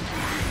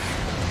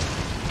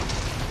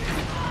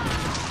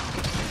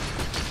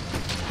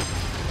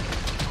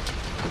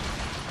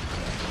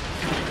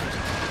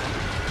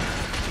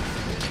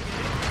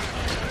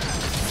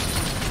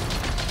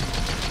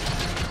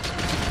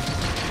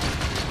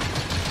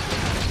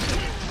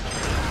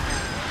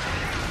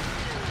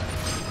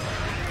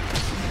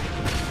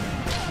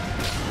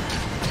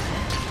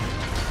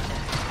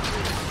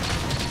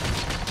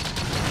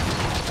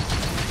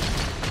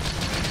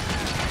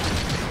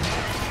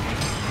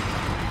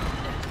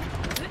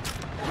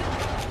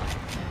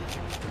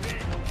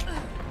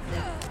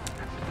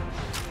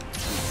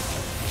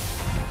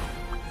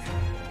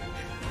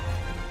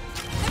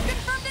 I've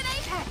confirmed an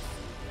apex!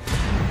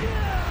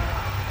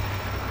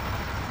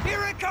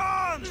 Here it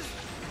comes!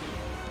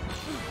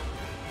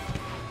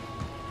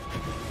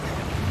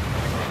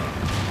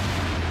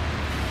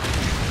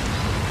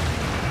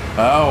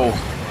 Ow!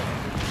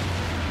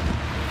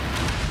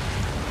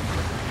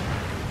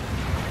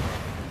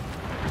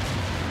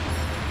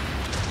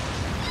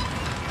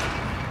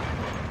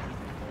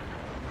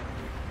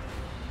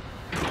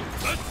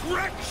 Let's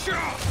wreck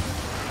shop!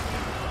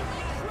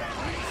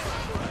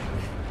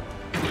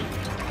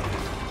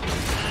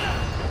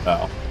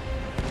 Oh.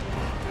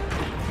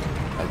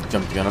 I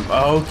jumped the gun up.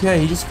 Oh, okay,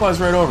 he just flies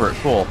right over it.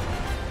 Cool.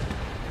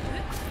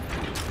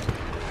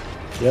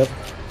 Yep.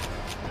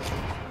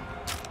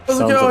 I was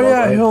like, Sounds oh about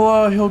yeah,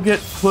 right. he'll get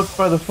clipped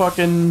by the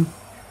fucking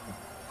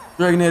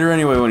Dragonator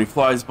anyway when he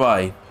flies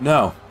by.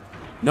 No.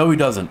 No, he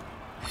doesn't.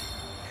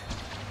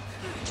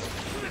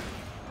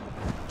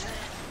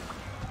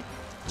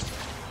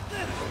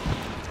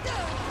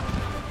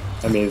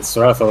 I mean,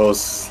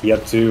 Sarathos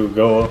yet to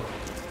go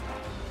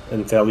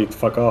and tell you to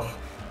fuck off.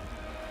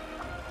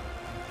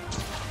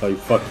 Like,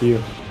 fuck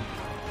you.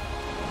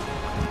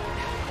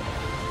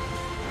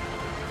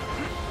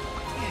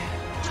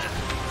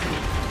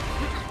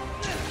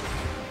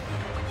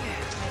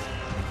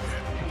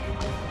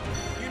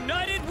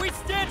 United, we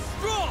stand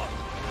strong!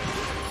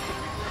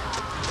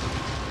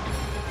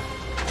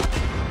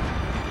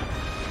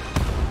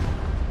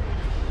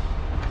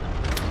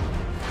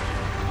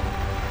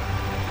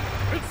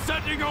 It's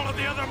sending all of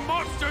the other the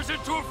monsters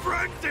into a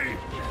frenzy!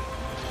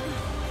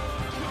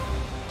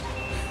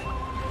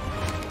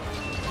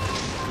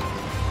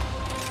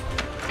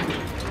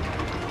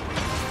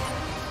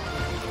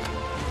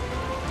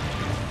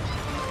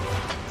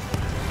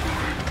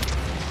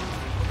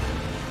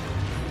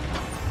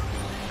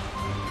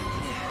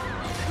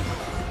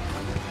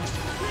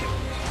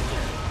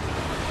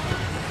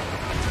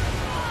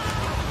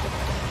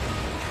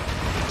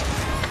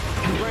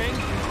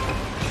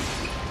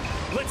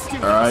 Let's do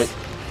Alright,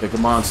 this. pick a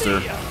monster.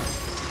 See ya.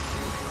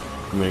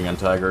 I'm waiting on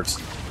Tigers.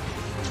 Go,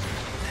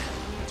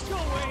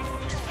 Wayne.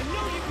 I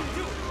know you can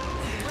do it.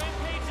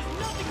 Rampage is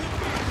nothing to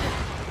fear.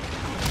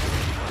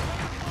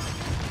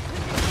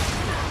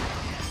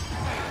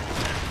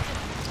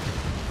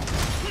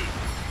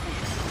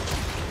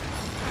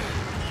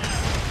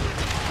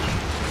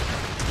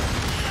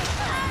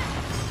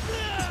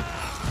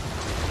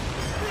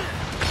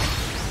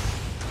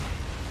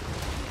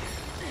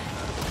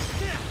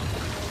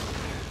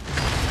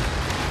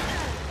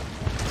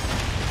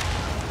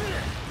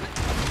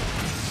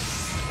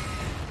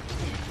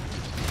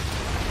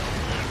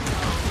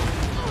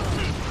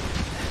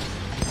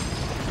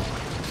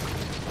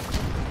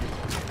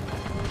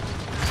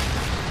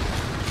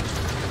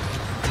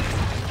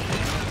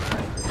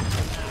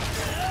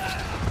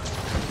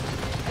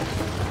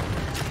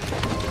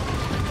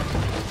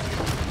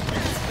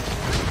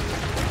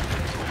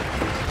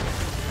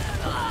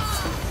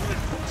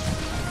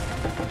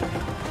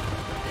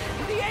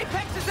 The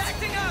Apex is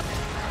acting up!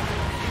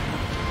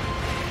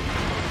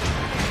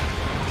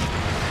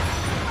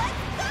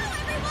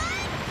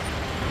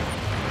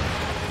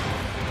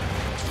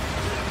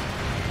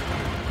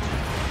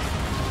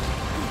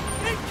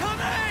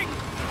 Incoming!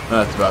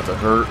 That's about to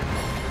hurt.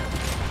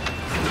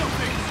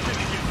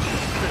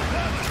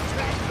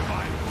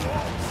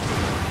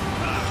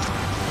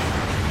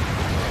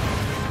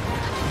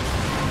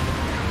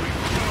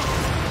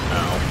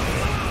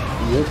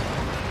 Yep.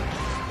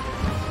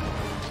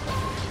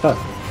 Huh.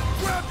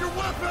 Grab your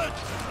weapon!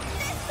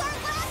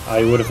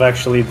 I would have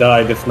actually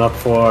died if not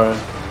for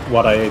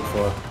what I ate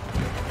for.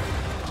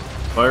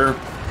 Fire.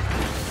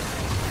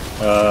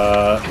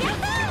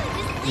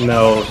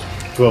 No,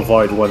 to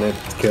avoid when it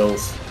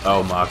kills.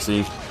 Oh,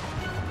 Moxie.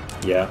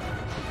 Yeah.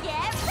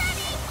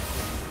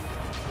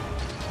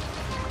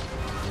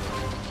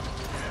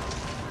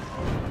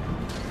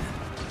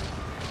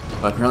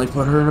 I apparently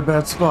put her in a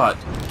bad spot.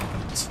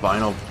 It's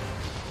fine, I'll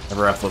have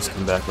Rathlos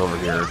come back over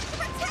here.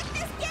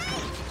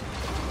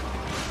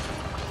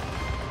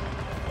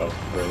 Oh,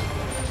 really?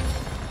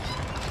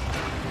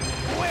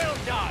 Well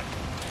done!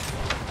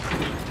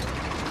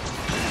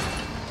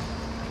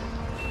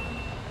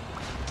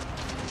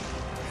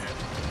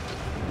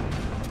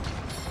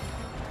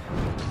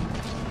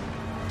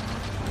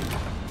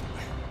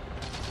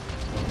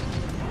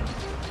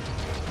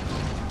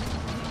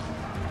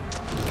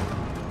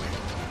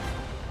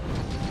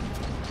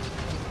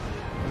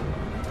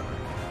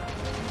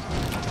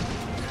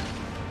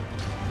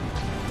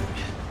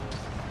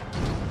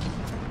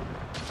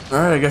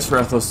 Alright, I guess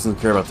Rathlos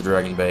doesn't care about the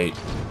dragon bait.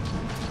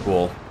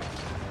 Cool.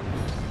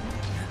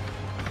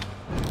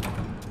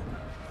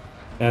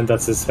 And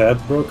that's his head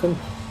broken?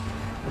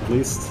 At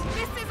least.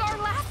 This is our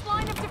last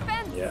line of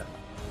defense. Yeah.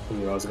 I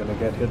knew I was gonna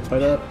get hit by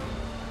that.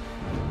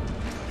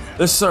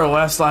 This is our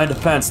last line of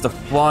defense. The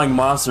flying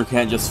monster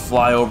can't just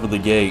fly over the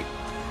gate.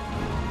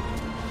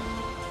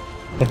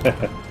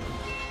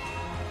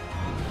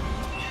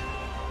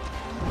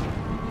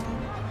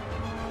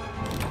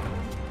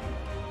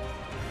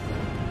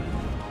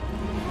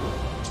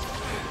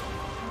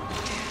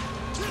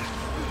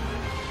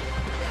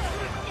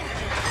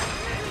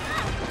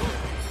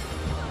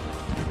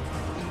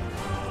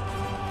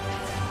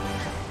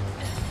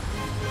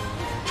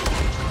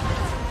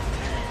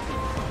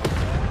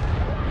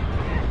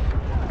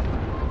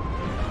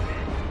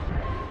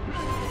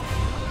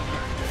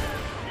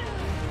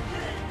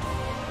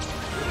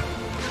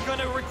 You're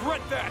gonna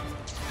regret that!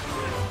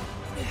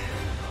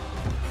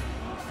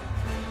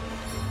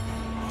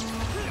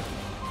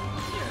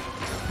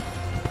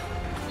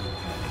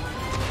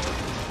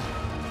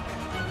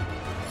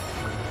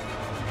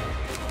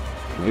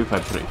 Maybe if I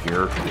put it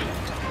here.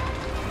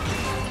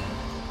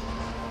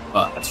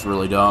 Oh, that's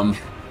really dumb.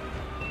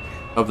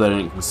 Hope that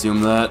didn't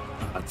consume that.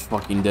 It's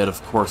fucking dead,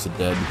 of course it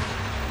did.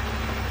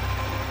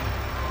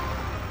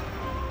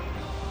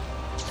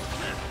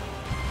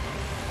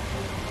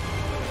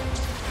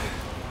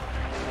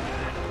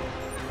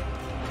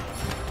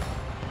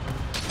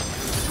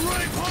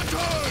 Grave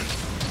Hunters!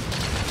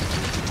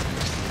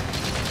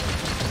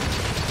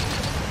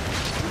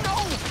 No!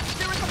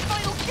 They're at the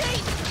final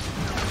gate!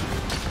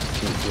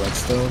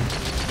 Redstone.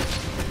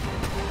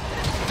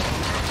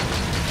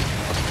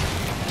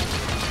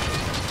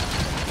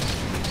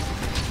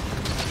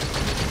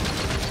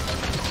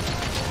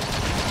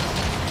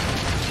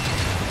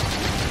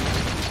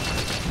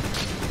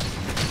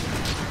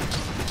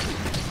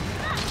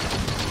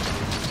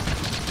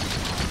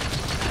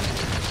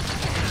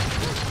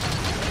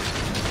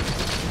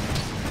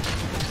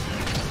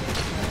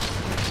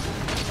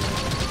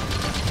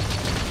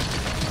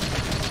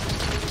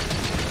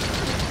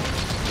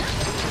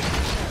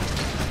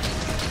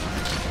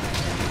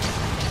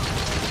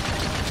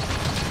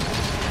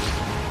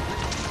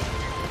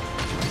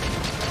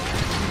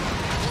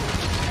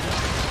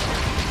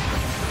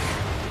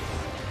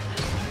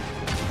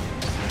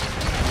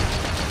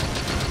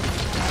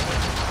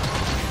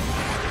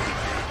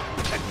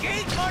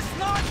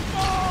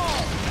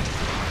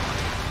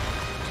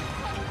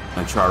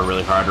 I try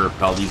really hard to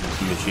repel these with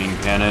the machine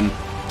cannon.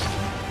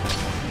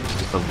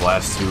 Get the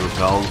last two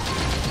repelled.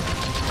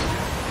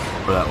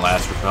 Or that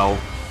last repel.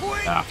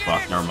 Ah,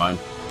 fuck, never mind.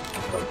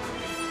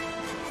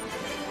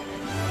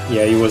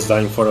 Yeah, he was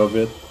dying for a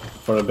bit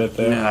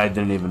there. Yeah, I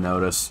didn't even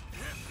notice.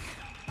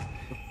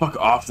 Fuck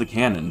off the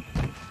cannon.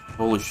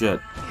 Holy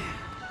shit.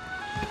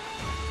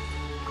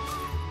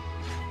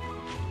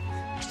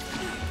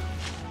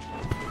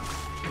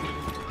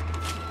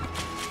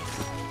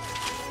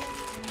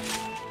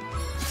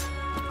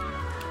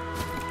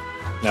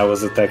 I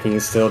was attacking you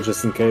still,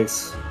 just in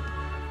case.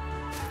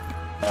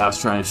 I was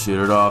trying to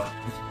shoot it off.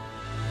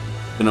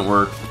 Didn't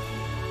work.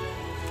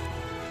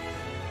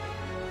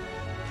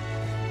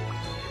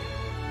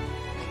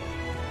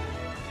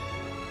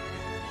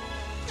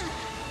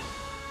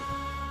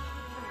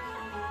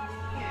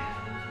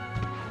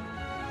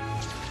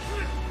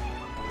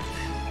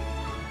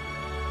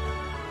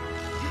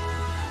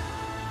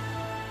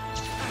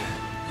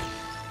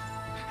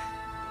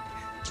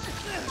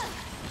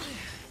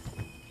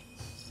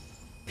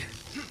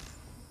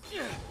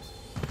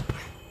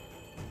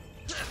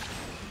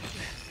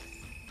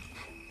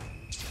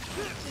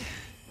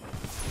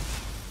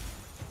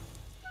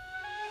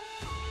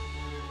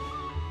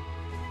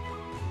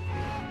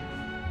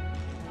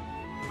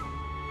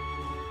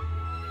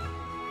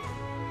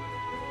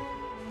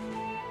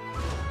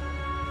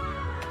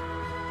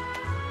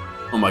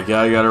 Oh my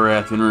god, I got a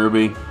Rathian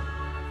Ruby.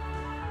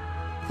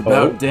 It's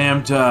about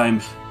damn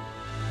time.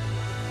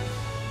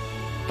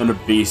 And a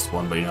Beast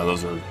one, but you know,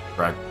 those are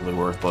practically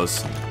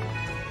worthless.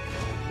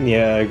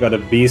 Yeah, I got a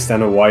Beast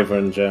and a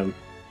Wyvern gem.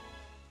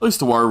 At least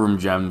the War Room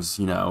gems,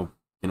 you know,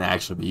 can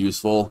actually be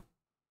useful.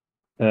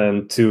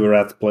 And 2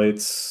 rat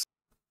plates.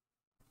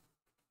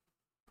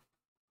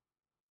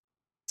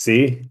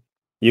 See?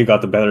 You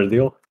got the better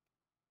deal.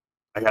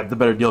 I got the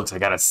better deal because I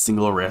got a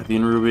single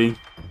Rathian Ruby.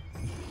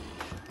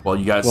 Well,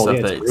 you got Well, stuff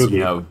yeah, it's that's, Ruby. you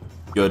know,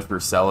 good for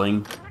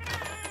selling.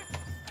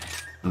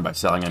 And by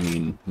selling, I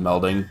mean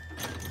melding.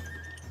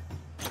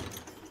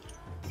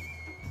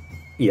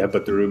 Yeah,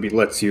 but the Ruby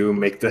lets you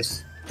make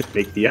this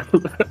big deal.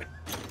 What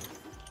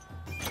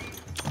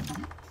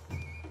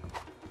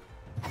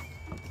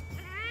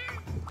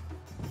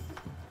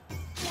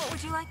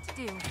would you like to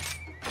do?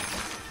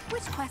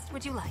 Which quest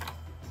would you like?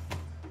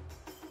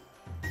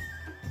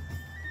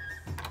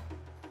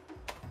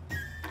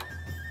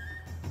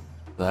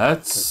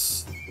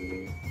 That's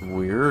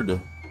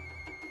weird.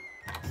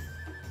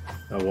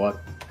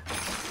 What?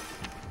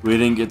 We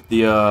didn't get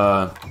the,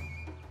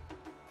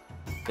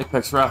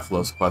 Apex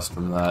Rathalos quest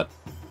from that.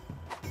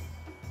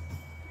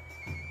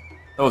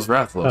 That was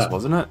Rathalos, Huh.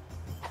 wasn't it?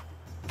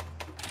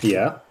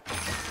 Yeah,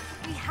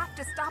 We have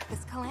to stop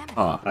this calamity.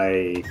 Huh.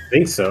 I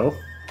think so.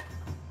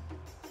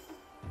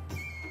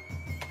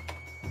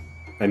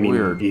 I mean,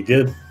 Weird. he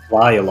did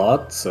fly a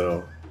lot,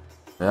 so...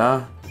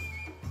 Yeah.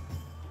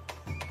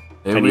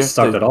 Maybe And we he have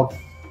started to, off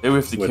maybe we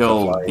have to with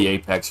kill the flying. the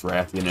Apex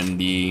Rathian in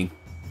the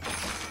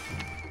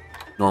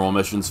normal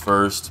missions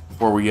first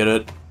before we get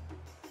it.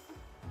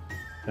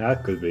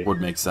 That could be.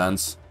 Would make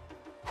sense.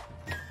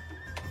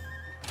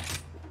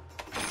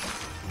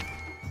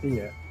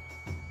 Yeah.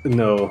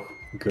 No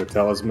good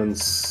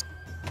talismans.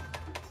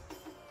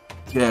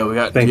 Yeah, we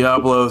got Thank you.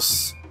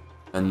 Diablos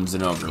and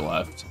Zenogre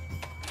left.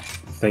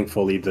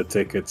 Thankfully, the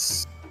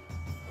tickets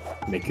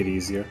make it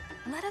easier.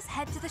 Let us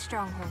head to the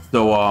stronghold.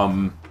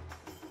 So,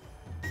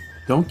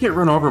 don't get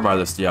run over by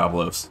this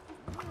Diablos.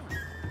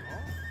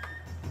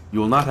 You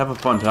will not have a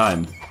fun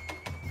time.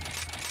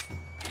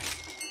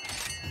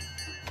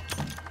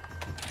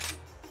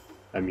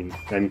 I mean,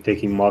 I'm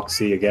taking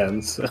Moxie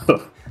again, so...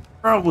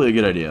 Probably a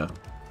good idea.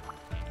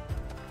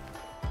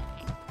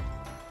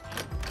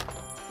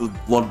 The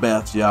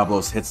Bloodbath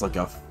Diablos hits like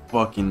a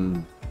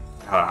fucking...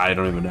 I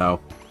don't even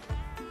know.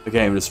 I can't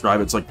even describe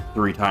it. It's like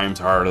 3 times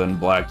harder than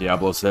Black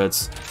Diablos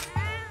hits.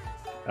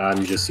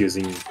 I'm just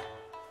using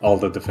all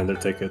the Defender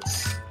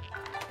tickets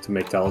to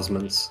make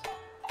talismans.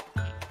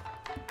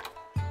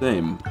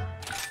 Same.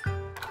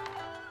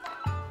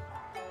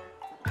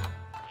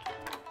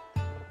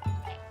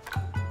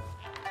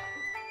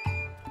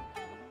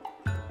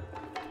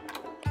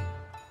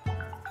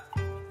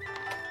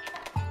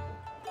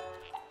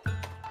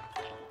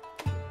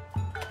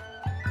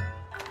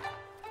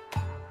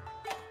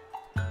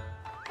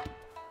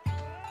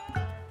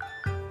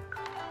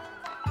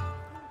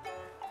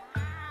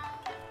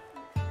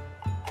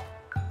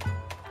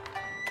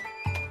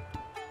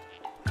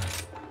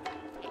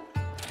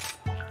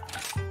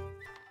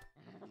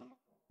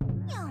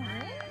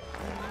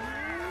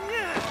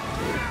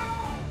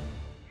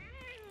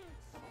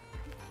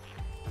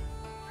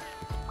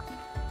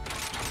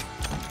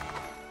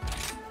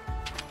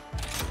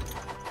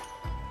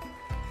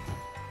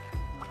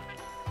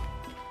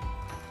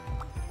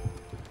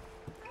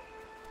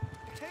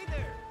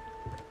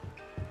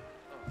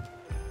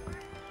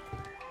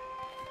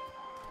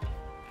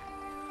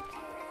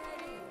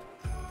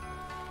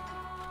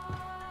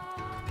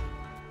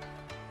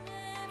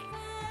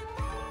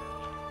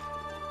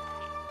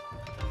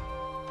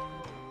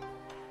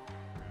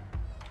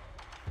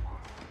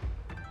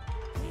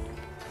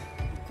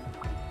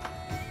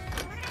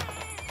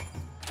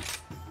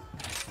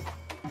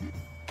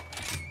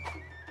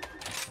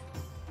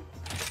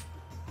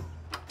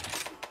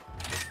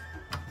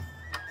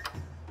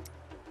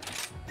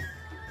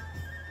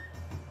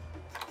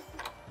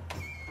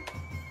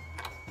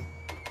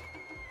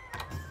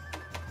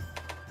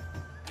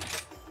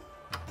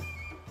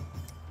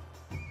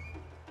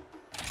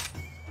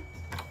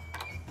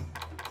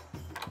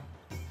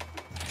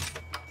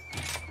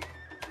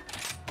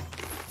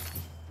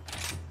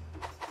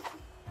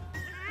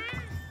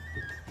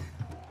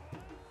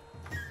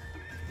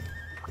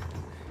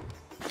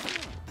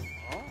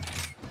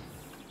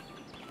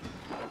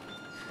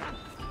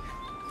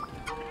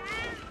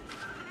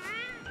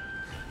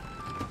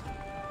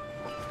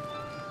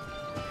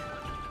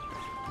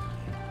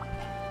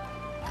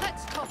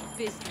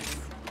 business.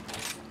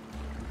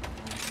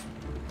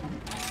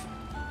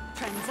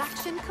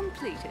 Transaction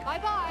completed.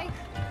 Bye-bye.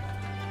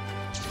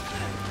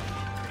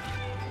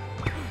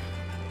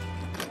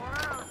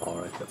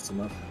 Alright, that's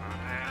enough.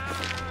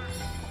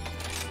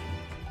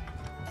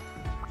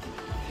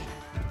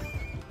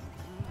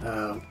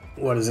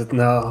 What is it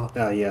now?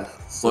 Ah, yeah.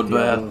 Bloodbath.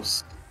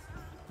 Diablos.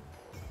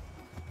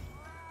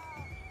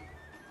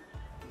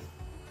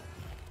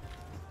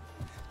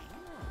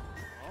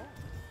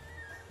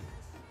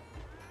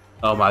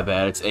 Oh, my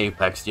bad. It's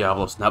Apex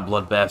Diablos, not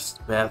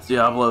Bloodbath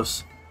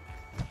Diablos.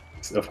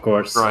 Of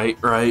course.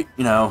 Right.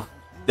 You know,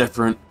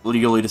 different,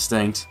 legally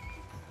distinct.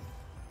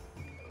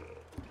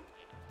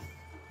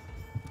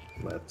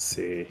 Let's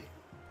see.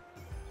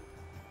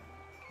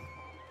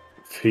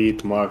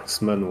 Feet,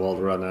 Marksman, Wall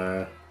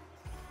Runner,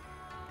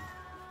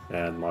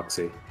 and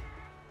Moxie.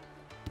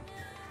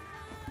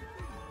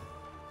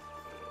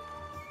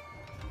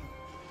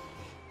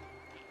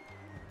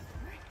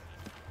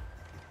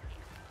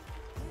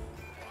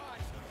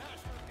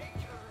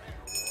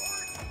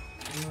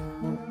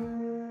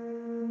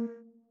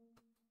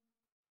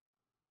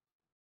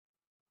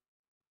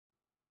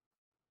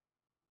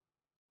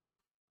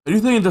 I do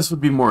think this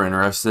would be more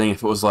interesting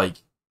if it was like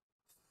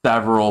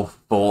several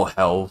full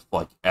health,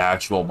 like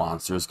actual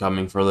monsters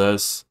coming for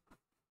this.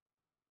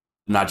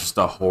 Not just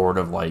a horde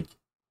of like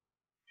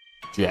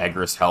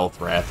Jagras health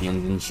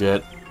Rathians and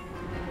shit.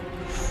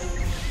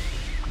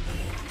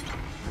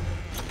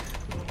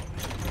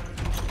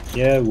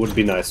 Yeah, it would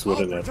be nice,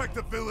 wouldn't it? Protect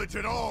the village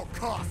at all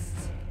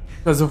costs.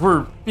 Because if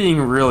we're being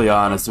really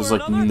honest, there's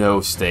like no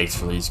stakes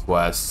for these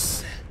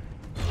quests.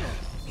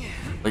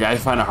 Like, I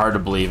find it hard to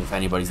believe if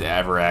anybody's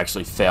ever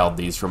actually failed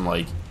these from,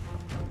 like,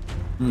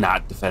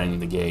 not defending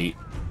the gate.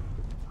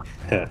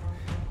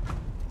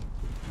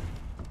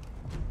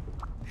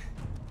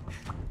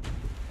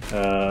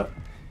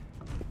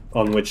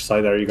 On which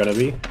side are you gonna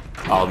be?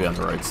 I'll be on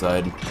the right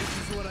side. On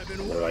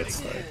the right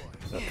side.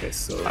 Okay,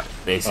 so...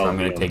 Basically, I'm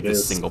gonna take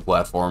this single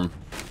platform.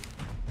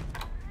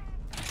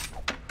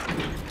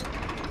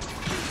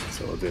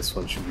 So this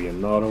one should be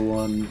another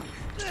one.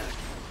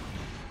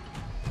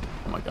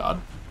 Oh my god.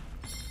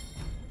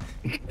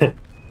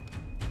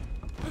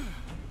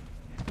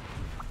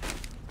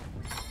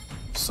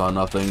 Saw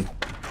nothing.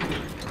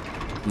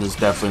 There's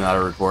definitely not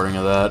a recording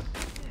of that.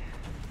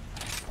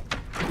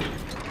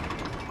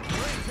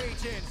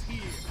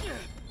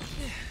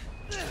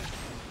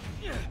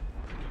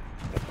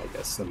 I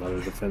guess another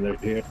defender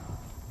here.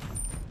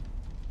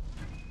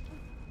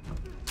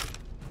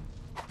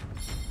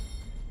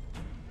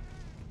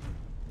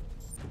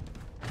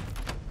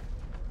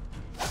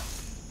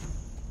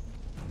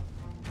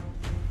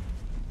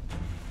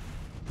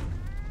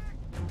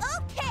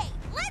 Okay,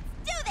 let's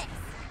do this!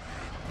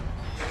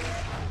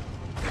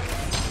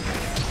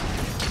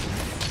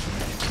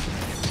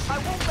 I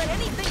won't let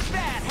anything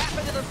bad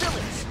happen to the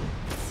village.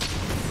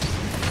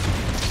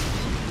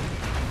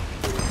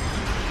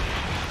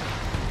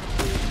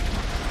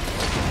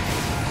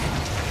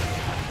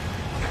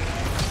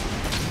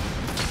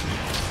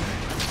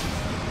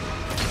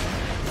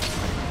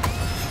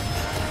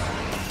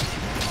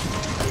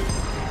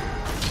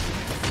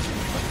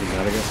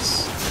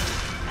 Shenanigans.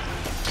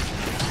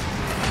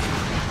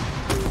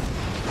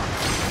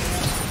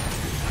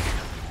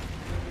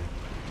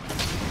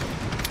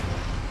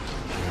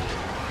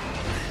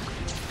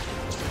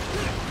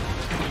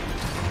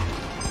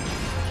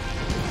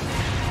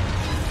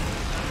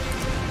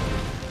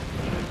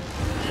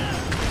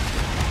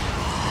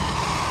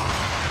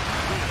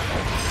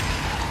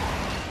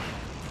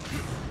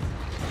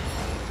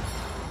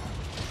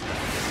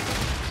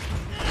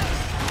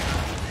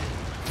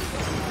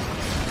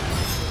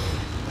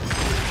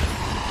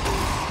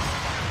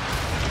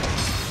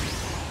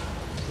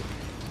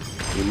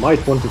 You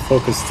might want to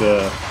focus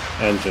the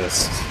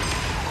engines.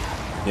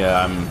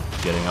 Yeah, I'm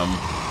getting them.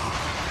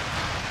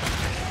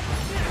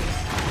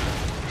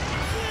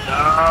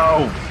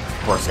 No!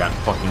 Of course, I got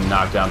fucking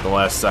knocked down at the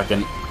last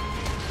second.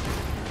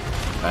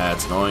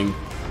 That's annoying.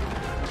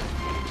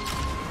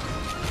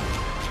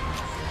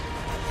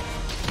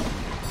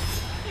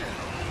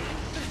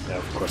 Yeah,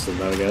 of course, the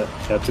Nugget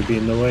had to be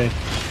in the way.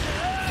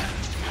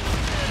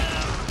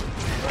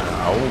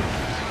 Ow.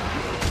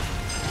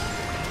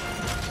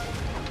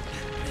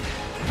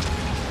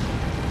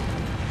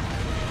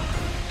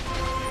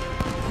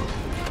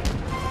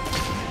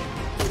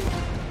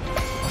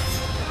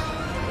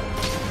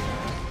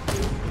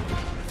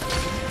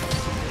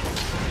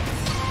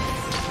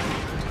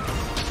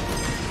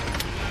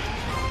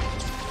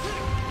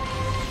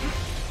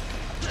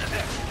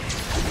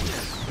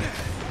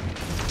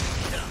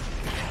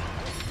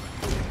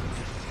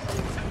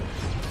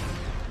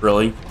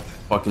 Really?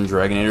 Fucking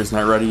Dragonator's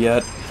not ready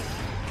yet?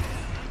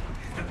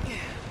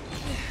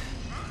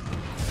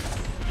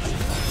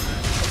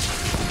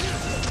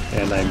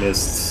 And I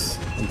missed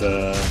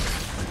the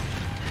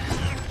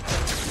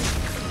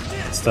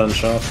stun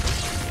shot.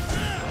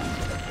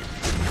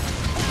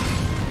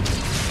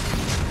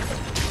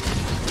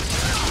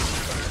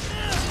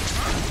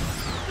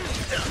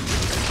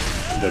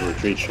 The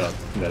retreat shot,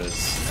 that is.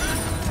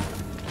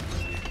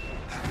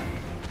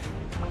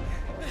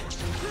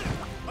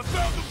 I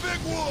found the big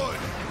one!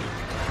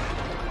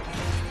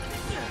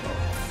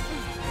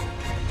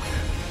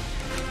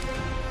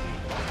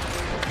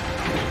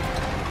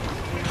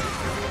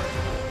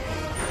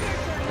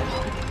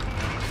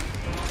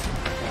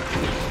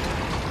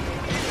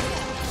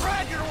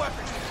 Grab your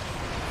weapon!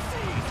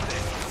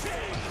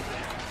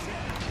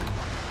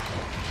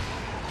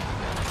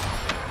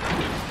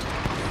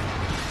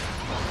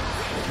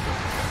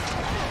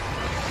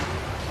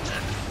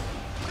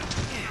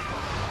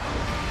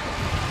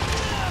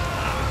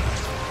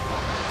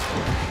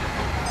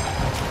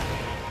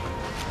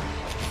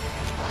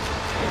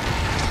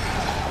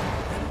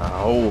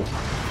 Ow.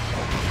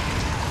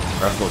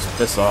 Rathlow's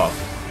piss off.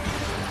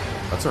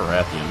 That's a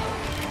Rathian.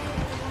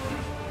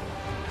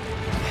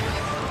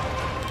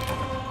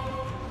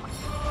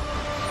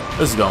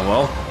 This is going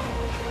well.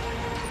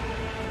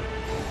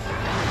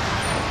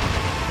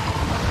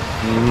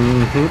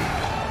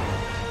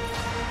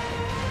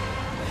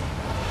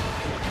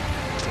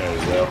 There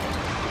we go.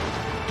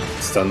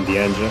 Stun the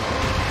engine.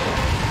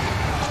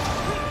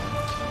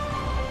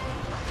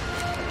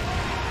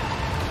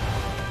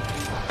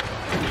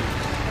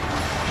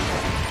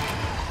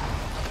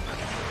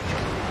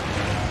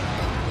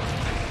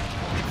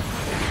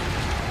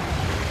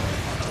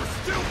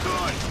 Still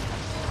good!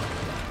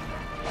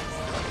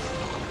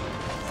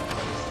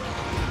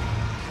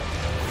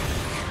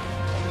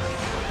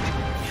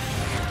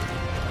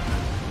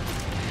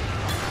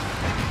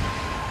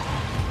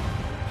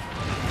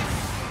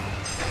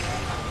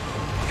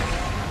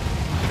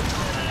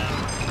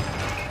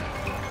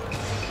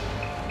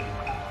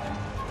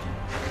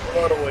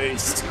 What a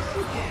waste.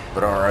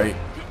 But alright.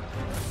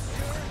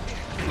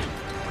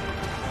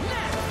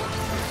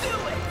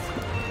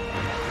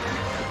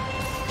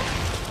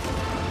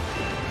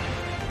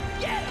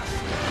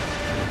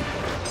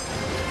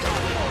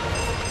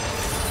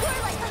 You're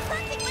like a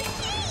hunting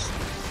machine!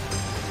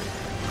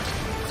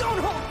 Don't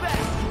hold back!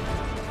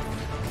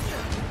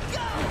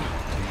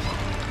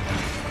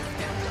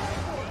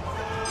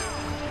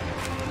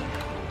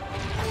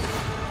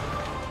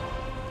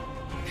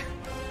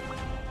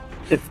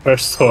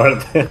 First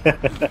sword.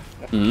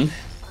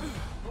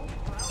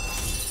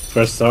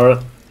 First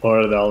sword,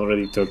 or they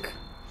already took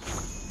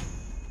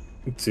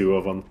 2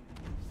 of them.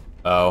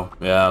 Oh,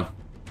 yeah.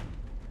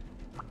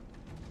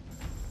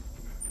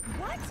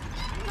 What?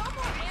 No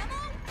more ammo?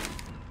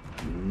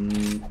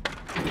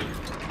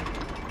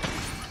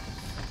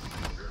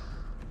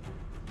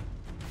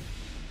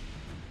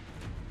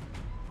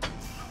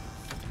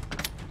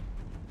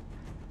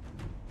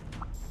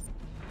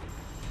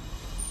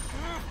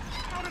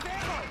 Out of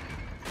ammo!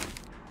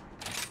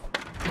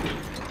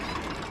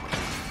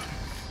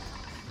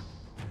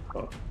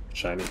 Oh,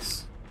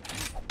 shinies.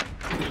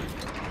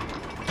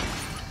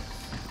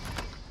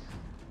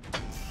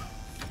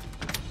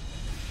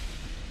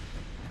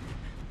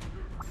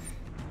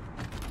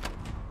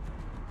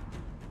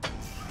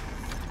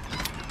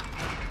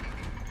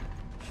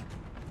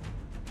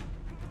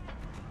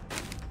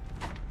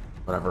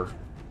 Whatever.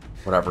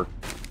 Whatever.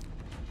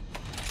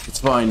 It's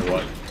fine.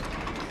 What?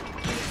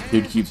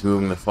 Dude keeps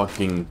moving the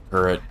fucking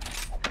turret.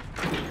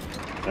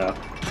 Yeah.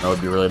 That would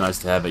be really nice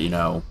to have it, you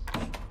know,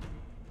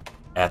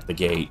 at the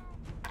gate.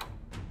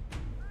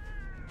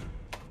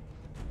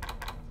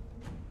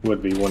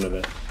 Would be one of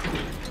it.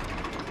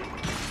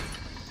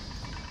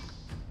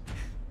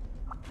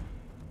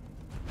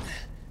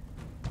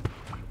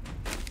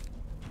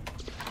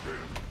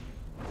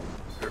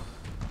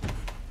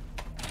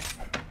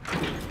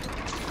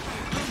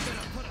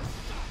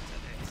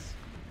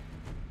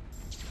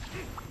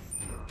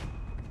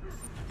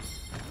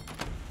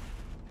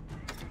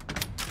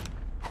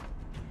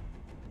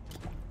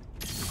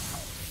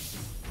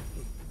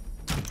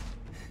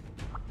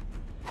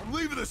 I'm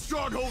leaving the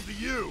stronghold to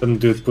you! Some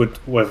dude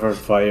put weather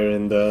fire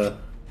in the...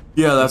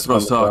 Yeah, that's what I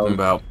was On the talking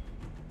ground.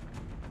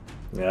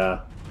 about.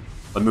 Yeah.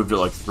 I moved it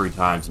like 3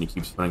 times and he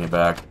keeps putting it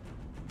back.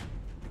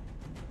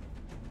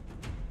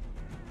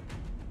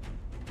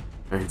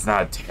 It's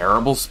not a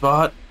terrible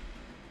spot,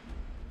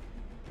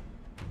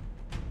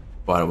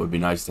 but it would be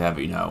nice to have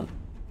it, you know,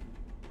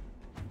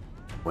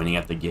 pointing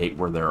at the gate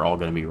where they're all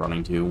going to be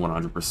running to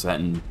 100%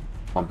 and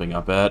pumping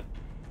up at.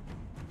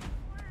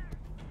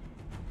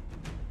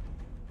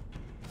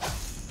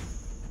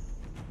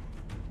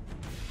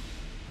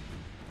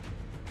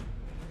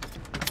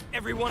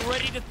 Everyone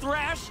ready to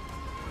thrash? Is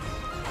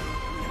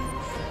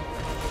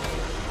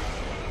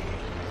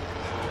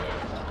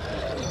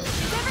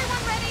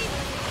everyone ready?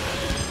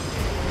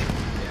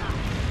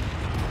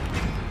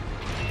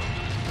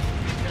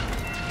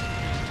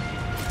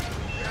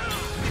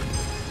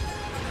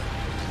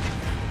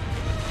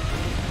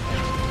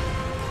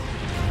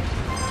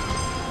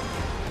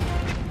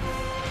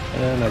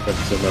 And I got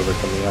some over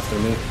coming after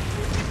me.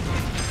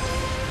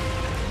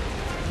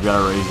 You got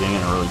a Raging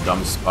in a really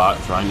dumb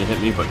spot trying to hit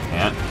me, but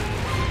can't.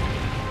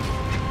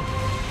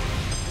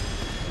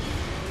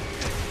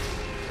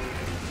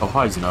 Oh,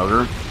 hi,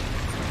 Zenogre.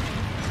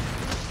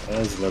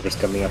 And Zenobia's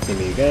coming after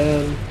me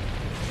again.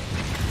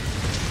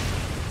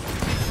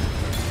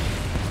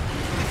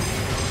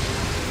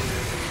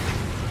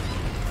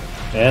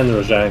 And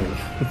Rojang.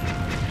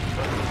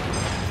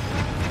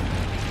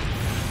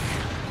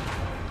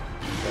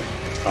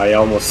 I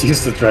almost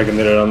used the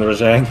Dragonator on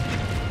Rojang.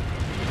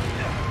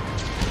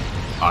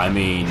 I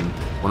mean,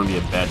 wouldn't be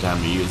a bad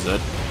time to use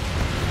it.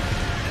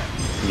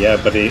 Yeah,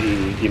 but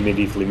he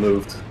immediately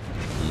moved.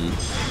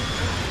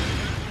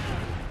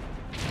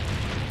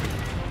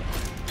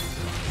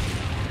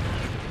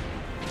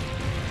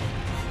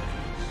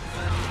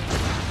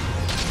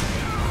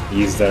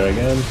 He's there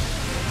again. If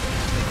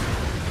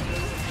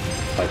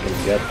I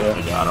can get there.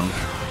 I got him.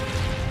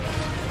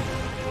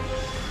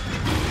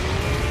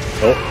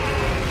 Oh,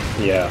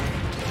 yeah.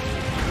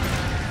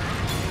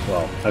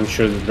 Well, I'm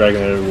sure the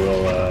Dragonator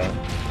will,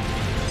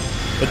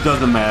 It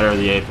doesn't matter,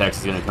 the Apex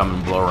is gonna come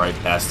and blow right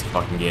past the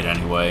fucking gate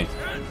anyway.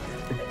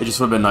 It just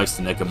would've been nice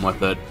to nick him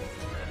with it.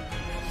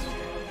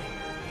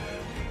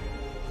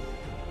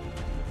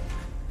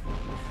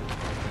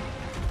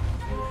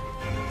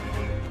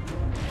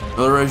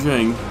 Another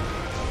Beijing.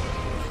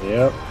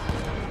 Yep.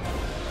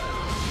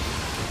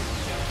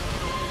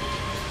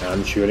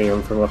 I'm shooting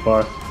him from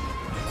afar.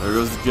 There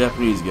goes the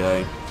Japanese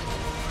guy.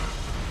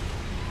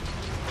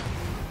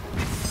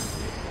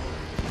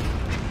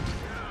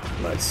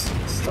 Nice.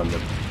 Stunned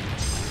him.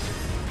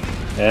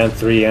 And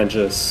 3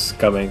 Anges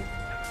coming.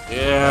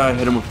 Yeah, I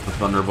hit him with the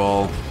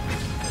Thunderball.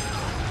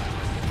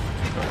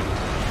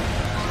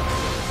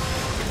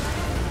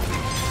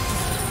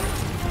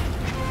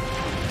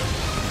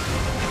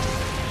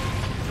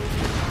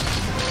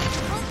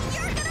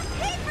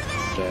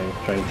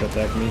 Trying to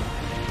attack me.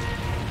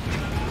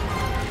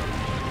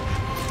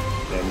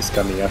 And he's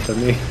coming after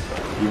me,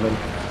 even.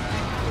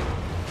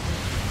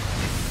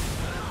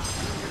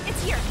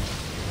 It's here.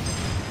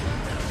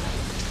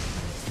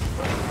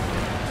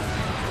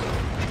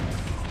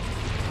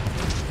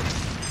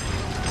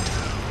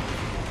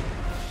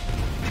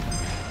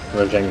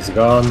 Rojang's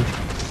gone.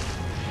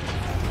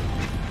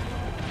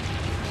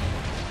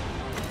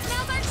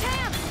 Now's our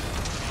chance.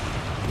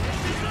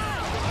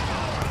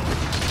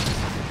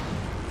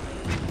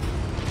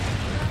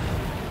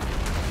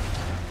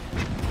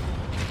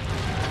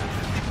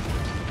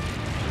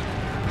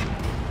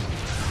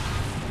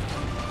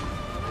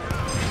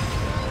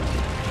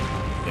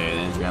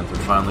 Okay, the Panther's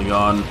finally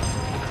gone.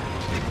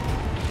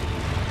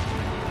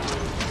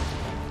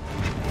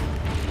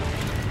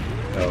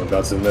 Oh,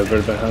 got some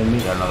Nilbert behind me.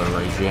 Got another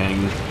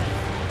Beijing.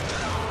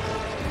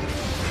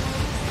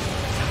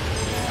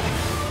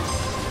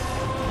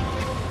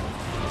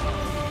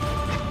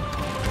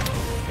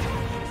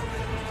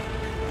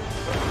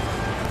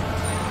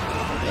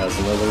 That's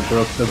another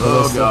broke the Oh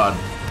ballista. god.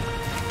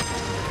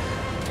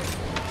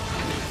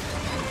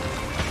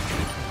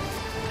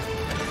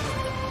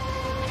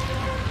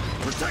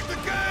 Protect the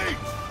gate!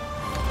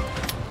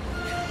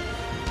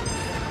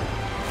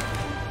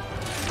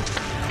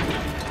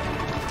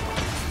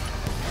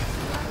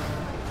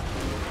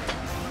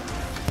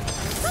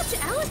 Such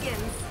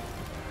elegance.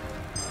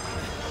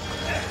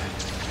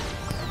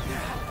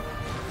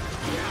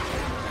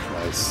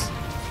 Nice.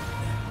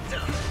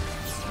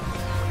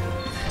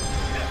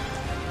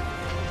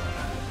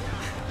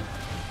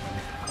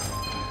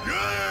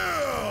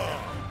 Yeah!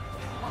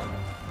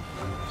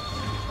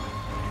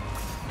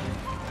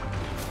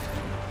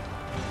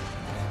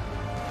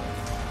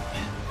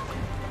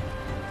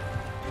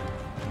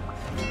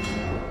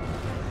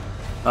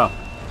 Oh.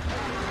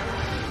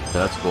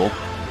 That's cool.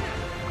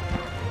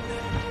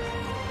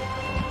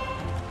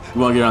 You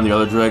wanna get on the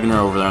other Dragonair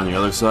over there on the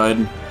other side?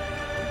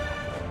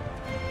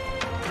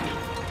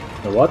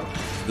 The what?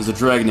 There's a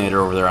Dragonator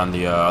over there on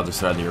the other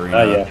side of the arena.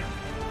 Ah, yeah.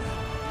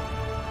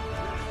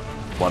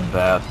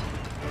 Bloodbath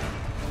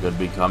should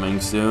be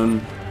coming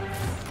soon.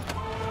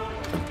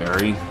 A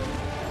berry.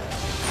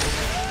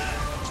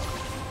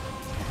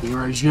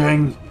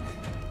 Beijing.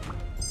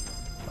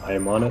 I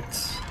am on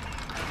it.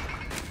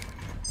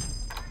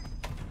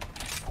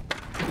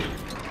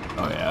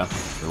 Oh yeah,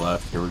 to the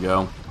left. Here we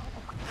go.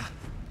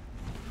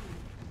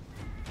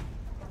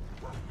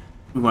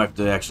 We might have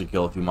to actually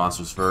kill a few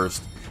monsters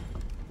first.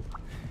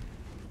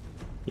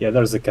 Yeah,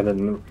 there's a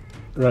cannon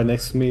right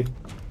next to me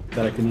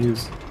that I can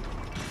use.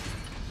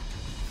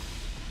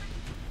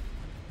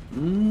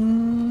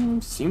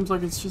 Seems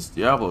like it's just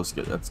Diablo's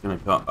that's gonna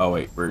come. Oh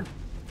wait, we're in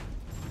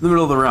the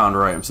middle of the round,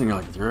 right? I'm thinking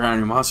like there are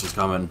any monsters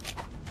coming.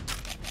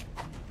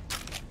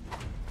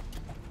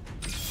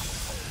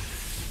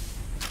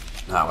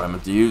 Not what I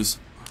meant to use.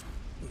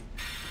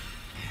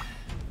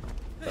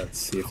 Let's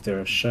see if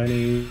there are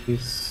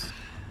shinies.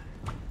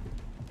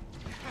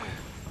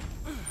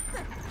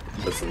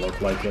 Doesn't look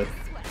like it.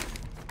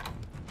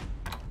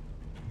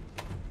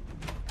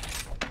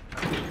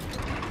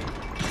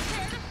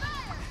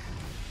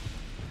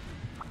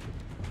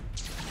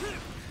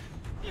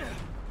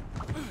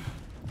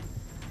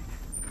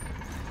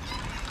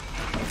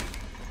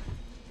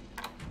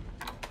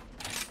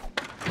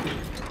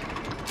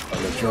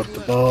 I'm gonna drop the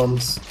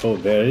bombs. Oh,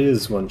 there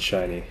is one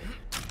shiny.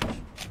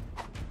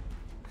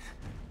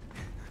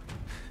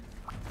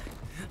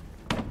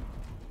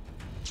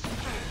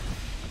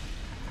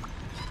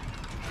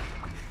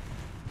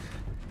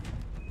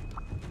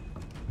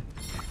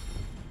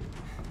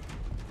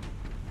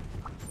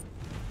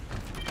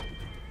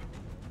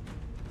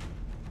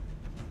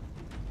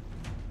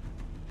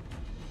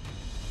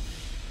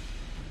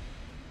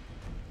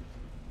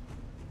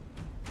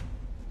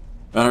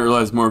 I didn't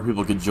realize more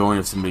people could join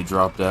if somebody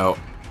dropped out.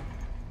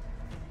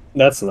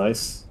 That's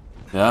nice.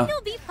 Yeah?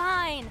 You'll be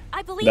fine.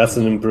 I believe That's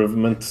in an you.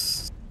 improvement.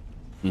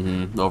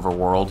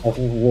 Overworld. Of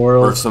Or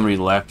world. if somebody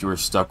left, you were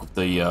stuck with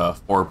the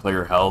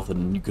 4-player health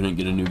and you couldn't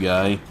get a new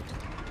guy.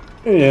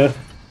 Yeah.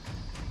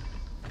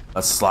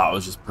 That slot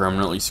was just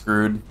permanently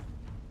screwed.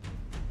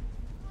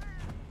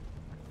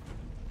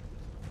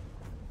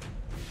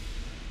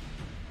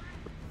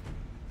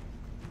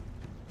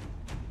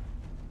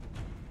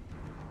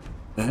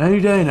 Any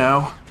day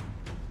now.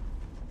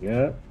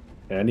 Yeah.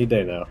 Any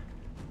day now.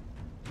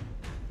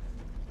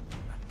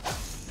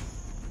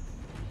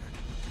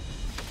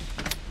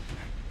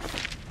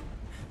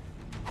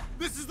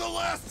 This is the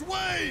last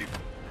wave!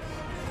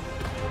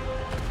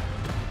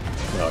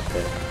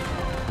 Okay.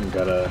 We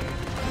gotta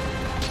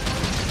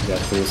get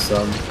through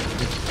some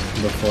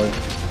before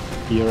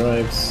he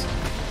arrives.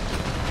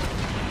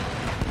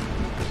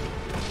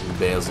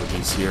 Basil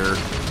is here.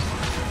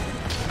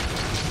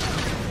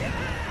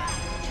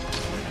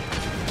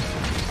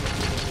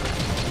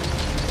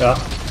 Yeah.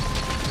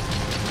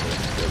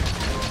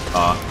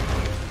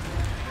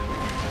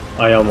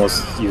 I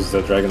almost used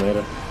the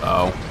Dragonator.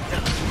 Oh.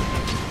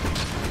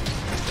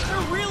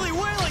 They're really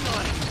wailing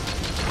on it.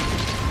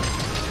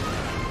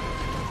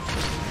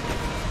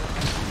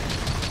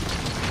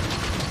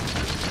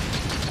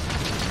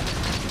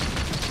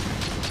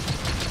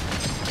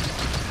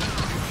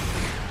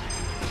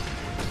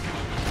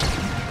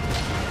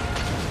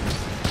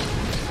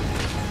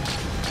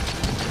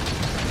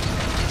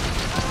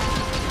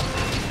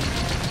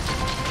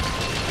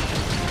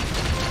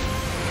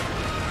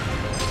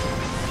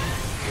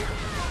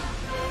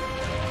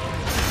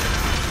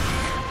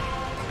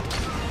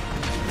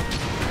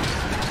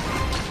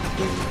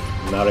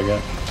 Not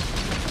again.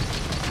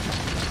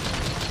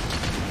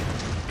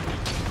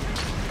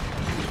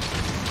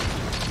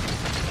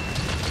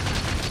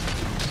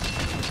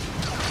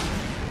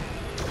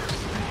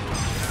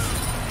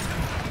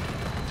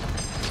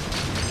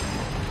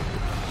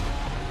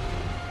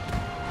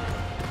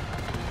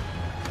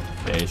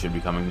 Okay, it should be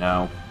coming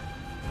now.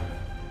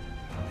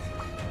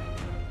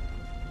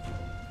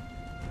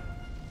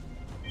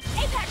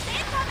 Apex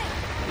incoming!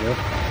 Yep.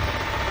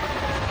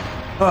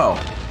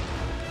 Oh.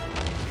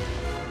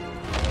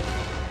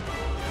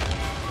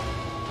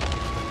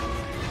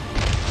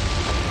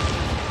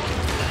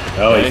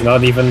 Oh, Okay. he's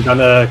not even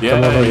gonna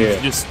come over he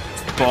here. just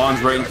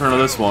spawns right in front of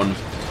this one.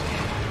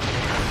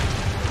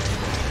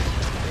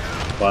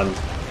 One.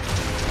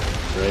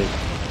 Great.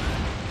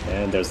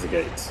 And there's the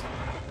gate.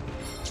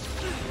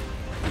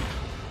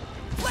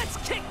 Let's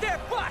kick their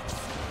butts!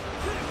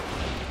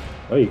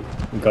 Wait,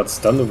 he got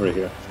stunned over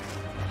here.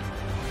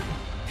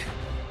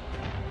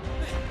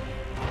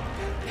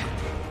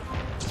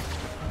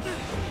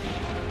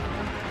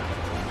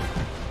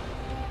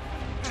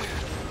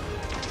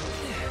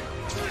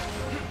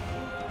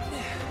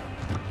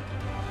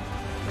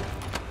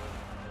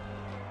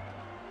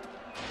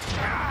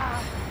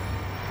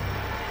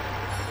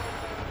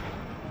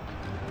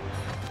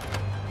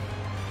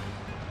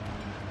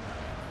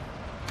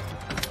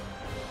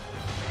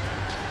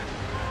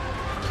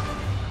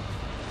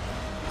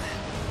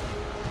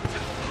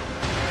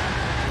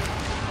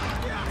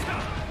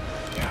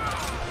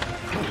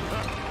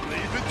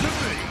 Leave it to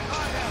me!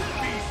 I have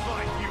beasts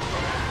like you!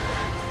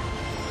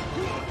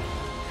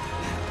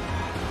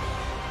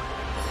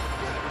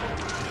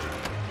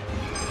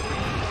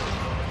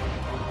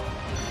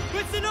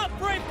 Listen up,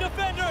 brave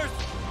defenders!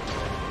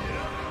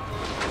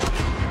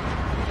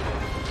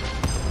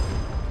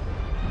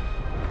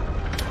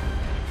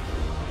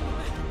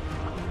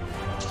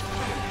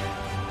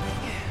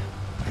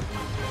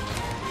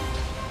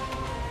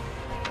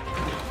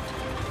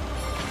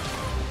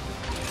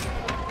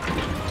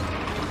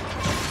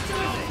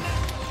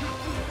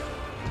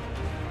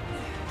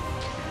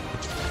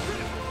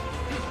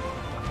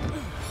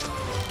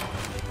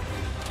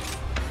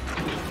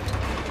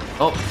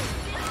 Oh,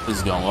 this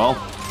is going well.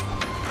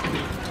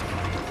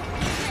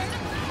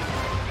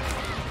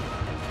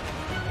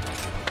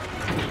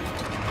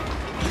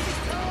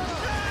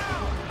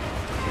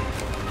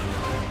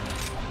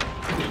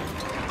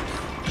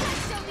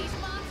 Show these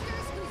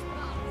monsters who's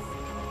boss.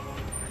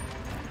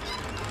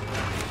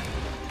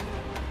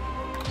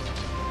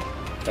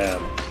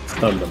 Bam.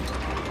 Stunned him.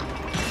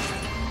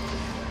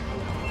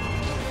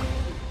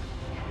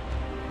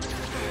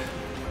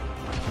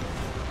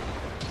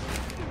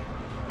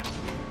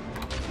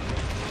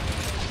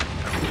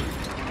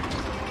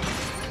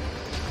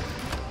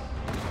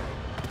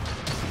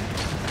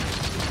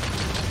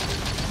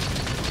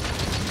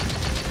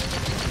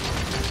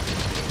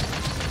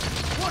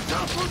 Watch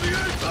out for the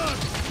Apex!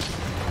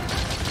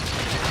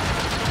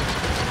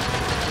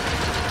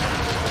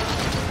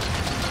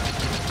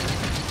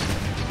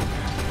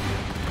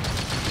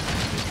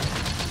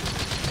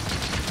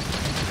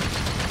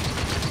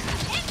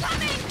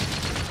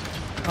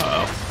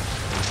 Uh-oh.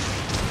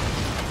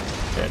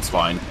 Okay, it's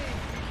fine.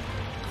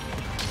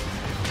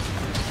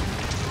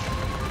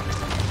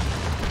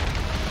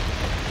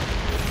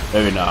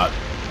 Maybe not.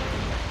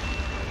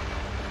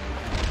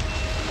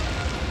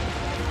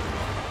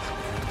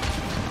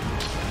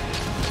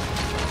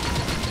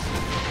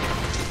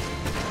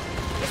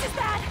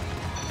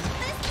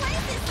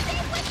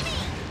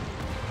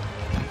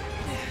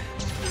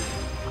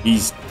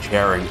 He's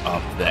tearing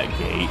up that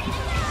gate.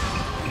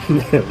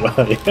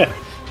 Well, yeah.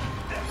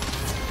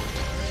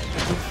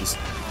 Just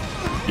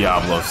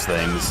Diablos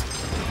things.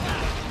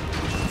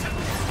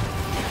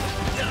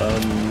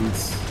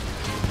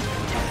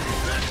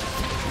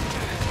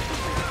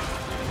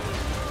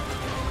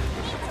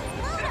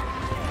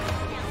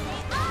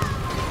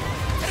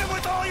 Hit him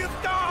with all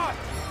you've got!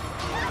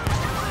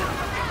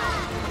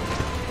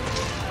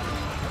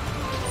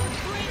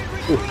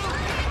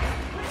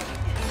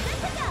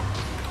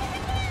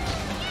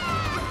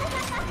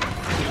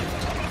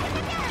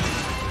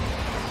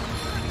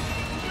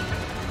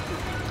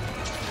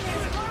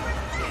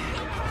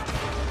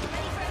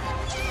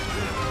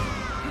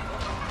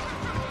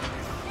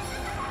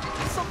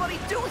 Somebody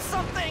do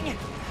something!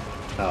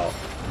 Ow.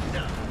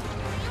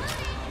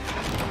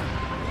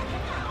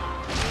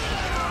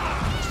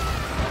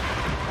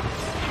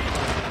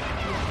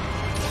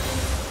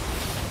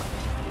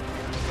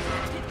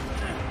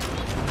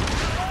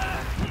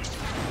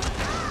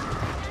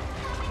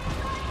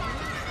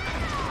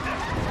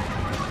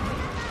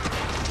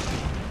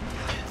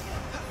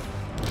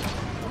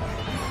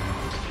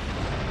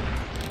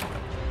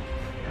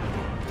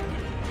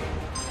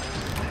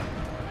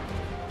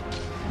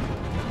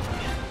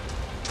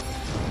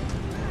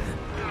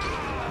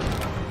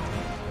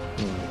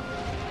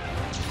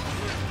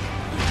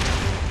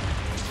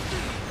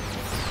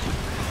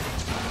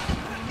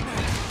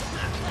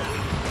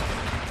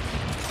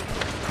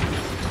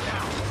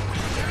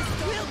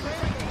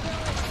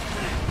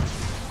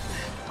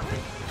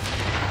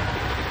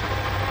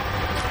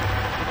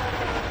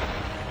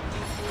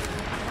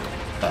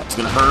 That's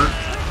gonna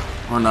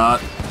hurt. Or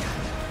not.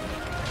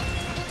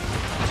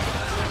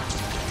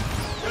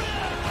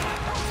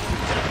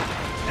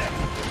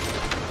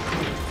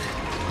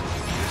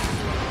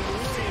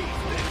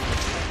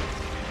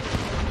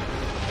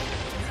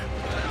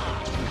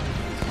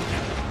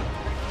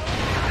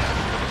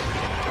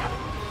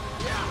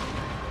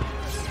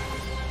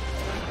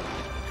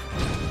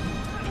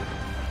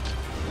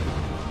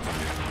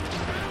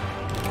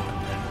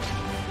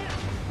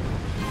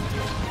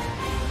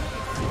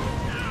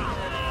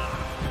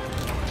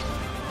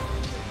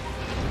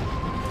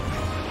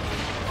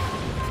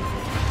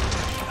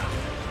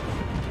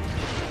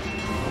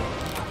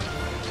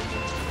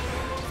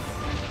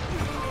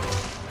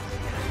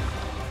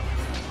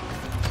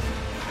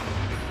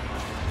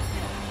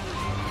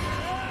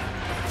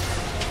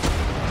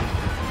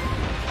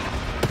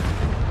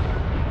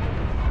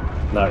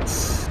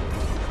 Nice.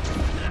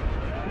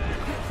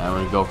 I'm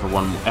gonna go for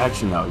one more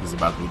action now. He's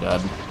about to be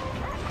dead.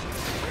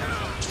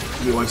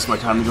 You waste my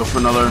time to go for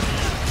another.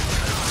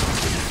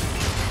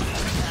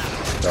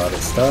 Got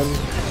it done.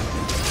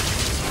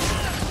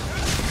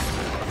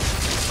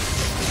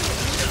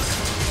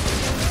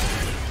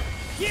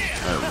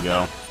 There we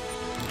go.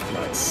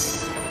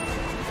 Nice.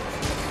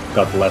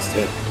 Got the last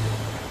hit.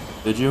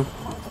 Did you?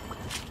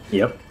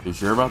 Yep, You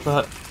sure about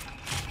that?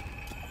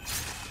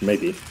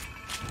 maybe.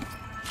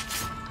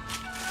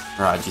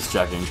 Alright, just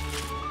checking.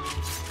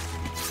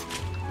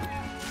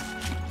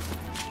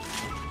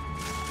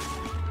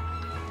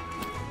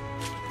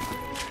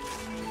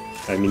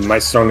 I mean, my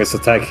strongest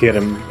attack hit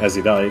him as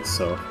he died,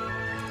 so...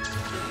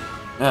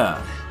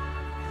 Yeah.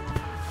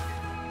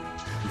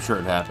 I'm sure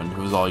it happened. It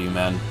was all you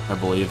men, I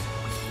believe.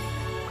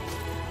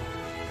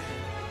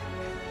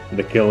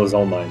 The kill is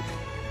all mine.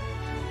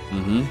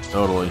 Mm-hmm,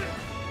 totally.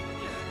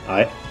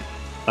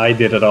 I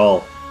did it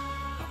all.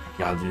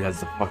 God, dude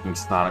has the fucking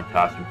Sonic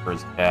costume for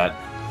his cat.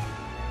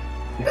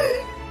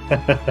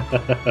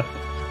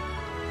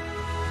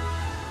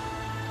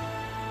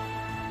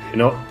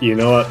 You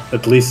know what?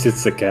 At least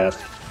it's a cat.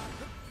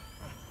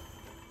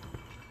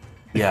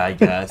 Yeah, I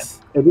guess.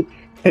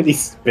 And he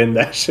spin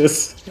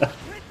dashes.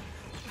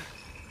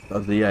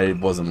 Yeah, it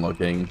wasn't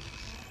looking.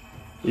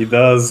 He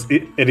does.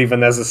 It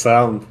even has a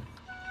sound.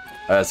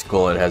 That's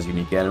cool. It has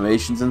unique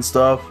animations and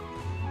stuff.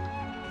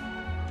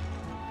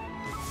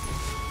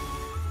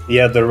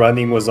 Yeah, the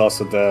running was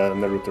also the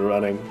Naruto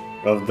running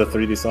of the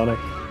 3D Sonic.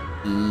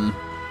 Mm.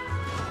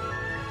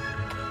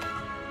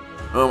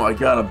 Oh my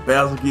god, a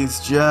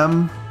Battlegeese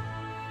gem,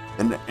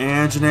 an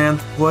Anjanath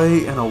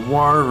plate, and a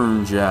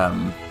Wyvern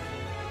gem.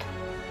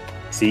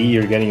 See,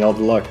 you're getting all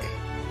the luck.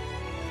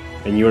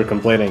 And you were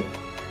complaining.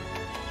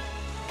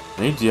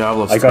 I need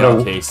Diablo I got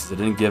style a- cases. It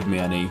didn't give me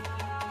any.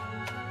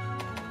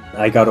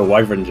 I got a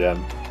Wyvern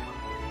gem.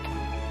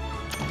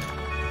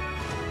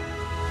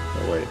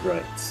 Oh wait,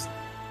 right.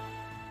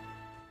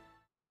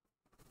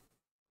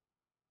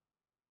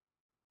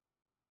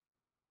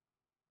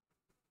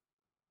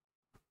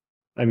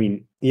 I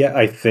mean, yeah,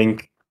 I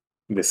think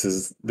this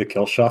is the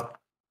kill shot.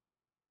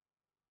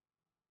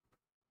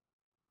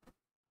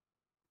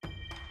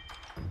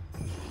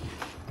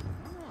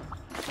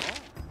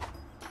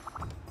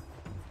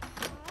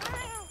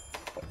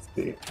 Let's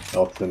see.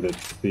 I'll send it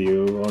to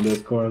you on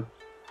Discord.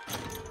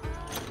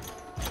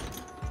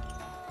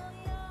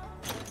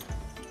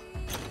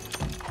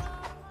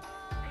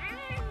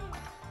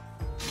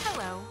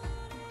 Hello.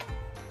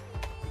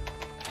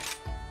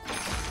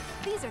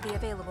 These are the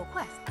available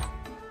quests.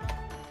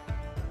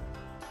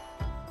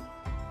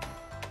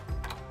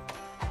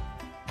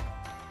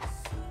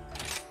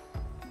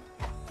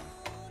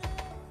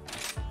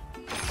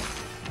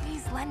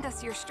 lend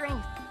us your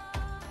strength.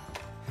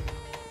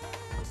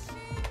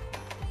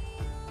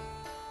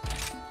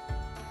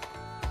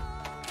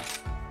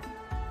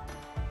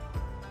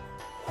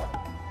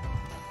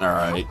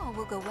 Alright. All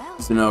will go well.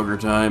 It's an ogre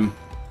time.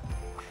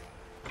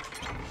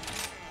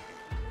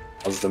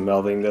 How's the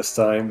melding this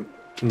time?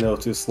 No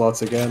 2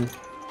 slots again.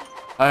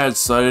 I had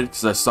cited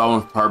because I saw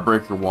one with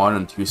Heartbreaker 1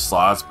 and 2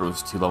 slots, but it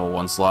was 2 level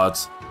 1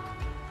 slots.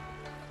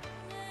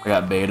 I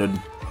got baited.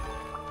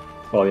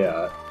 Well,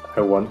 yeah,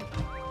 I won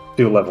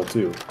 2 level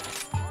 2.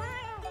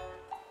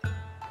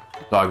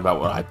 Talk about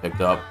what I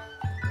picked up.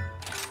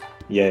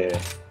 Yeah.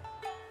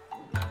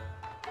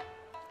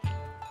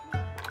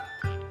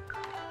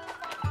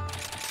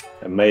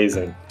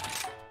 Amazing.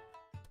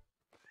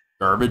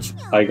 Garbage.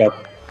 I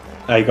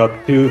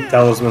got 2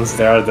 talismans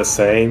that are the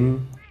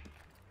same.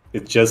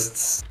 It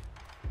just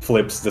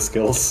flips the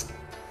skills.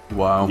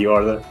 Wow. The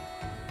order.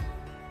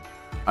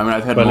 I mean,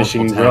 I've had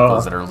Punishing multiple draw.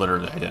 tentacles that are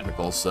literally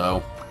identical,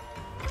 so...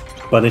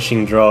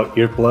 Punishing draw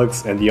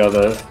earplugs, and the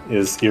other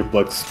is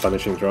earplugs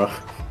punishing draw.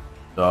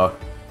 Duh.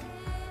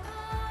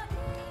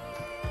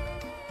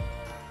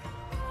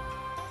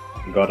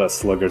 Got a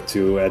Slugger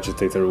 2,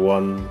 Agitator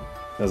 1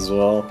 as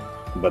well,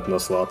 but no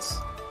slots.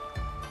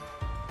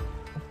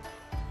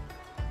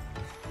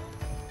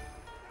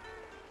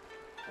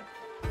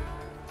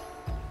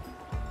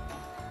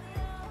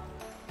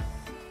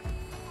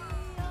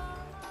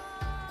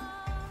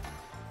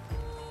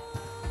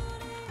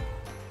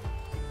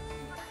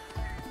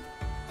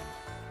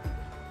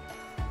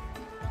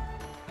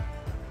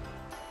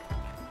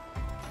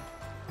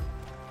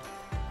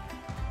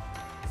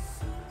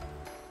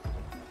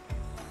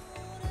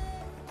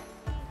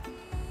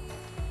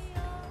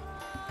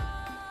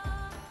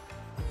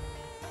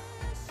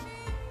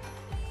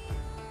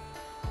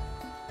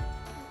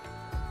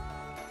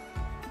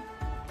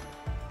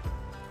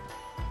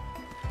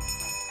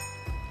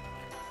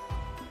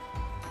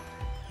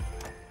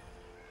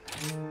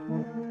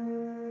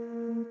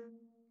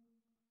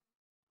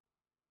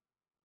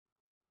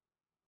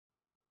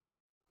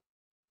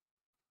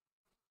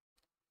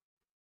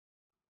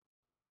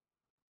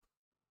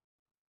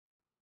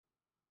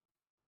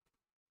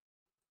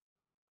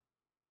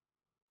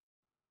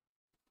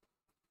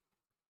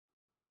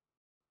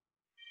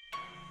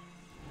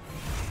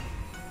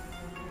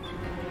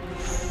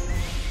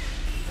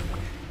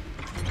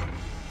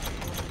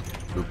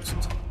 Oops.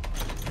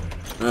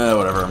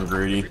 Whatever, I'm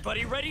greedy.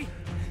 Everybody ready?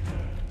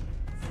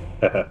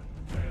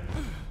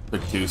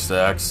 Took 2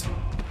 stacks.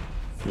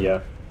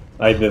 Yeah,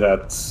 I did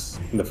that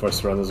in the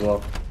first run as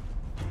well.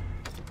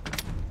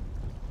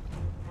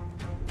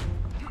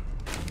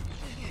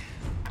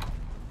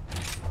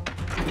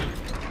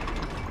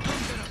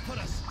 Put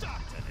a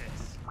stop to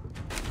this.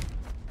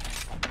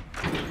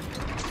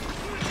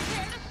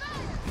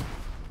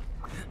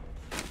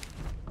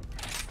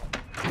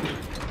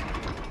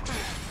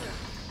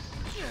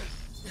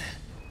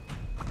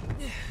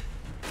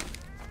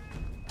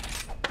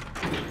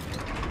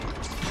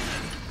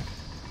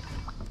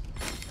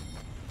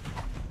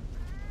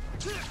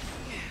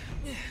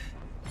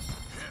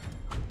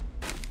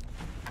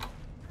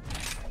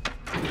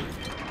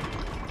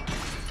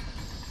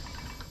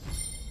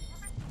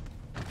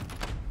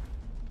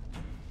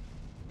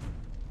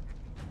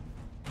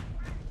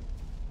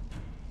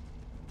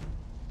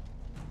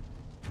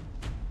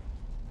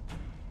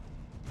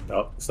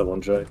 Oh,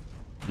 someone joined.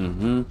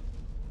 Mm-hmm.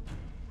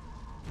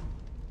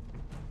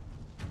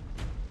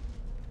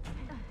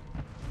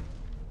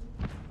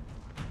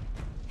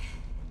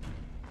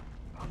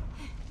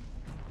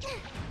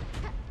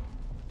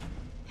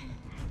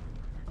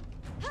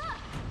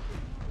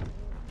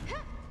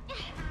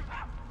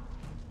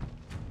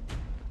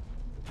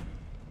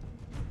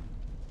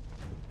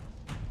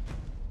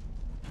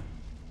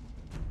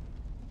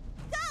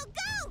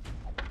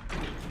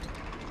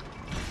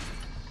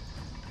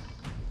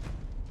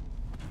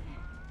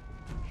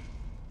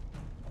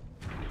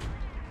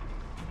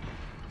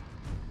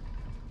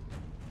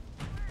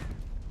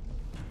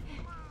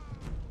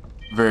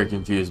 Very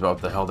confused about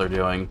what the hell they're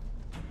doing.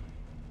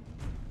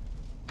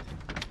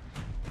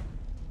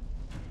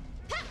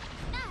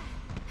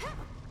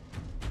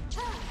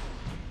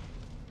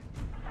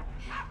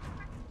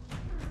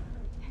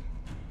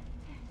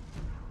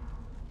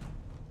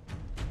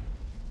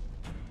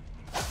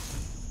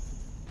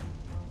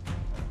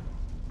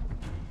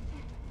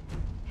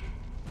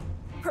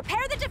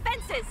 Prepare the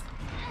defenses!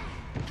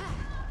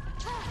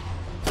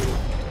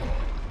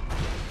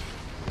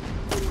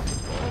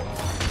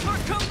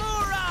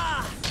 Nakamura!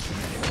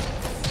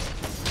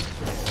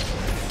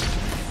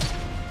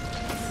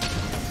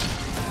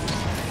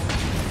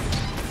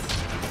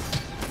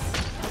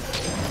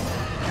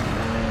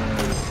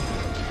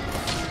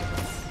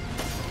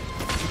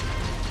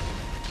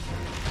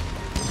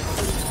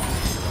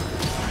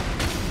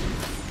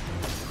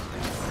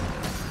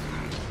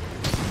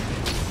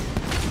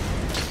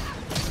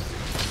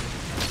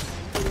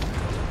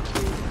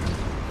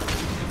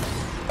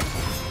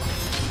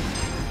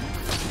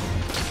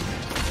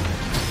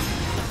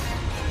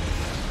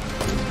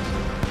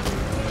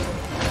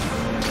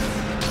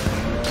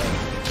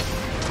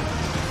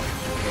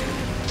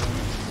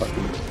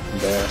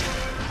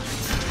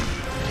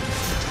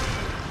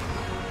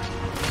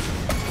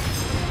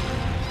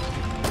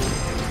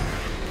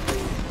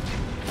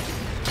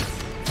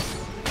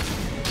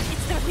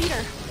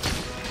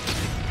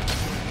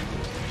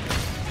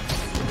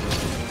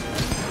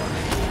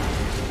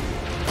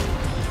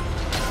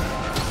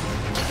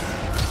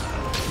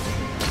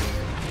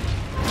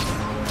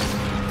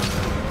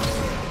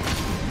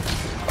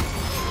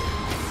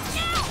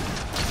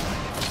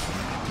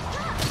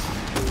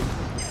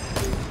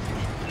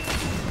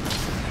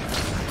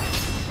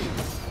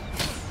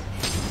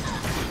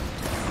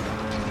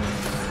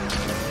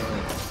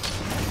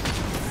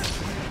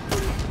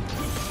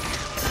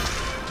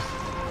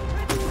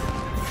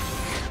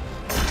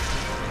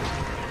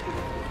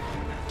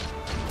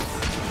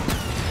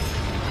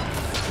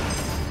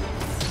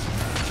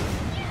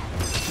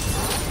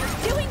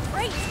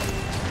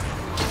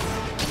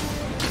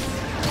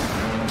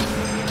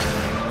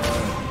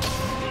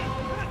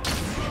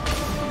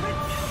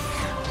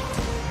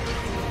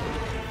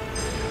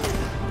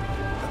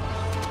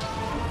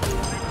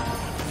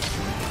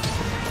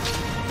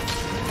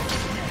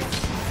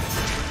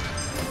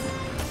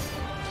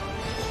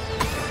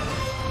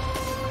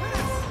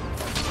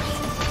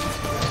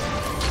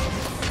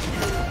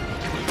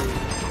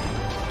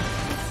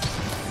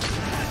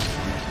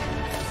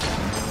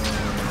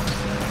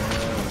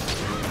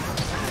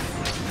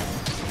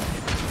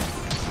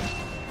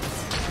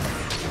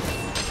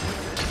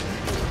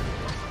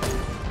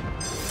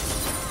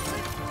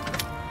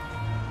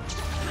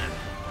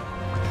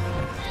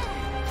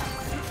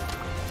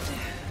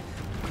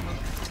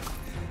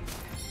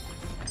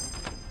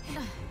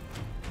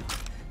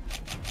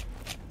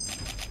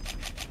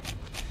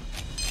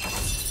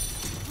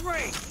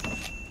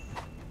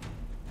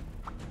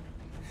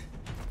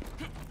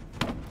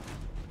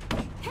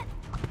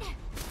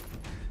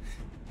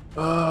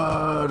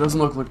 Doesn't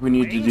look like we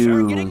need to Things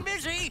are getting do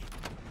busy.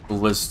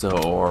 Ballista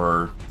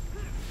or...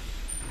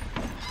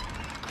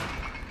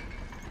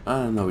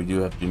 I don't know, we do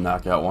have to do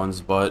knockout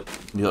ones, but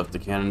you have the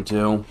cannon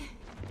too.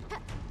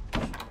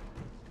 I'm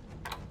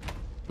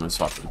gonna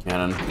swap to the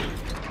cannon.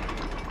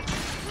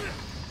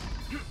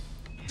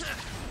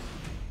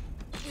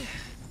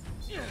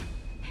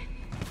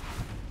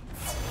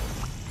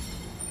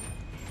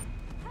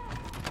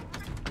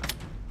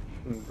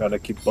 Gotta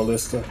keep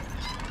ballista.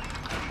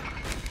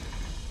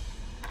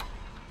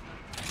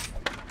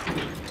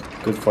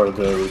 Good for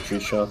the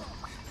retreat shot.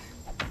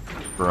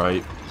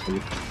 Right.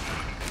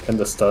 And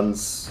the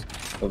stuns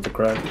of the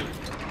crab.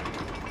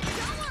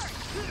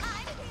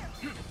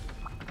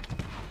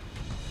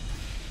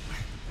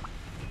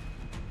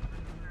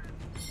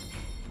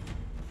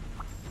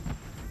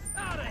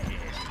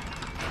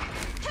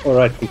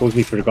 Alright,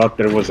 completely forgot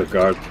there was a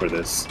guard for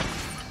this.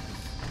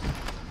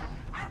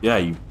 Yeah,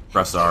 you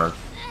press R.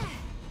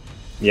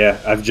 Yeah,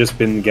 I've just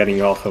been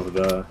getting off of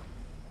the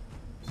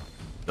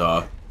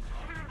Duh.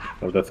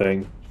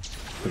 thing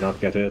to not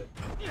get hit.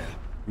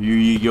 You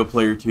Yu-Gi-Oh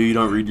player 2, you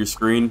don't read your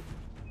screen?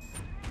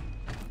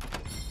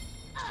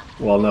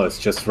 Well, no, it's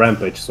just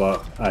Rampage,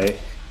 so I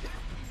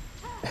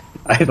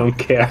don't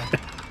care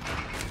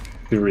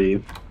to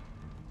read.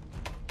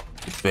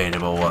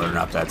 Debatable whether or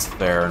not that's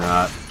fair or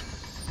not.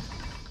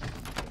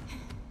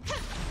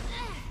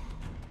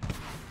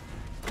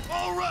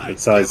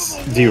 Besides,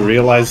 do you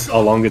realize how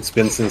long it's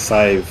been since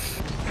I've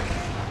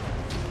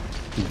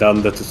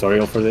done the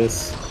tutorial for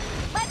this?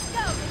 Let's go,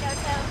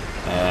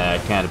 Minoto.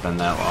 It can't have been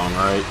that long,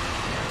 right?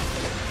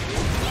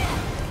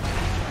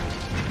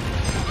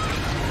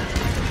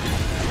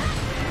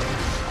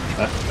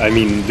 I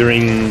mean,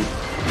 during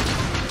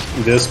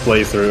this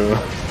playthrough,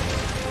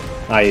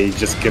 I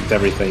just skipped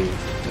everything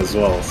as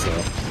well, so...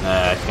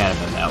 It can't have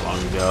been that long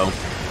ago.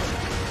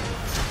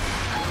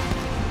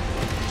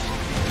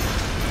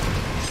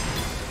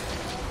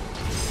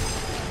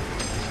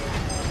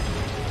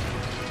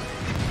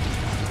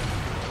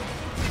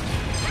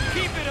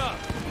 Keep it up.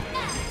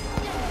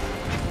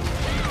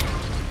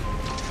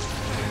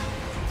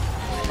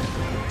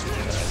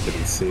 I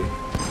didn't see.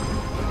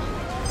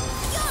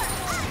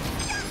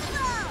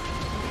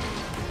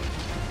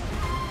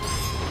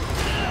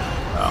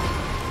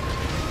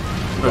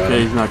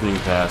 Okay, he's not getting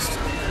past.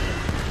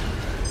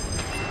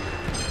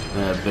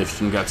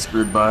 Vishnu got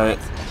screwed by it.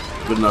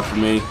 Good enough for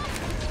me.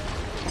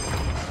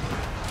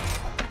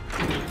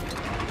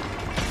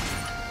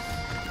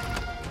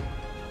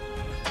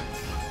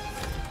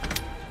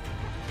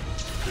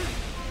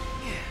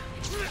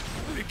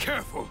 Be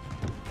careful.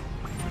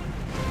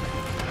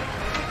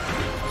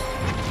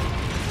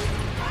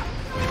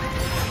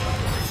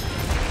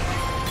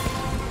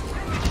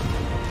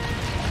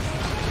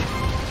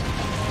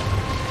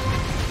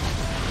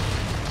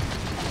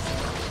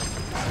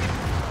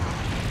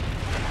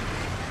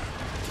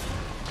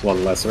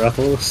 One less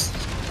Rathalos.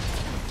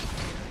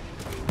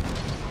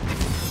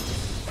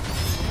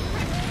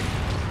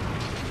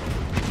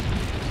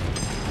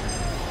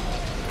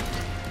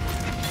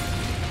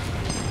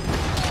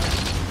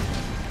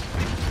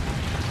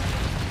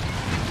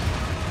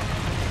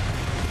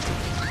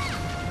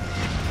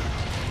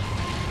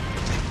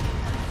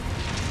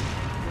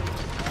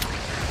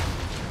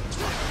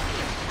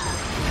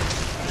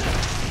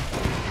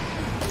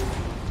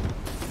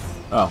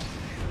 Oh.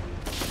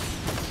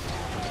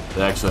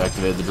 They actually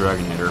activated the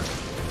Dragonator.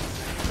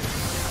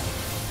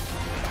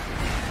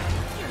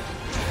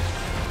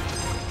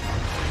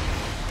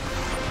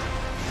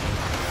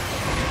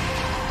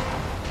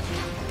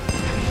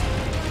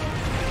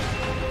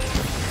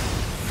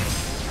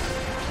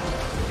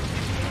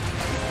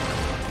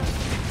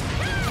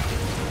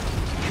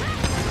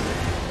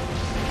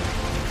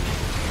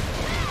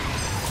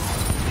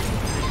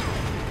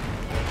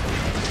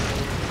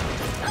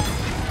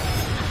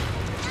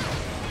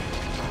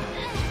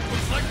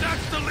 Looks like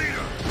that's the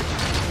leader.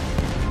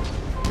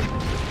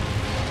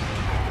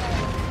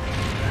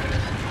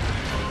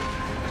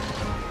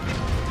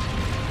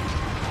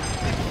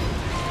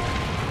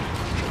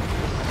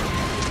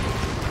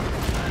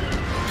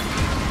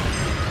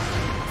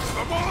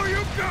 Come all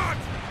you got.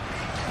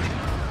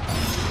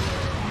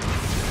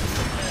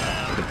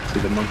 See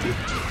the monkey.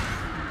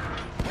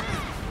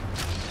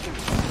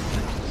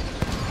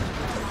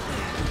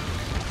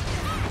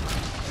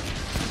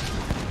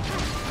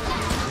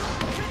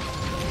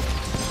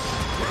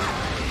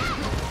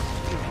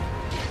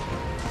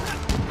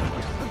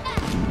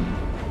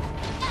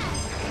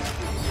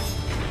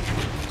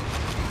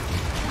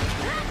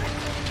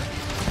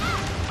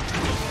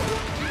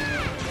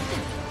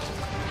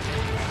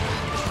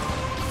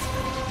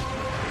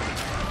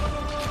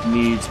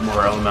 Needs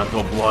more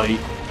elemental blight.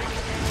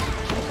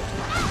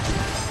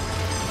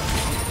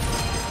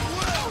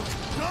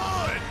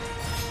 Done.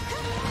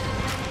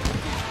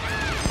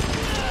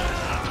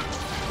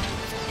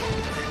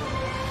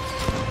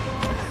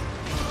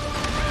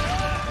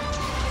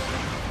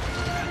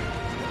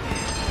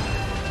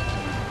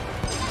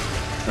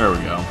 There we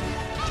go.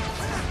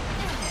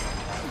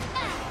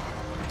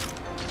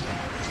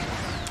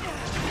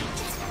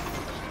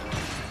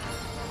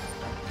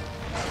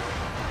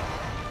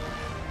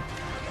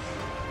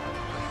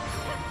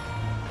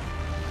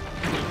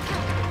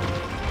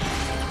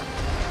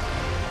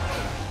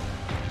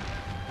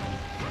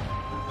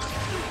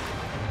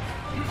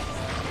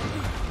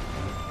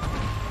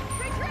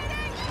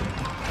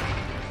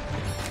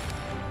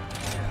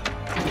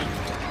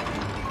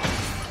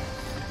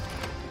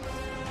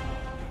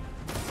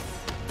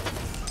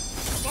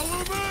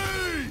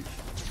 Follow me!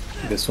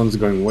 This one's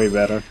going way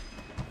better.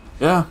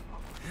 Yeah.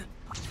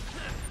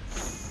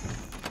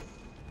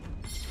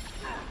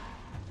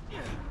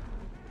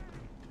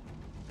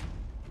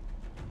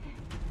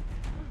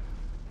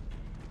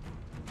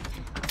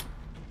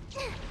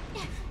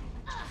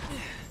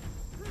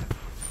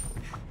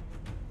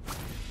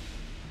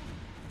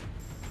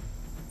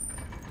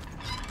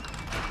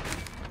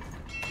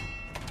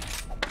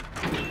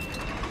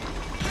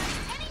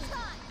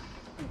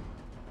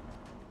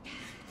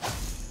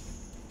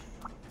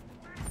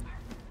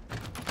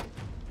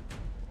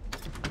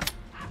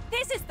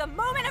 This is the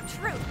moment of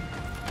truth.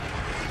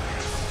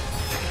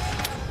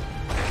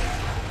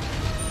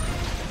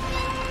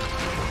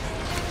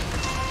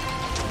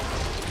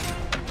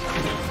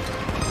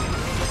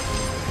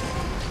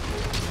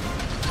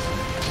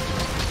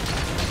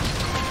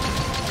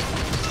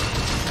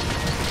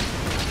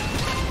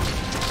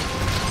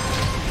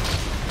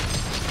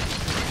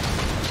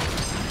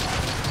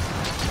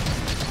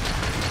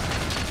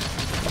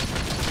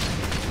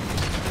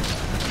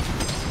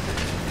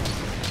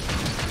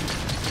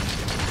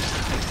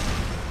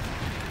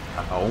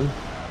 Ow.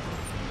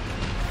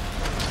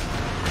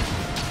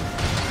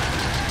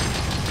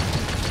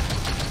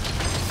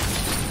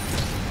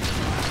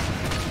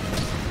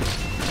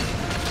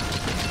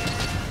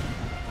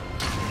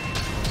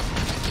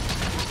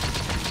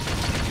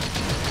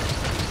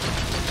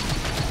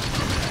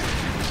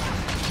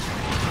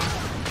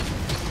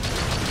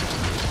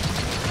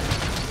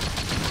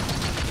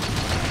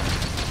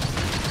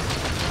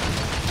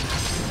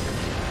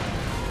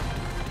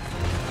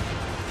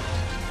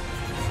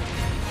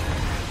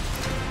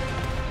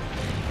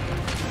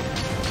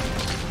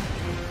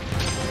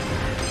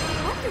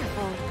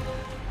 Wonderful.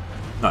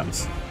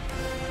 Nice.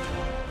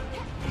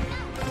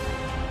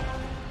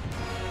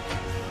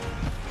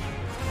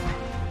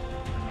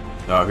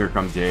 Oh, here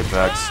comes the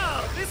Apex.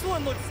 Wow, this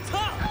one looks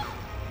tough.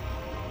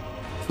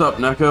 What's up,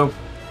 Neko?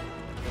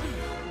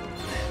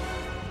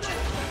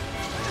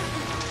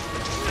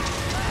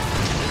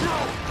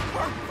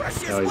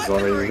 Oh, he's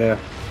already there.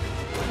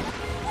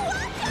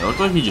 It looked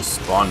like he just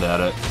spawned at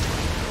it.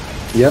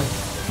 Yep.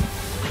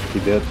 He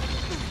did.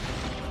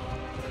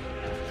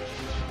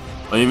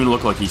 It even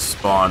looked like he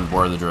spawned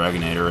where the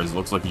Dragonator is. It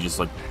looks like he just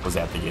like was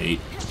at the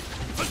gate.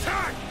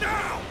 Attack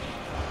now!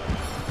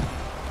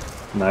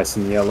 Nice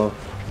and yellow.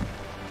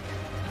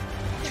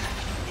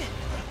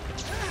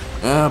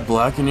 Yeah,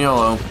 black and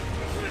yellow.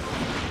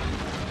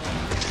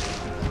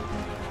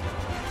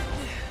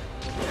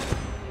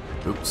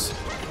 Oops.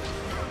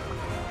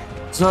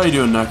 So how you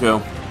doing,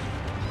 Neko?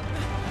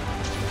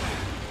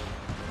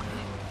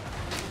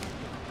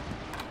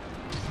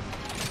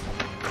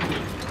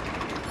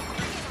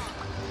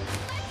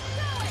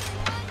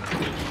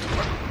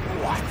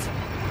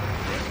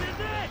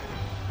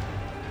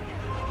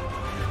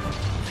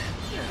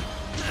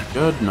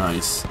 Good,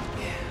 nice.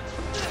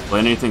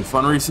 Playing anything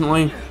fun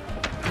recently?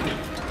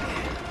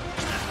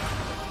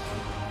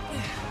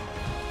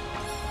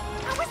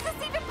 How is this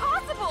even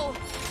possible?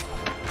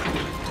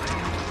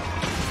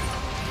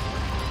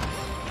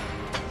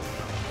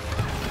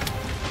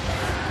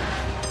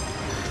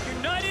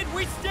 United,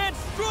 we stand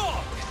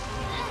strong.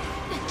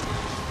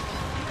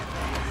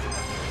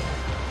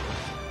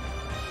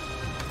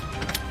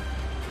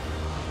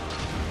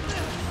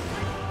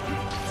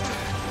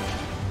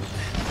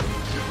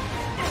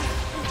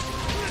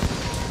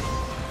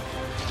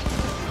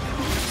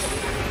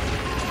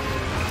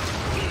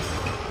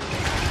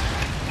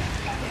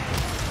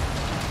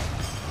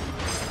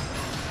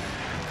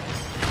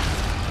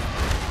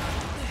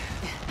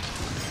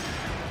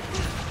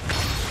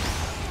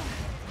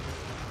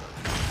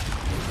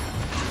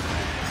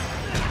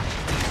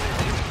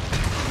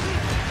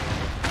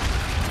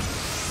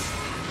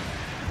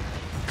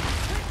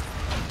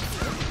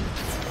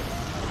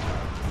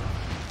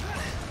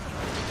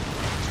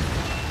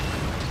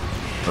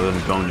 Other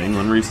than going to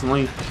England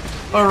recently?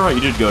 Oh right,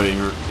 you did go to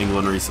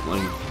England recently.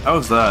 How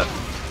was that?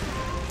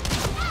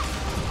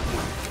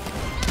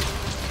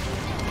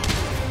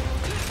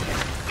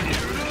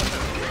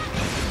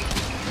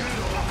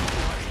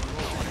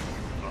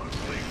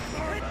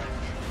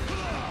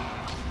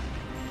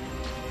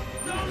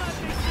 Don't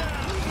let me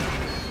down.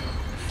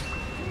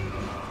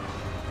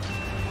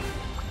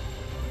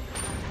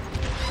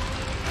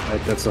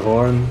 Right, that's a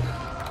horn.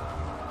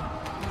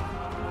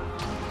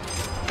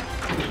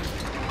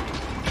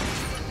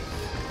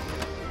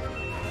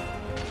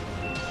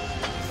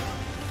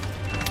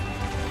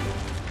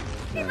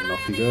 And off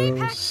he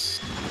goes.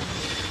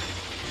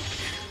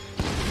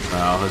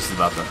 Oh, this is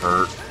about to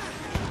hurt.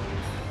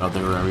 I don't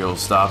think we're gonna be able to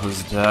stop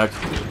his attack.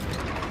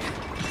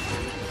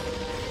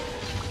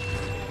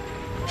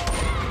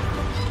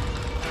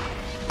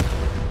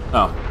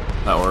 Oh,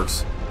 that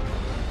works.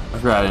 I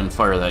forgot I didn't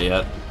fire that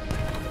yet.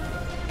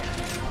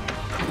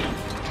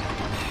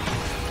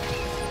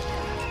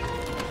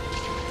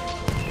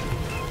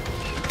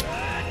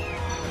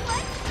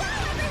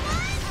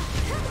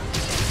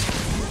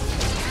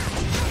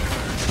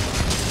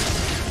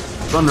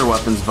 Thunder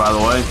weapons, by the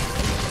way.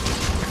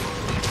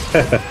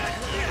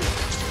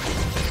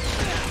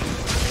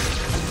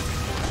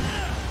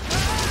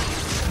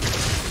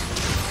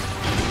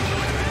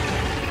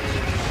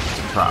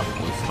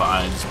 probably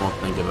fine. Just won't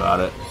think about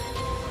it.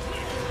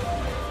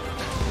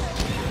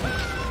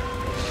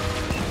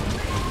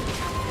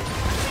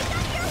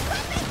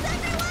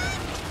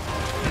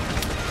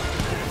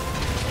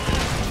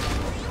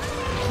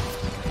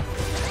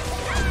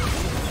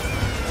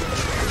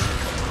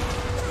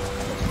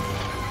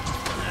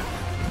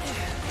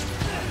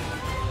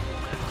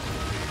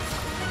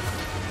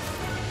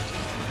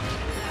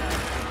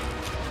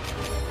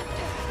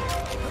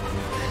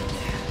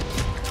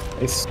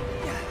 Nice.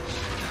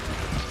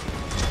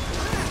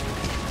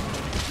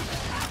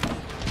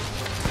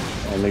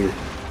 Only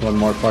one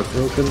more part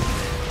broken,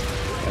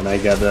 and I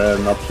got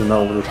an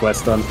optional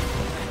request done.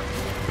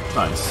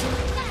 Nice.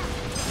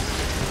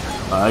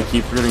 I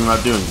keep forgetting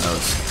about doing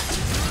those.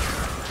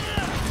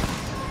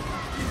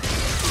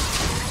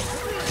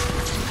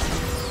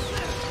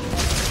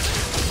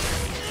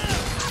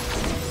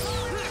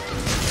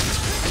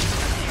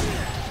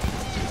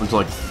 Went to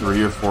like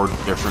 3 or 4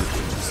 different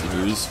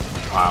zoos.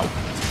 Wow.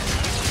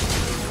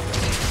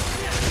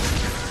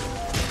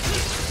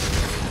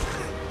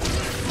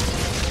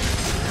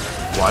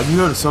 Why do you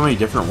go to so many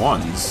different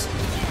ones?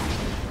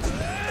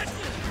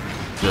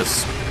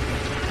 Just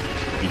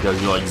because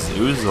you like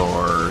zoos,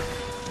 or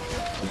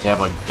you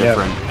have like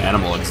different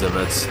animal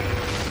exhibits?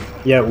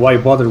 Yeah, why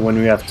bother when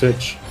we have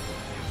Twitch?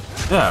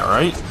 Yeah,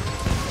 right?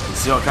 You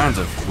see all kinds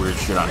of weird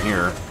shit on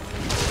here.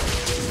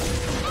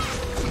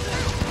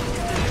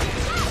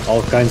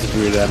 All kinds of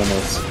weird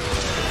animals.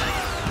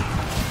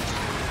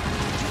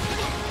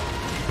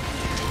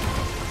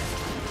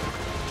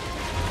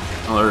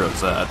 Oh, there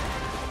goes that.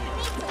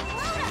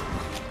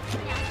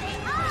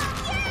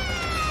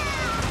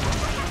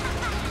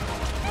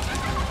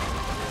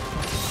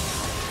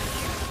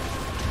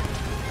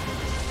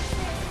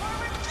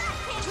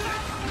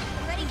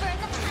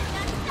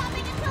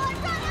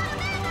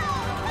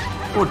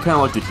 I would kind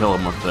of like to kill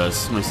him with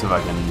this. Let me see if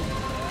I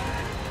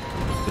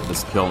can get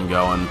this kill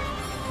going.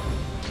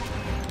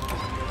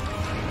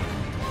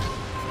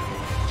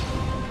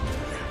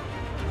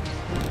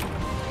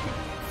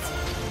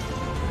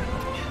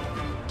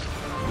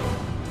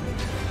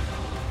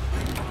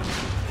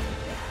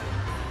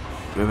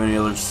 Do we have any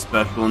other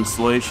special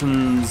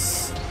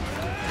installations?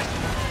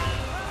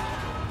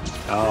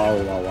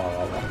 Oh, wow, wow,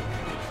 wow, wow.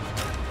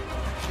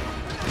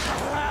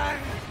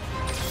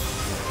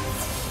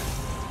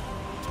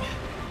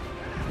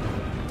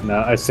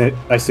 No, I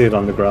see it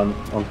on the ground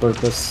on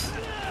purpose.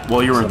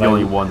 Well, you weren't So the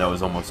only then- one that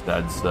was almost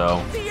dead,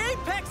 so... The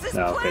Apex is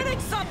No, okay. planning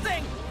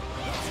something!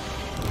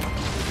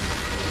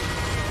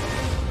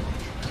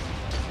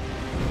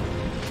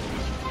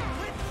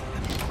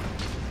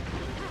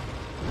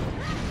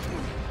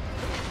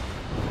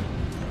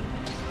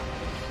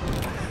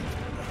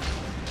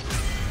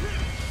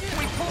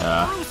 We pulled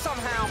Yeah. through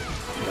somehow!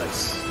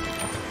 Nice.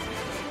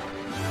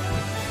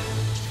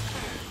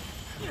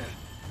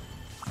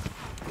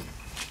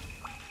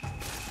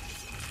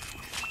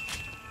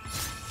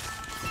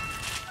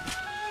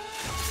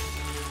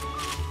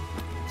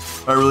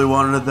 I really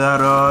wanted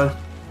that,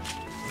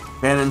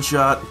 cannon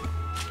shot.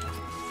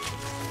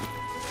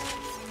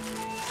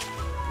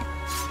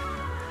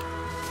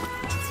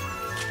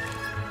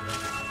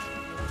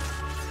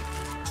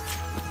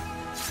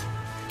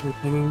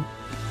 Pinging.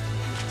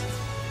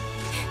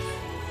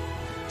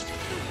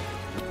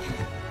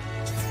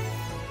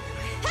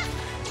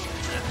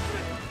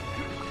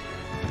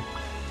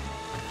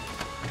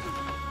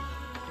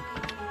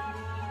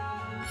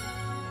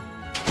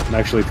 I'm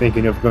actually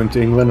thinking of going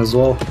to England as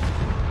well.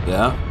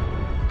 Yeah?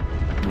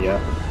 Yeah,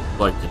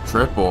 Like the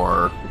trip,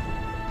 or...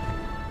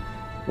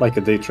 like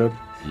a day trip.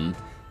 Hmm.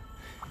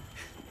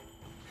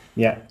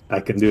 Yeah, I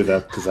can do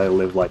that because I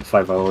live like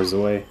 5 hours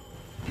away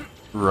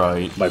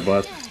Right. by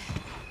bus.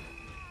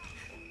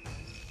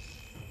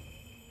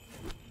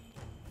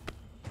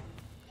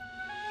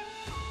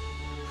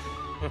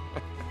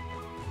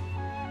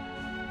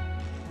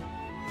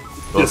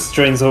 There's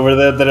trains over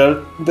there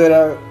that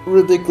are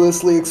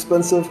ridiculously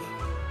expensive.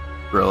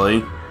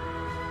 Really?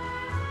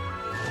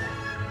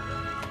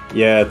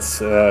 Yeah,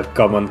 it's a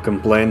common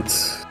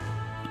complaint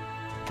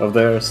of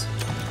theirs.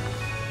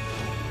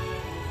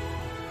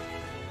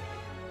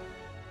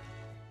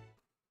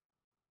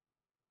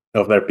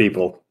 Of their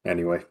people,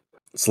 anyway.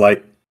 It's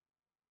like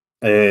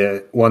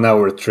a 1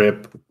 hour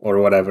trip or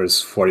whatever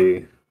is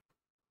 40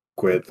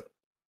 quid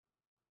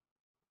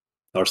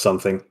or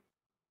something.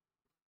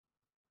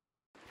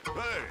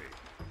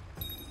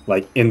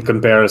 Like in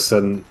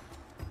comparison,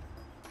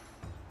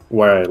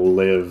 where I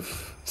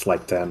live, it's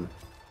like 10.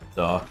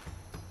 Duh.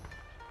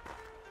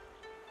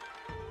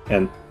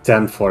 And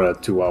 10 for a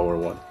 2 hour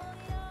one.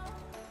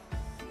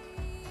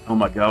 Oh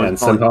my god, we And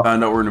finally somehow-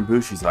 found out where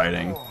Nabushi's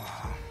hiding.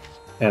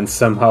 And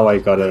somehow I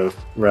got a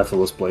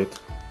Rathalos plate.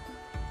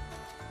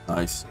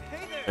 Nice.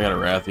 I got a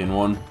Rathian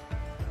one.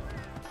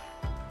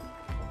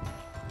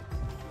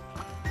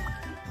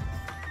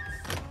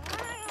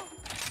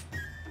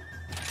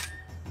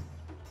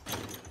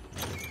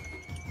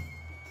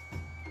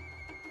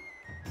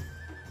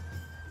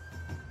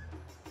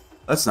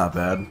 That's not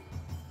bad.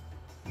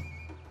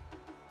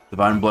 If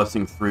Divine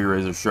Blessing 3,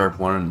 Razor Sharp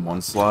 1 in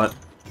 1 slot.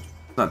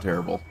 It's not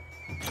terrible.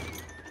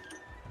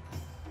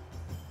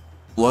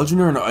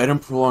 Bludgeoner and Item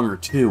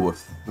Prolonger 2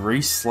 with 3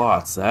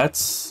 slots.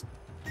 That's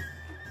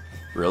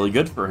really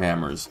good for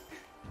hammers.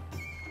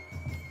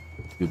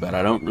 Too bad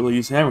I don't really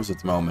use hammers at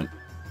the moment.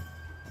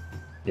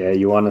 Yeah,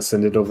 you want to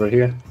send it over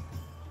here?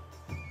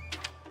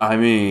 I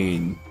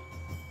mean...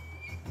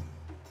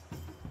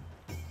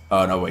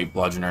 Oh, no, wait,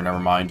 Bludgeoner, never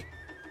mind.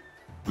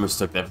 I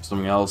mistook that for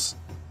something else.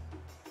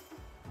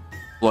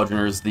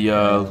 Bludgeoner is the,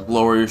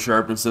 lower your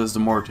sharpness is, the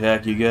more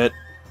attack you get.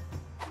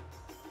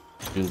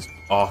 Which is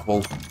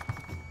awful.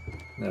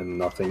 And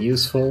nothing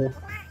useful.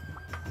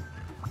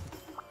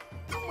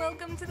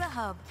 Welcome to the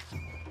hub.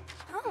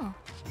 Oh.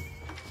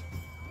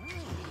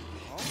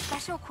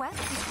 Special quest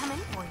is coming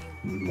for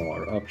you.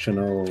 More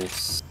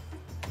optionals.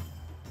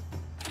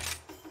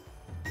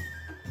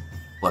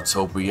 Let's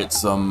hope we get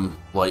some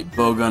light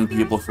bowgun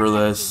people for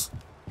this.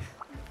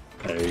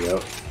 There you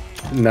go.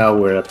 Now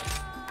we're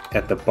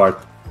at the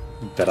part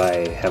that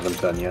I haven't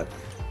done yet.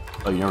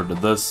 Oh, you never did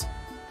this?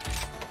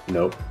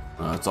 Nope.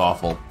 Oh, it's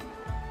awful.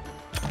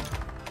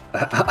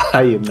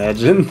 I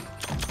imagine.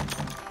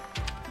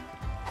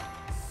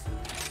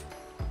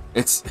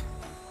 It's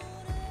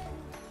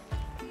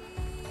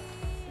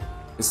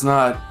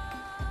not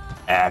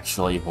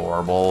actually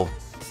horrible.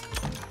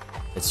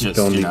 It's just,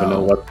 Don't even know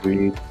what to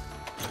eat.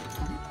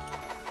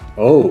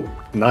 Oh,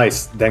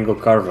 nice. Dangle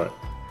Carver.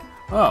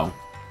 Oh.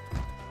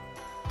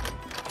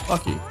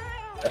 Lucky.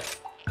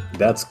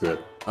 That's good.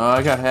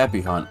 I got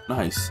Happy Hunt.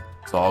 Nice.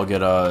 So I'll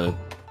get a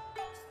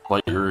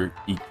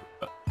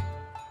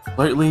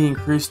slightly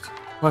increased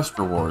quest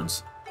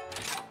rewards.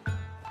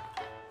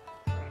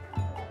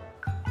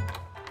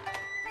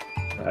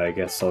 I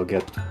guess I'll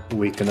get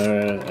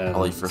Weakener and...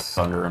 I'll eat for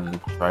Thunder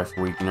and try for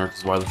Weakener,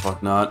 because why the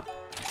fuck not?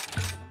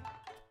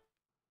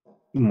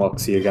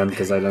 Moxie again,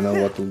 because I don't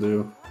know what to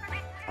do.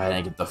 I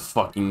didn't get the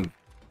fucking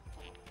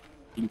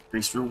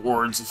increased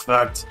rewards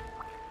effect.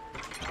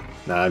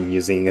 Now I'm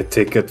using a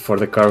ticket for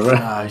the Carver.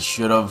 I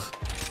should've.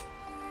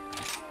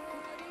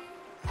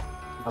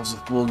 I was a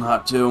fool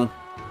not to.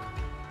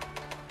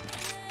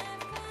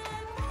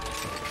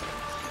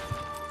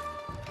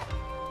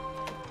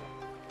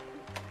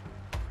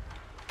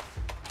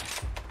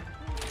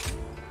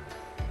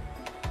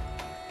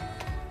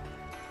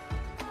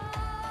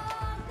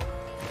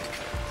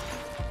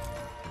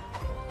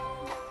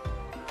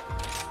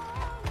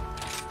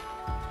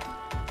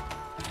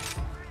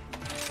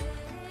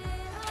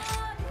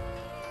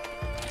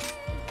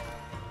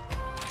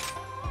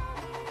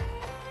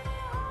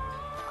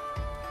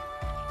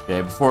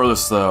 Okay, before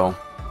this though,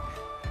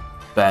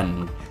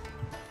 been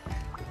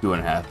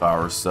 2.5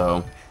 hours,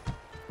 so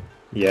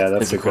Yeah,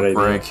 that's a take good idea.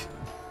 break.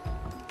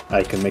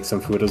 I can make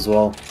some food as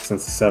well,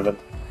 since it's 7.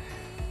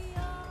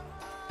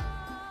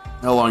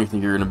 How long do you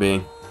think you're gonna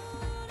be?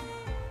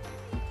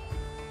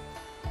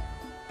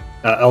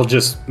 I'll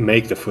just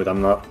make the food.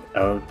 I'm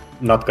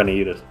not gonna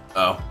eat it.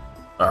 Oh,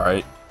 all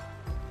right.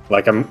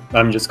 Like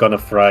I'm just gonna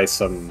fry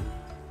some,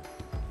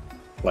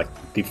 like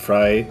deep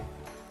fry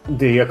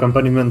the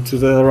accompaniment to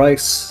the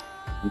rice,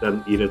 and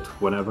then eat it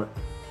whenever.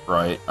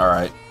 Right, all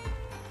right.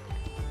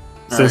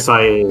 Since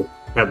I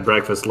had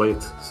breakfast late,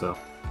 so.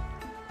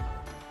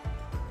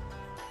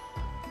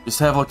 Just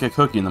have like a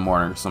cookie in the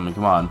morning or something.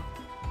 Come on.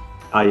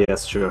 Ah,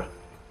 yes, sure.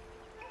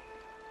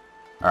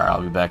 All right,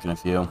 I'll be back in a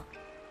few.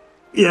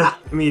 Yeah,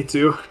 me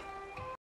too.